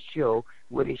particular show,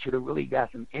 where they should have really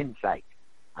got some insight.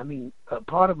 I mean,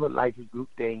 part of a Life Group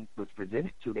thing was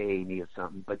presented to the A&E or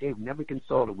something, but they've never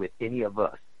consulted with any of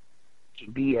us to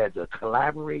be as a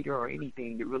collaborator or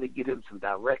anything to really give them some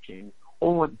direction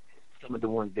on some of the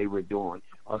ones they were doing,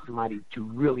 or somebody to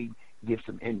really give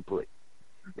some input.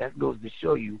 That goes to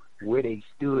show you where they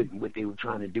stood and what they were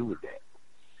trying to do with that.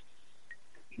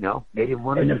 You know, they didn't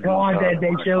want to. And the part that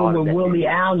they showed with Willie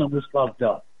Allen was fucked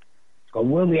up. Because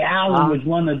Willie Allen was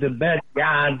one of the best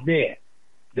guys there.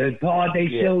 The part they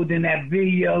showed in that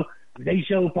video, they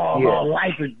showed part of our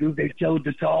Lifers Group. They showed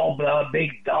the tall, big,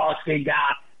 dark-skinned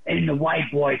guy in the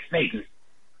white boy's face.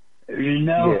 You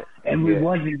know? And we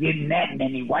wasn't getting that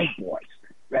many white boys.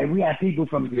 Right? We had people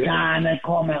from China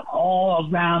coming all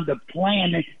around the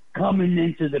planet, coming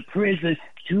into the prison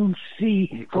to see,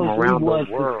 because we was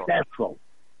successful.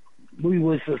 We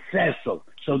were successful.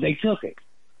 So they took it.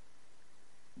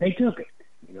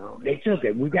 You know, they took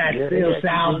it. We got Phil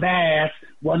Salvaz,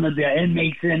 one of the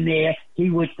inmates in there. He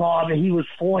was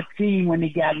 14 when he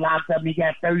got locked up, and he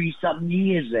got 30-something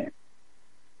years in.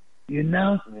 You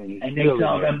know? And they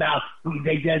talking about,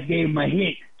 they just gave him a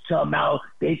hit. Somehow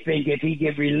they think if he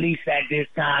get released at this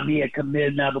time, he had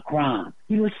committed another crime.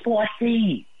 He was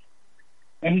 14.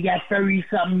 And he got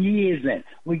 30-something years in.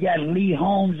 We got Lee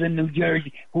Holmes in New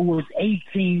Jersey, who was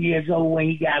 18 years old when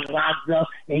he got locked up,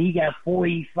 and he got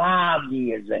 45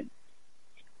 years in.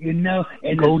 You know,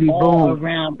 and it's all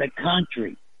around the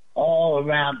country. All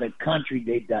around the country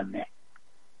they done that.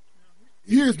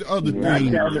 Here's the other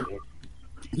thing.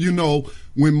 You know,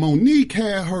 when Monique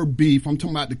had her beef, I'm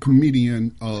talking about the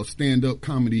comedian, stand-up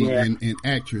comedy and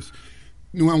actress,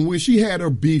 when she had her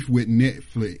beef with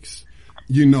Netflix,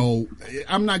 you know,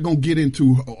 I'm not going to get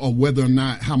into whether or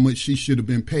not how much she should have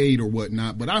been paid or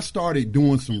whatnot, but I started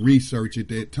doing some research at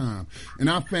that time, and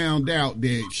I found out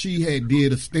that she had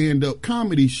did a stand-up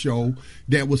comedy show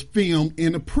that was filmed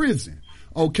in a prison.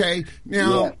 Okay?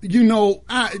 Now, you know,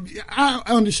 I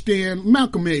understand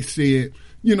Malcolm X said,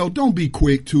 you know, don't be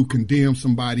quick to condemn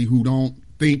somebody who don't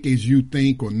think as you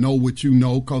think or know what you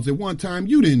know, because at one time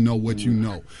you didn't know what you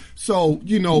know. So,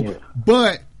 you know,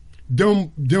 but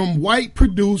them white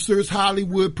producers,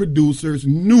 Hollywood producers,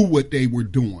 knew what they were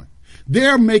doing.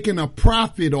 They're making a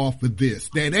profit off of this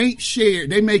that ain't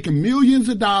shared. They making millions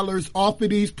of dollars off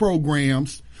of these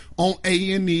programs on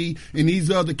A&E and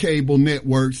these other cable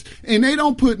networks, and they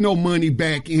don't put no money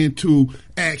back into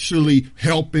actually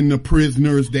helping the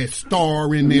prisoners that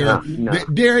star in there.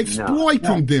 They're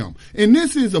exploiting them, and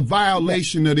this is a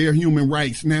violation of their human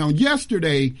rights. Now,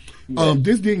 yesterday,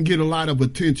 this didn't get a lot of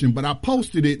attention, but I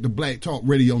posted it to Black Talk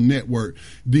Radio Network.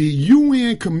 The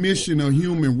UN Commission on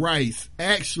Human Rights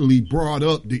actually brought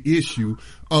up the issue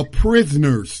of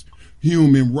prisoners'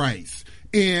 human rights.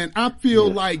 And I feel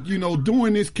like, you know,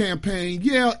 during this campaign,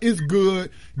 it's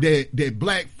good that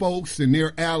black folks and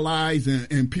their allies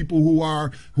and people who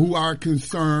are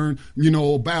concerned, you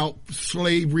know, about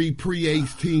slavery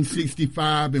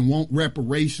pre-1865 and want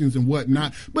reparations and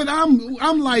whatnot. But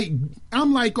I'm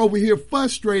like over here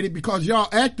frustrated because y'all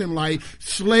acting like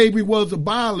slavery was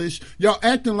abolished. Y'all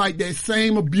acting like that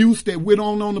same abuse that went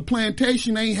on the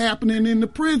plantation ain't happening in the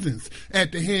prisons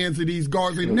at the hands of these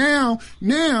guards. And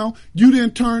now you didn't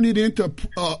turn it into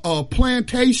a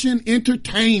plantation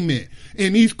entertainment,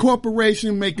 and these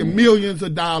corporations making millions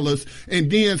of dollars,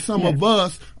 and then some of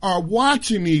us are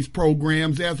watching these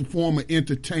programs as a form of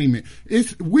entertainment.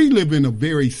 We live in a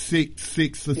very sick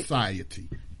society.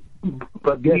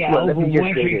 But guess yeah, what? Let me Oprah just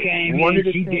say Winfrey this. came One in, of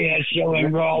the she did a things, show in one of the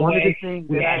Broadway. things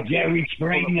We that had I Jerry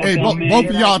Springer Hey, come in. both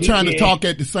of y'all He trying to did. talk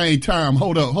at the same time.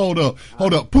 Hold up. Poochie,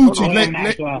 Hold on,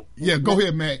 Maxwell. yeah, go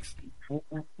ahead, Max.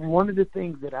 One of the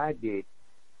things that I did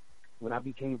when I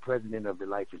became president of the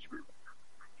Lifers Group,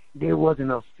 there wasn't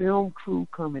a film crew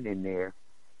coming in there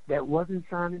that wasn't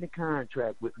signing a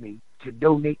contract with me to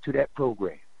donate to that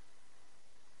program.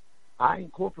 I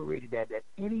incorporated that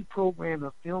any program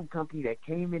or film company that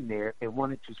came in there and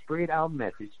wanted to spread our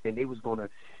message and they was going to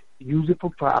use it for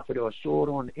profit or show it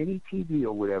on any TV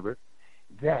or whatever,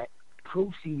 that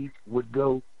proceeds would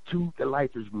go to the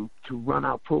Lifers Group to run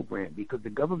our program, because the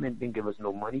government didn't give us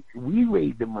no money. We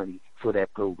raised the money for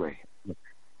that program.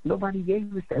 Nobody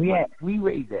gave us that money. We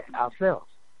raised that ourselves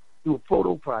through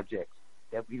photo projects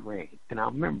that we ran and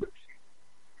our members.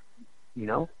 You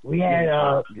know, we had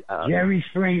Jerry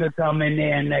Springer come in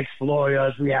there and exploit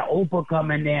us. We had Oprah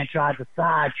come in there and try to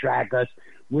sidetrack us.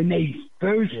 When they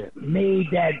first made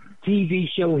that TV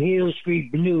show Hill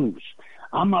Street Blues,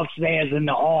 I'm upstairs in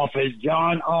the office.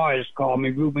 John Artis called me,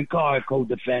 Reuben Carr,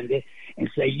 co-defendant, and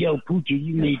say, "Yo, Poochie,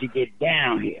 you need to get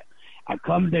down here." I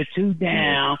come to two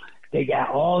down. They got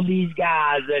all these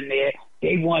guys in there.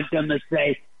 They want them to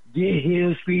say, "Get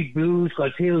Hill Street Blues,"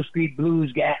 because Hill Street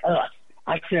Blues got us.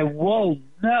 I said, "Whoa,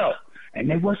 no." And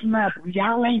they wasn't up.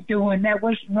 Y'all ain't doing that.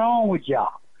 What's wrong with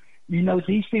y'all? You know,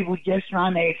 these people just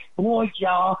trying to exploit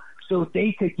y'all so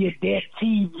they could get their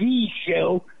TV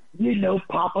show, you know,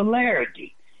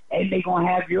 popularity. And they going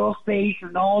to have your face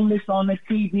and all this on the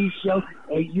TV show,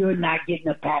 and you're not getting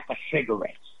a pack of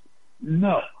cigarettes.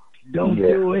 No, don't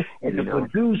do it. And the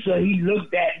producer, he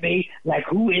looked at me like,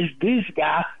 who is this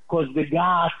guy? Because the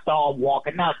guy started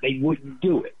walking out. They wouldn't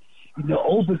do it. You know,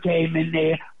 Oprah came in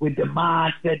there with the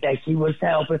mindset that she was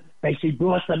helping, that she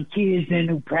brought some kids in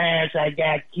whose parents had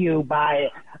got killed by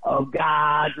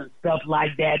guys and stuff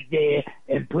like that there,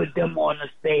 and put them on the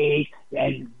stage,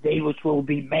 and they were supposed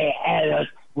to be mad at us.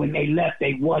 When they left,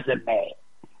 they wasn't mad.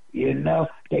 You know,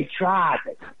 they tried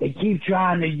it. They keep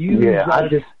trying to use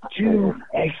us to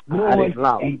exploit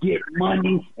and get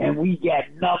money, and we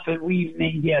got nothing. We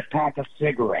even get a pack of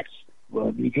cigarettes.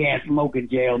 Well, you can't smoke in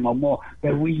jail no more,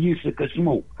 but we used to could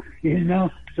smoke, you know?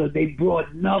 So they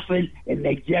brought nothing, and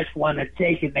they just want to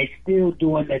take it. They still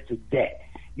doing that today.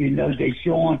 You know, they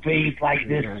showing things like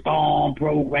this Storm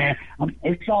program.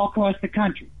 It's all across the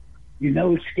country. You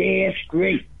know, Scared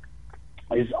Straight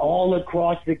is all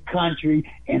across the country,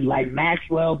 and like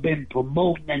Maxwell been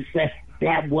promoting and said,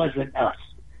 that wasn't us.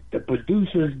 The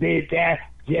producers did that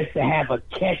just to have a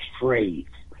catchphrase.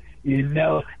 You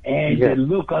know, and the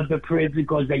look of the prison,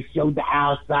 because they showed the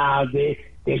outside of it.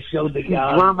 They showed the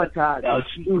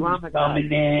students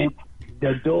coming in,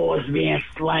 the doors being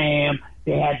slammed.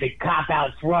 They had the cop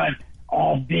out front,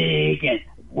 all big, and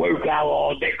work out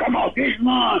all day. Come on, get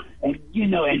on, and you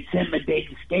know, intimidate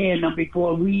and scare them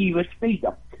before we even speak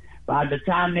them. By the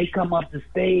time they come up the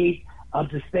stairs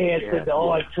to the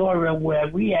auditorium where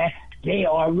we at, they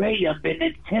already have been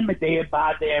intimidated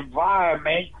by the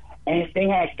environment. And they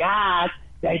had guys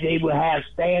that they would have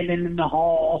standing in the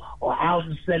hall or out in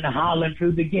the center hollering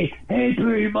through the gate, "Hey,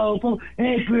 pretty mofo,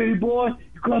 hey, pretty boy,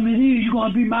 you coming here, you're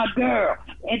going to be my girl."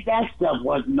 And that stuff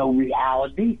wasn't no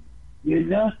reality, you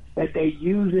know, that they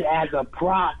use it as a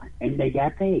prop, and they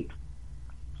got paid.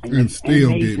 And still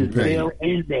getting paid. Still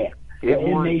in there. The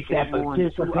inmates that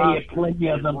participated, plenty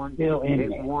of them still in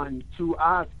there. It won 2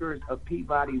 Oscars, a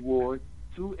Peabody Award,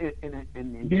 2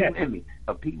 Emmys,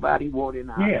 a Peabody Award in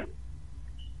Oscar.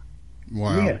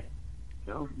 Wow.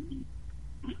 So,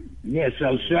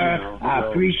 sir, I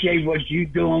appreciate what you're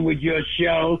doing with your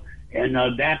show. And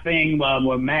that thing,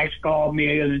 when Max called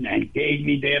me and gave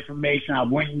me the information, I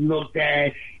went and looked at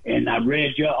it, and I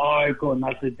read your article, and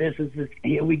I said,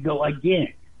 here we go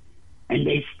again. And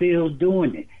they still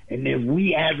doing it. And if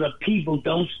we as a people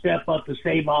don't step up to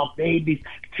save our babies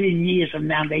 10 years from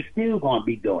now, they still going to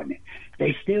be doing it.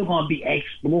 They still going to be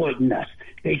exploiting us.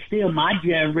 My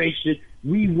generation,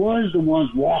 we was the ones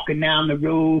walking down the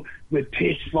road with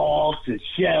pitchforks and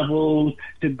shovels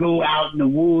to go out in the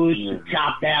woods to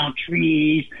chop down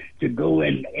trees, to go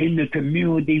in the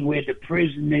community where the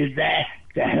prison is at,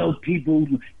 to help people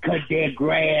cut their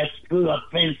grass, put up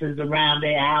fences around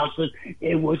their houses.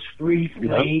 It was free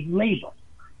slave labor.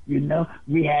 You know,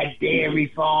 we had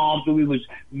dairy farms. We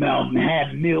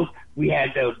had milk. We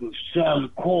had some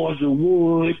cores of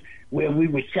wood where we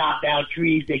would chop down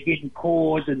trees. They're getting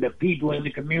cores, and the people in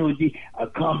the community are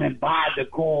coming by the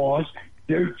cores.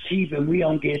 They're cheap, and we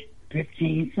don't get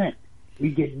 15 cents.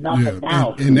 We get nothing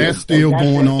out. And that's still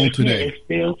going on today. It's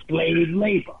still slave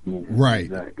labor.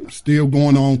 Right. Still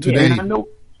going on today. And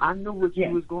I know what you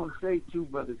was going to say too,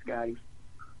 Brother Scotty.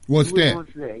 What's that?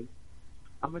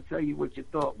 I'm going to tell you what your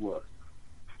thought was.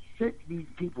 Since these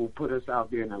people put us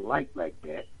out there in the light like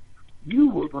that,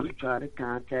 you were going to try to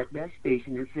contact that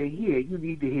station and say, here, you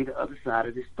need to hear the other side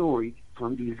of the story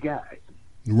from these guys.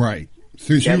 Right.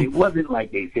 It wasn't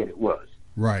like they said it was.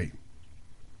 Right.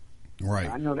 Right.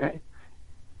 I know that.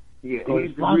 Yeah.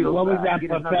 What was that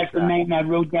professor name that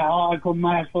wrote that article,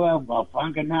 Maxwell?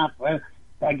 Funkenheimer.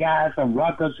 That guy from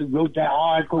Rutgers who wrote that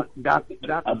article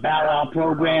about our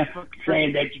program,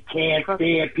 saying that you can't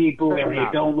scare people and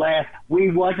they don't laugh.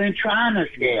 We wasn't trying to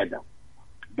scare them.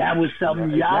 That was something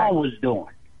y'all was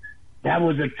doing. That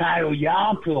was a title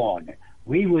y'all put on it.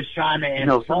 We was trying to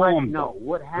inform them.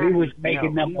 What happened? We was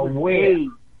making them aware.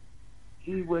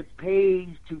 He was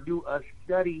paid to do a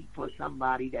study for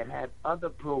somebody that had other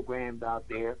programs out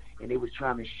there, and they was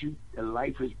trying to shoot the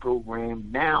Lifers program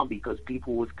down because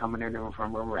people was coming in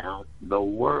from around the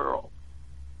world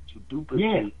to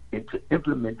duplicate and to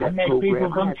implement that program.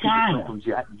 People from China, from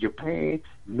Japan,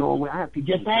 Norway. I have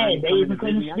people Japan. They even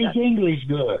couldn't speak English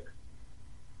good,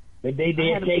 but they're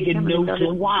taking notes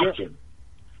and watching.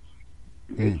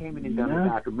 They came in and done a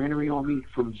documentary on me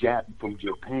from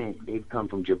Japan. They've come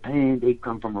from Japan. They've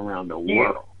come from around the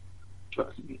world.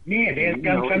 Trust me. Yeah, they've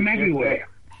come from everywhere.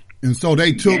 And so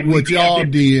they took what y'all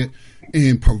did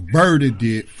and perverted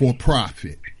it for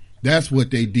profit. That's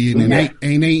what they did, and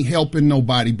ain't helping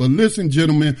nobody. But listen,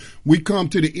 gentlemen, we come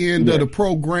to the end of the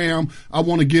program. I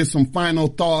want to get some final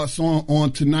thoughts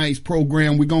on tonight's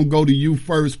program. We're going to go to you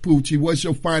first, Poochie. What's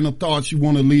your final thoughts you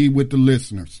want to leave with the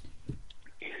listeners?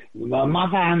 Well, my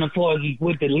final thought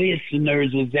with the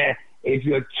listeners is that if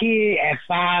your kid at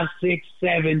 5, 6,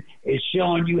 7 is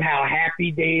showing you how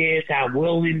happy they is, how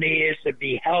willing they is to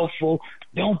be helpful,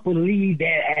 don't believe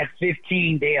that at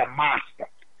 15 they're a monster.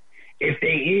 If they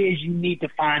is, you need to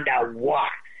find out why.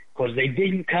 Because they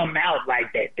didn't come out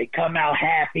like that. They come out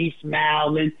happy,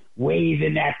 smiling,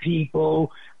 waving at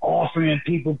people, offering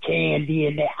people candy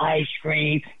and their ice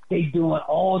cream. They doing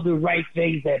all the right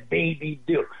things that babies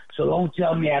do. So don't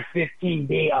tell me at 15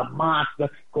 they a monster,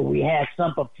 because we had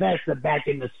some professor back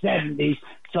in the 70s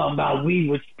talking about we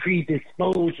was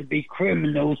predisposed to be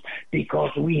criminals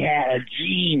because we had a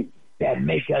gene that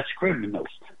make us criminals.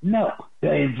 No,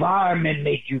 the environment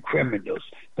make you criminals.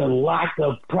 The lack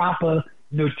of proper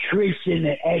nutrition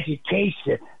and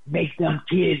education make them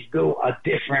kids go a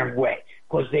different way,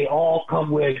 because they all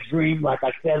come with a dream. Like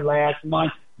I said last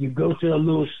month, you go to a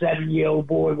little 7-year-old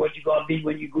boy, what you gonna be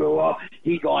when you grow up?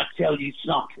 He gonna tell you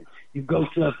something. You go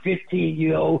to a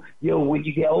 15-year-old, when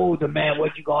you get older, man,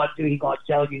 what you gonna do? He gonna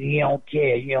tell you he don't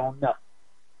care, he don't know.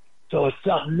 So it's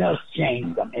something else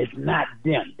changed them. It's not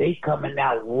them. They coming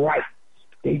out right.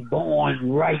 They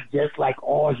born right, just like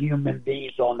all human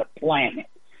beings on the planet.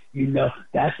 You know,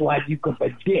 that's why you can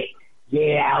predict.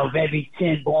 Yeah, out of every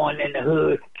 10 born in the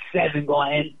hood, 7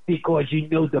 going in, because you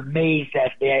know the maze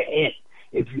that they're in.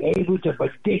 If you're able to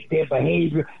predict their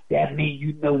behavior, that means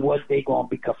you know what they're going to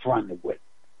be confronted with.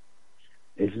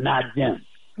 It's not them.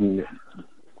 Yeah.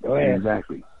 Go ahead.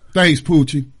 Exactly. Thanks,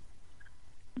 Poochie.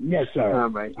 Yes, sir. All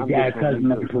right. I'm just going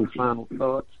to leave my final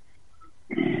thoughts.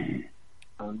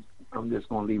 I'm just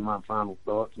going to leave my final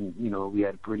thoughts. And, you know, we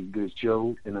had a pretty good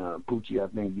show. And, Poochie, I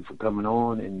thank you for coming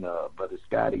on. And, Brother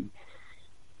Scotty,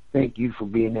 thank you for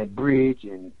being that bridge,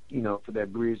 and, you know, for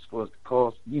that bridge for us to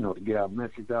cross, you know, to get our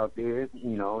message out there,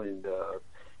 you know, and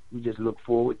we just look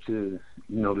forward to,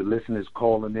 you know, the listeners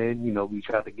calling in. You know, we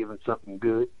try to give them something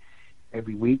good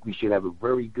every week. We should have a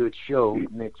very good show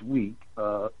next week.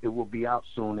 It will be out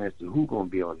soon as to who's going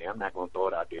to be on there. I'm not going to throw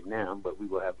it out there now, but we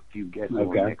will have a few guests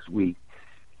on next week.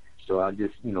 So I'll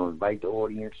just, you know, invite the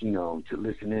audience, you know, to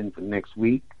listen in for next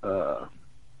week to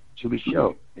the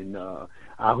show. And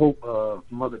I hope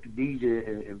Mother Khadijah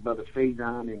and Brother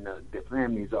Faison and their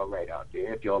family is all right out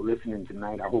there. If y'all listening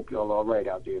tonight, I hope y'all all right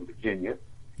out there in Virginia.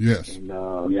 Yes. And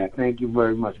thank you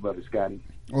very much, Brother Scotty.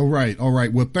 All right.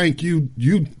 Well, thank you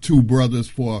two brothers,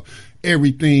 for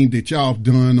everything that y'all have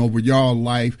done over y'all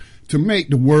life to make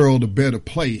the world a better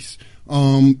place.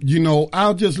 You know,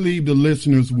 I'll just leave the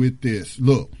listeners with this.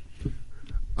 Look,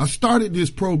 I started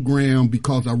this program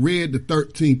because I read the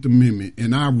 13th Amendment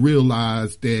and I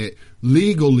realized that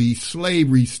legally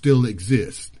slavery still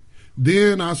exists.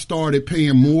 Then I started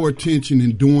paying more attention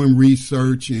and doing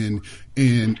research and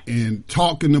and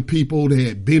talking to people that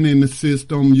had been in the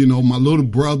system. You know, my little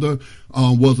brother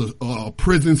was a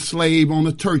prison slave on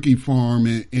a turkey farm,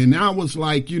 and I was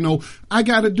like, you know, I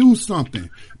got to do something.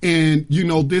 And you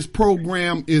know, this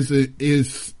program is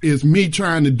me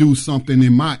trying to do something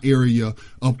in my area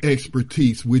of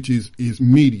expertise, which is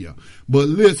media. But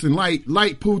listen, like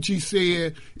Poochie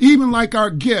said, even like our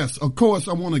guest, of course,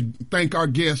 I want to thank our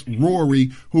guest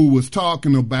Rory, who was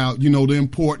talking about, you know, the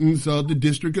importance of the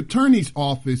district attorney's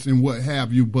office and what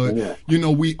have you. But you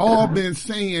know, we all been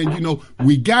saying, you know,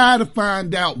 we got to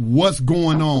find out what's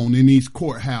going on in these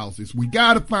courthouses. We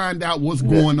got to find out what's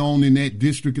going on in that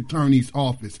district attorney's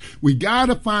office. We got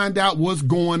to find out what's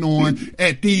going on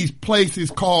at these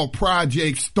places called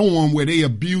Project Storm, where they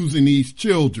abusing these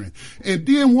children. And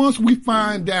then once we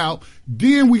find out,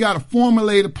 then we got to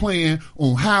formulate a plan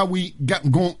on how we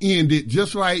going to end it,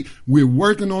 just like we're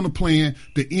working on a plan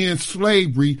to end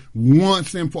slavery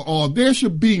once and for all. There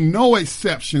should be no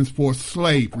exceptions for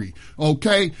slavery,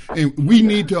 okay? And we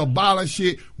need to abolish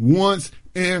it once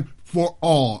and for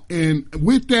all. And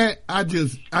with that, I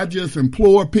just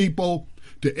implore people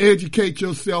to educate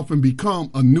yourself and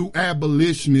become a new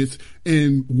abolitionist,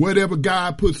 and whatever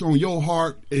God puts on your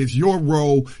heart as your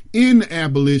role in the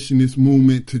abolitionist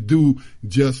movement to do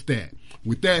just that.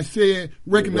 With that said,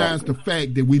 recognize the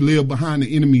fact that we live behind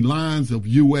the enemy lines of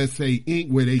USA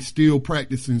Inc., where they still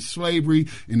practicing slavery,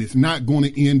 and it's not going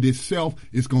to end itself.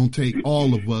 It's going to take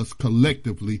all of us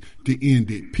collectively to end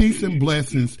it. Peace and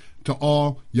blessings to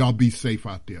all. Y'all be safe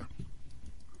out there.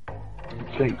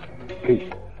 Safe.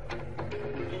 Peace.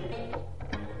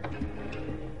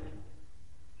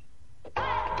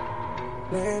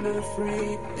 Land of the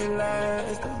free, and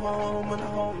life is the home of the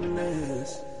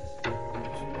homeless.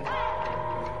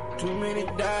 Too many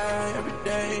die every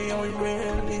day, and we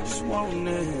really just want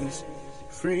this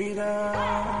freedom.